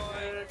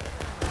 Illinois.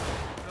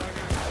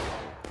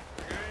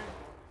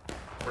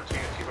 14,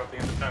 keep up the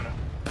independent.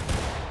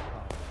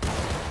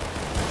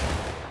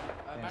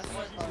 Master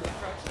Sergeant,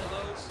 crouch to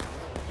lows.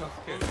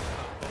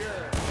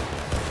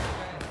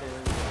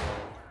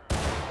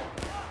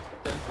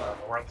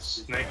 We're at the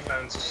snake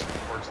fence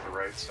towards the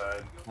right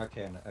side.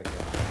 Okay.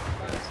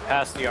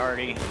 Past the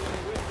Artie.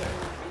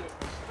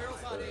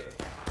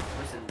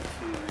 Listen to.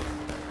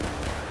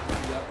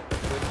 Yep.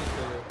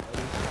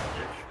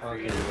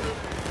 Okay.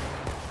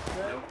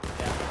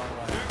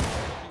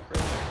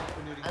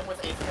 I'm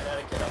with 8th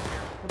Connecticut up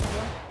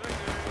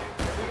here.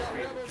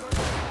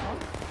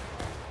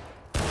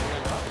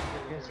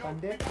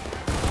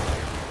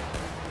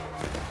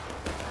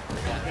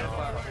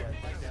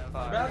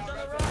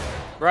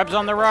 Rebs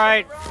on the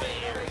right.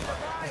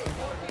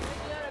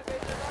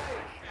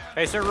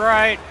 Face it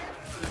right.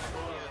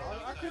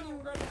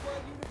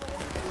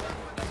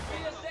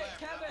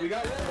 We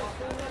got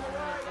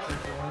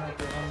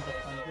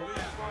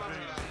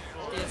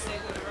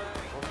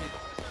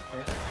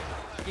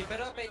Keep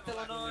it up, 8th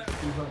Illinois.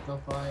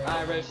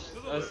 Alright, Rich.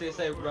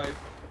 CSA right.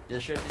 Yeah,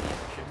 shift it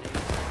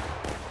east.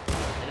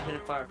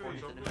 Independent fire,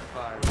 14th independent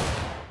fire.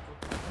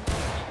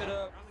 Keep it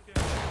up.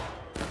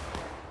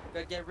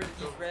 Gotta get rid of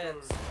these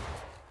reds.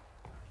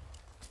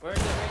 Where's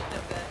the rest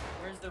of that?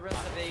 Where's the rest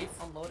of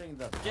 8th? Unloading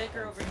them.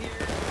 Jaker over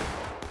here.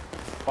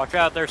 Watch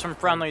out, there's some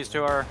friendlies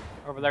to her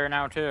over there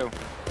now too.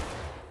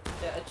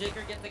 Yeah,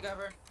 Jaker, get the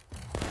cover.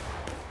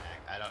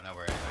 I don't know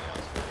where anybody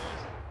else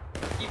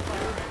is. Keep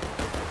firing.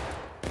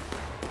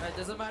 Alright,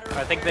 doesn't matter.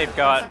 I think they've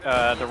got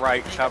the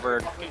right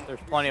covered. There's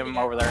plenty of them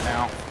over there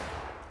now.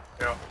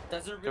 Yeah.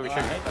 Doesn't So really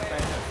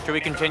should we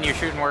continue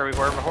shooting where we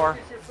were before?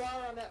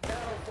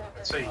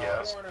 I'd say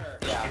yes.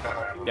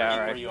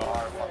 Yeah, Where you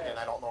are, fucking,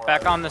 I don't know where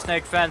Back on the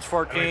snake fence,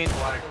 14.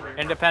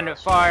 Independent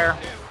fire.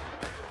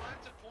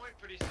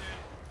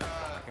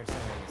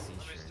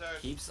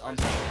 Keeps on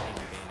paying.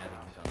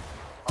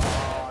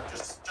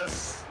 just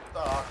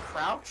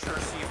crouch or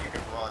see if you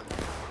can run.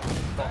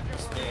 Don't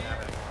just stay in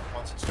it.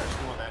 Once it starts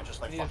doing that,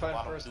 just like Need to fucking find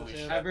bottom first do platoon.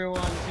 shit.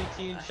 Everyone, TT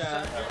in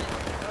chat.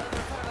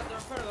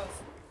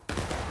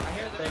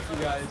 Thank you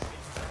guys.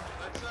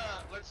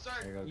 Let's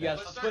start. You guys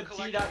split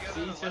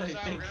T.C so they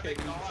think they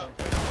need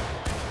something.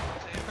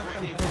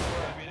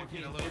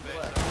 In a little bit.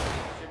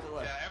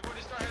 Yeah,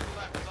 everybody start heading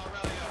left. Let's all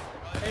rally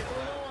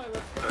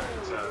up.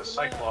 It's a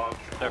Cyclops.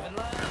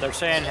 They're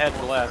saying head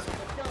left.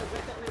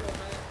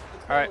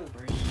 Alright,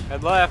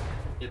 head left.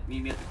 Yep,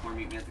 meet me at the corner,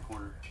 meet me at the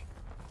corner.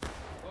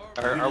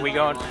 Are we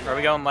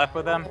going left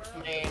with them?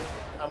 Main.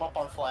 I'm up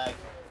on flag.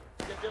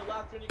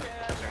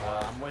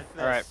 I'm with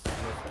this. Alright.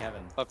 With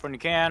Kevin. Left when you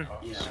can.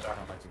 Yeah.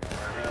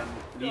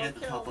 Meet at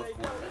the top left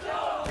corner.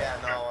 Yeah,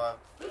 no,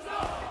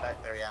 get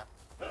back there, yeah.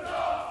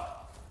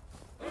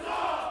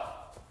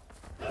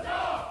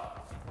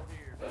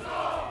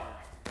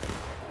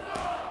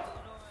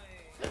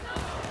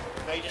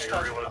 They just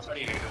touched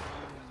somebody.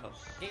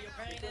 Get your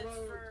bayonets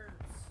first.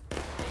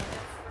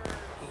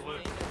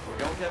 We're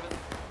going, Kevin.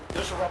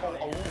 There's a rebel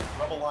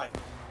line.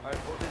 Alright,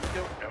 let's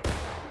go. Yep.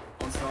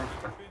 One star.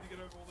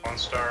 One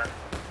star.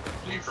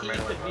 G TT for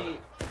melee. could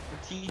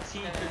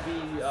be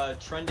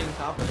trending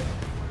topic.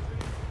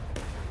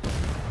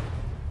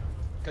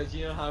 Cause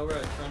you know how we're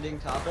a trending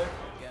topic.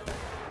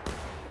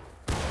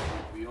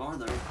 We are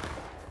though.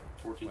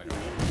 14th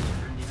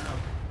trending out.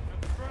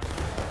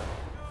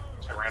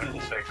 Tyrannical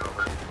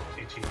takeover.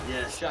 TT.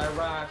 Yes.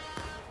 Chirac.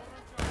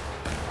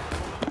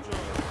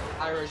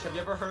 Irish, have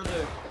you ever heard of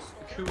the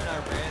coup in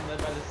Iran led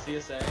by the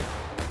CSA?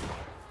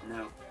 No.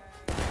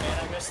 Man,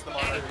 I missed the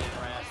monitor.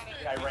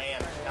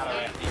 Iran. Not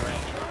Iran.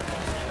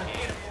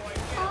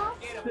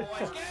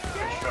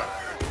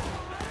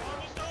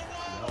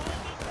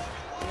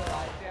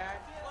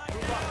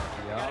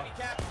 Yeah.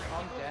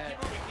 I'm dead.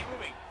 Keep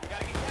moving. You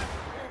gotta get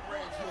captured.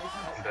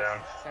 I'm down.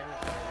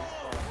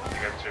 You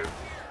got two.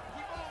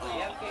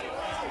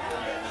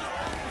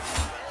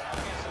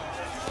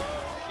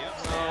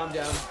 Oh, I'm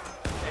down.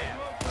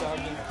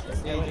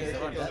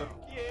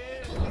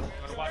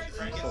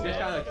 Just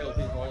kind of kill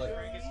people.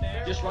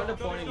 Like, just run to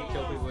point and you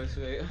kill people.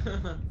 Sweet.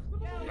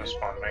 That's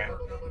fun, man.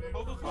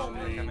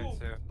 Coming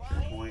too.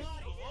 Point.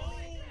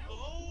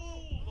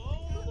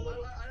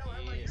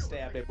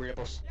 Stab it,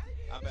 ripples.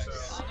 I'm back.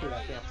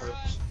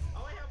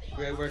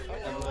 Great work,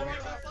 everyone.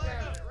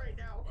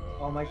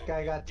 Oh, my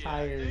guy got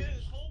tired.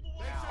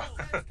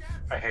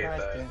 I hate God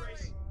that. damn.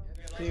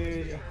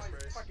 Dude,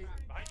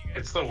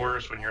 It's the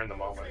worst when you're in the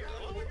moment.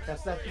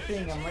 that's the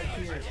thing. I'm right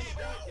here.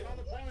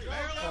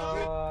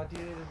 Oh, dude,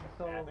 this is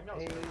so.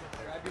 Hey.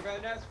 Grab your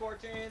bayonets,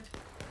 14th.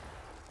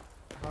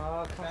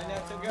 Oh, come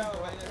Bayonets to on. go.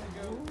 Bayonets to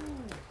go.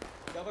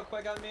 Double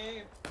quick on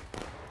me.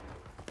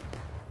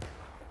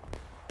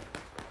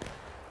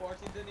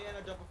 14th Indiana,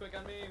 double quick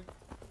on me.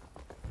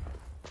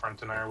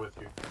 Front and I are with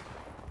you.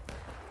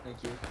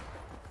 Thank you.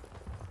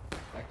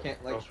 I can't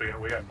What like. else we got?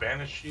 We got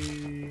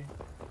Banshee.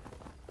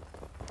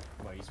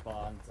 Well, you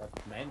spawned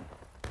men.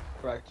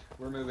 Correct.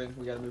 We're moving.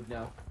 We gotta move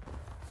now.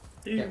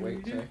 Can't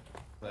wait. Sorry.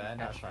 But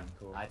that's fun.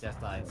 Cool. I just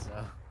died,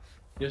 so.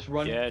 Just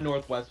run Yeah.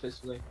 northwest,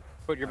 basically.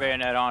 Put your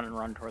bayonet on and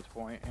run towards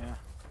point. Yeah.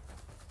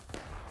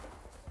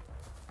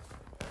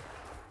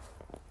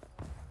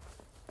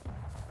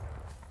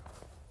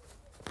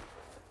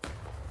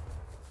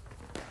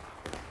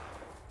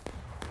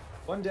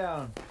 One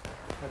down.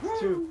 That's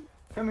two.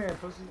 Come here,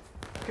 pussy.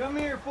 Come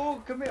here,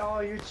 fool. Come here. Oh,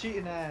 you're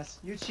cheating ass.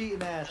 You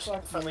cheating ass.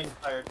 Fuck Friendly you.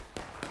 fired.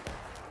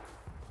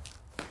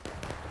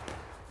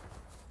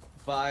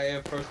 By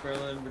a First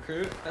Maryland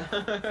recruit.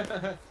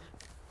 That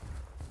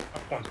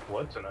one's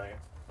blood tonight.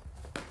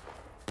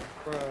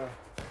 Bruh.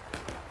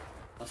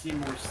 I see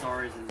more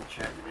stars in the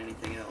chat than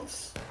anything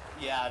else.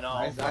 Yeah, no.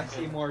 I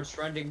see more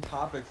trending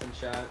topics in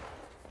chat.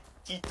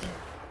 TT.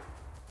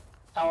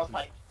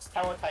 Teletype. It's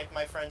teletype,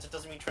 my friends. It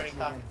doesn't mean training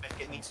topic.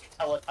 It means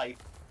teletype.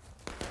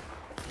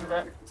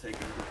 We'll take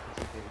it.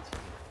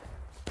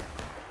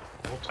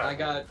 I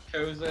got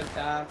Koza,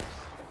 Taft,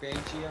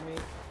 Banshee on me.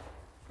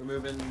 We're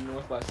moving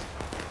northwest.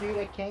 Dude,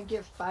 I can't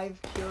get 5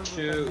 kills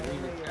Two, with a we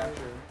melee would rifle.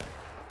 capture.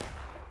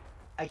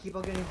 I keep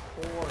on getting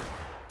 4.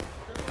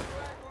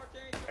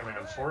 I mean,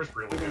 4 is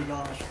really Oh my good.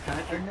 gosh, I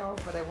Patrick. know,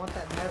 but I want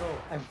that medal.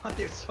 I want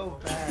it so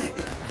bad.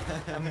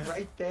 I'm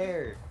right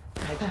there.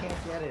 I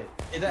can't get it.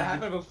 Did that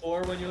happen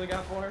before when you only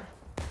got 4?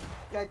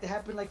 Yeah, it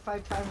happened like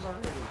 5 times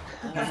already.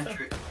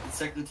 Patrick, it's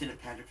Second Lieutenant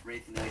Patrick from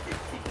 8th and I think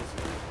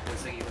he was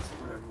saying he was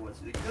whatever it was.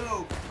 He's like,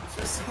 no, I'm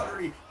so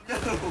sorry,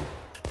 no.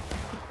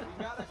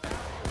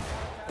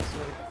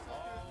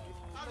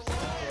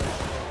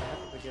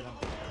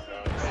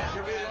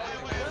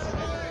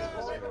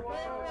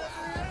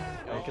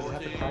 Because it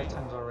happened 5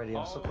 times already.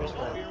 I'm supposed to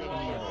have any of it.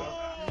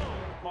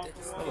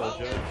 Hello,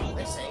 Judge.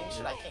 They're saying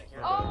shit. I can't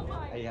hear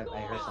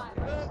I heard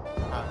something.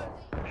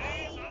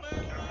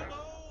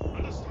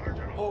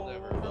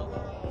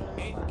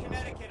 In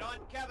Connecticut on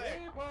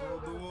Kevin.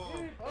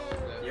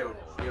 Yo,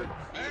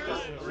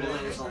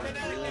 relay is on,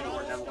 relay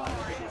door down the line.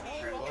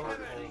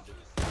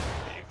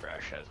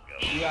 Fresh has go.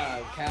 Yeah,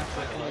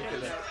 capture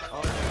collected it.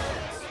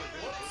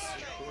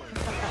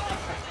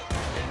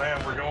 Man,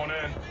 we're going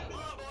in.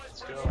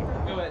 Let's go.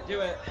 Do it,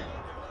 do it.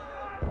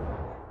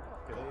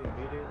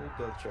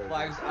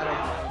 Flags out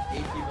of 8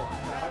 people.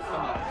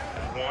 Come on.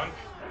 One.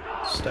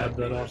 Stab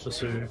that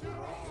officer.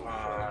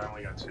 I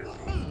only got 2.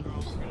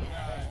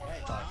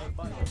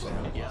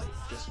 Yeah,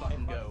 just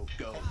fucking go.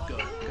 Go.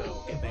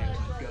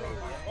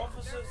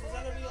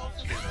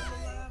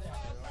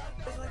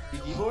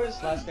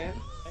 boys. Last stand.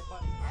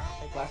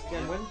 Last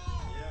stand win.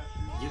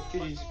 Yep.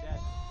 GG's.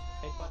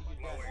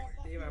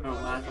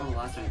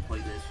 Last time we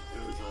played this,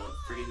 there was a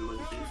forget who was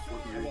it. It was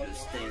 14 years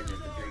just standing at the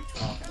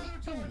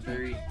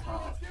very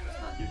top,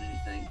 not doing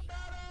anything.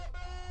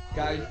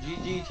 Guys,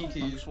 GG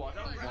TTs. Just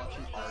watching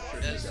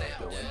Archer just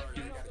going.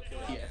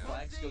 Yeah,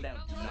 flags go down.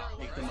 Do not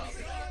pick them up.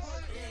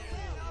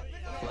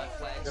 Black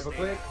flags. Triple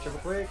quick. Triple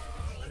quick.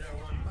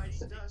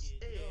 I'm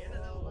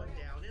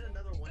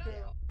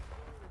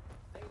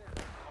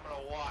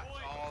gonna watch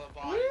all the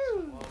bodies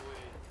slowly.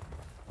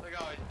 Look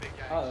how these big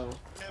guys. Uh-oh.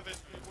 Kevin,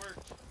 it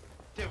worked.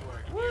 Did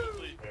work.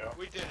 Usually,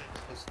 we did it.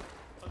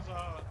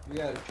 We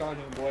gotta charge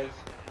them, boys.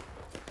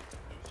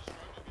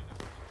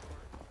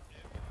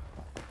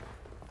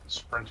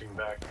 Sprinting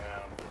back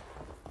down.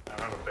 I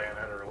don't have a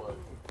bayonet or what.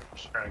 I'm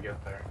just trying to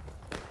get there.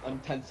 I'm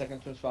 10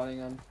 seconds from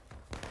spawning on.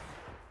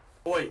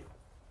 Boy.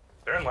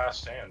 They're in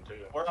last stand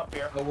too. We're up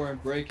here. Oh, we're in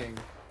breaking.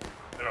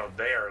 No,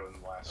 they are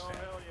in last stand.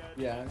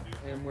 Yeah,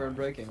 and we're in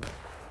breaking.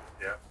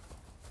 Yeah.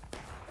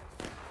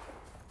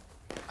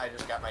 I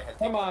just got my head.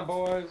 Come on,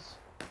 boys.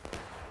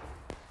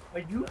 Are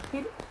you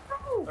kidding?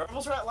 The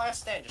rebels are at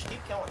last stand. Just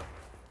keep killing them.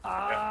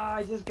 Ah,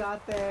 I just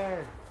got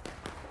there.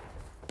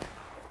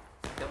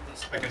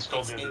 I can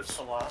still do this.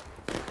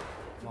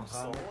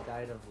 Muhammad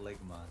died of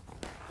ligma.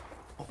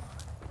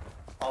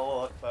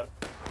 Oh, look, bud.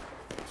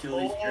 Kill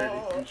these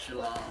Kurdish,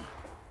 inshallah.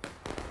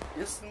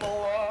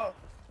 Bismillah.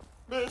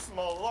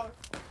 Bismillah.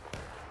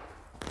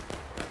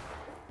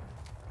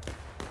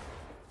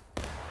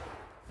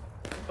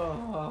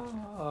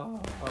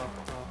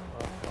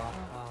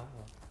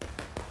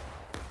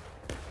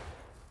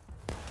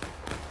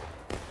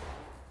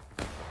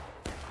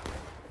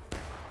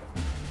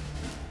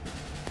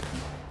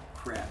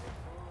 Crap.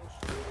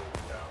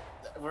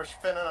 We're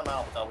spinning them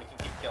out though. We can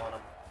keep killing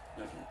them.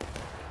 Okay.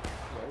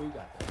 Yeah, we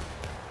got that.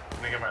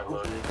 Let me get my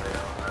load.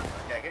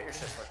 Yeah, get your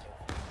shit working.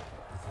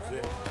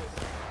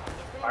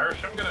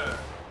 Irish, I'm gonna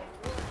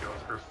go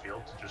through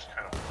field to just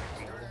kind of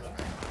flank them a little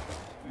bit.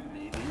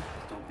 Maybe.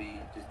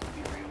 Just don't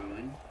be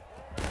removing.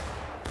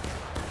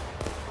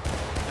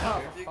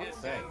 Oh, If you get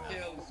some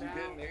kills, you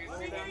get maybe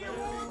down there.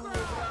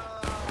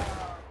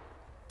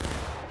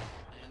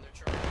 And they're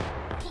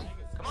charging.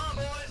 Come on,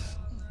 boys!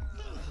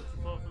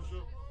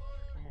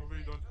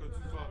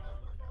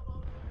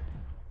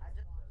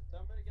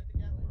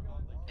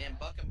 And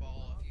buck and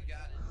ball if you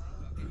got it.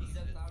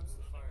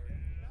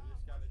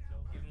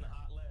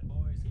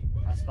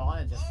 I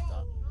spawned just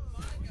stuck.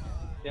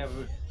 Yeah,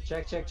 but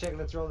check.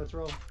 Let's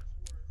roll.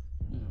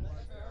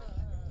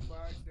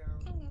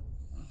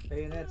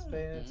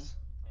 Bayonets.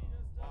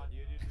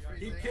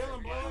 Keep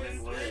killing,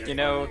 boys. You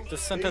know,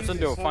 this sent us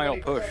into a final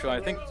push, so I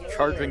think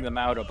charging them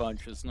out a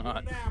bunch is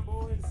not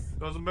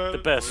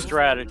the best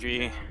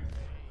strategy.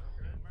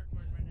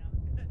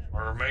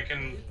 We're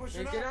making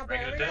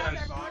a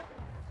dance.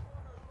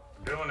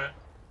 We're doing it.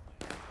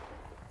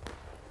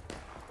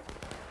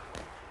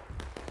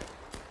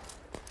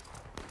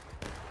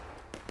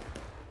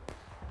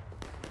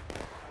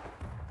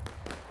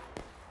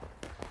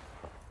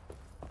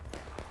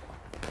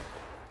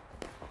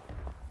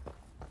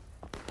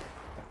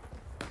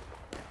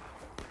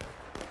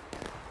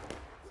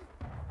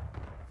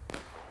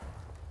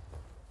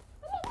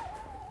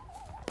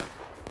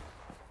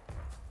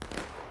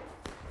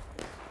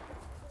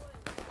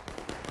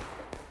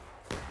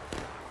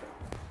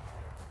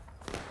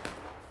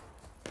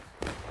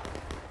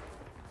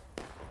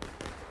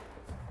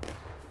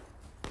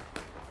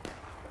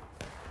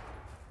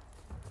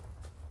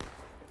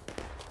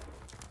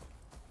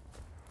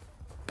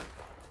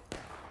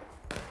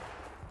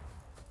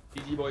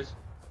 GG, boys.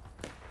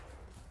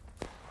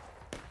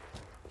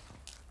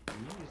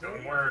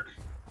 Doing work.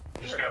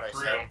 Just got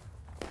through them.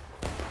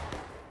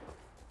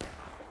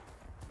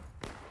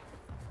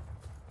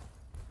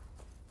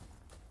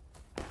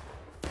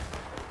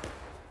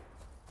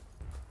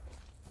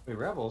 Wait,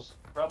 rebels?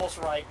 Rebels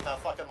right,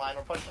 fucking line.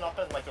 We're pushing up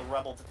in like a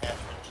rebel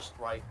detachment, just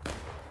right.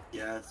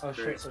 Yeah, it's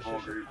very small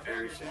group,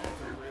 very small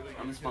group.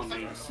 I'm just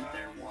gonna sit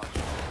there and watch.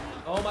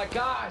 Oh my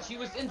gosh, he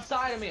was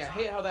inside of me. I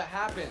hate how that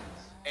happens.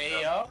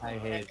 Ayo. I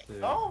hate it too.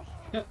 Oh.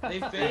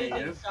 They fit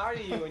inside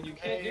of you and you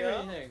can't do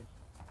anything.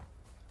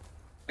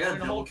 I got a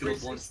double kill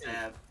with one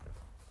stab.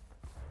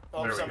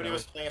 Oh, somebody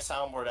was playing a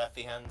soundboard at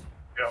the end.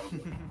 Yep.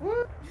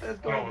 Let's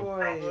go,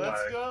 boys.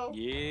 Let's go.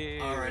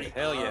 Yeah. Alrighty.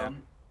 Hell yeah.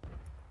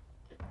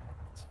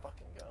 Let's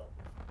fucking go.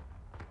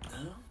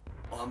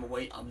 Well, I'm gonna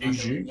wait. I'm not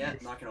gonna leave yet.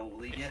 I'm not gonna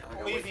leave yet. I'm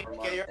gonna wait for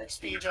my Get your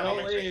XP,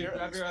 gentlemen. Don't leave. Get your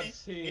Grab your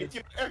XP. XP. Get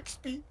your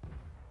XP.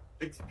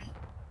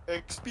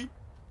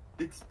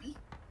 XP.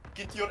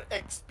 Get your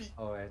XP.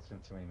 Oh, it's been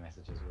too many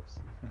messages. Whoops.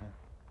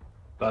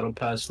 Battle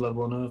pass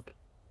leveling up.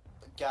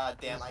 God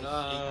damn, I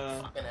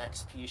hate fucking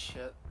XP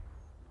shit.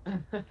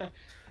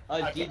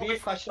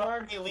 Debrief question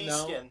mark?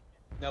 No.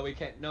 No, we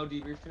can't. No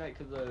debrief tonight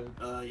because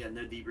of. Yeah,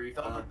 no debrief.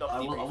 No I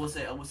debrief. will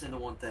say the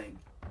one thing.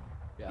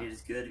 Yeah. It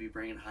is good to be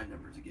bringing high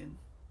numbers again.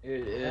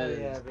 It Hell is.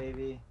 yeah,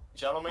 baby.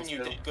 Gentlemen,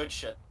 you did good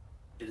shit.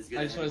 It is good.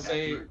 I just want to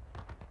say,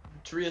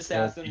 Tree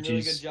Assassin, Yeah,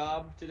 really GG's. good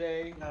job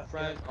today.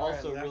 Friend,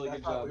 also really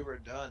good job. We were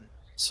done.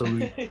 So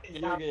we,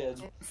 You're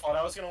good.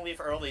 I was gonna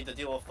leave early to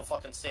deal with the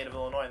fucking state of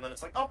Illinois, and then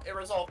it's like, oh, it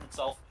resolved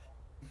itself.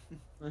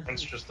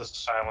 It's just the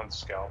silent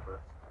scalper.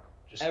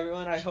 Just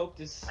Everyone, I hope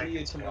to see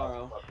you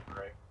tomorrow.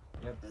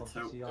 Yep, hope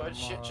to see you all Good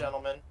shit, tomorrow.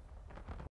 gentlemen.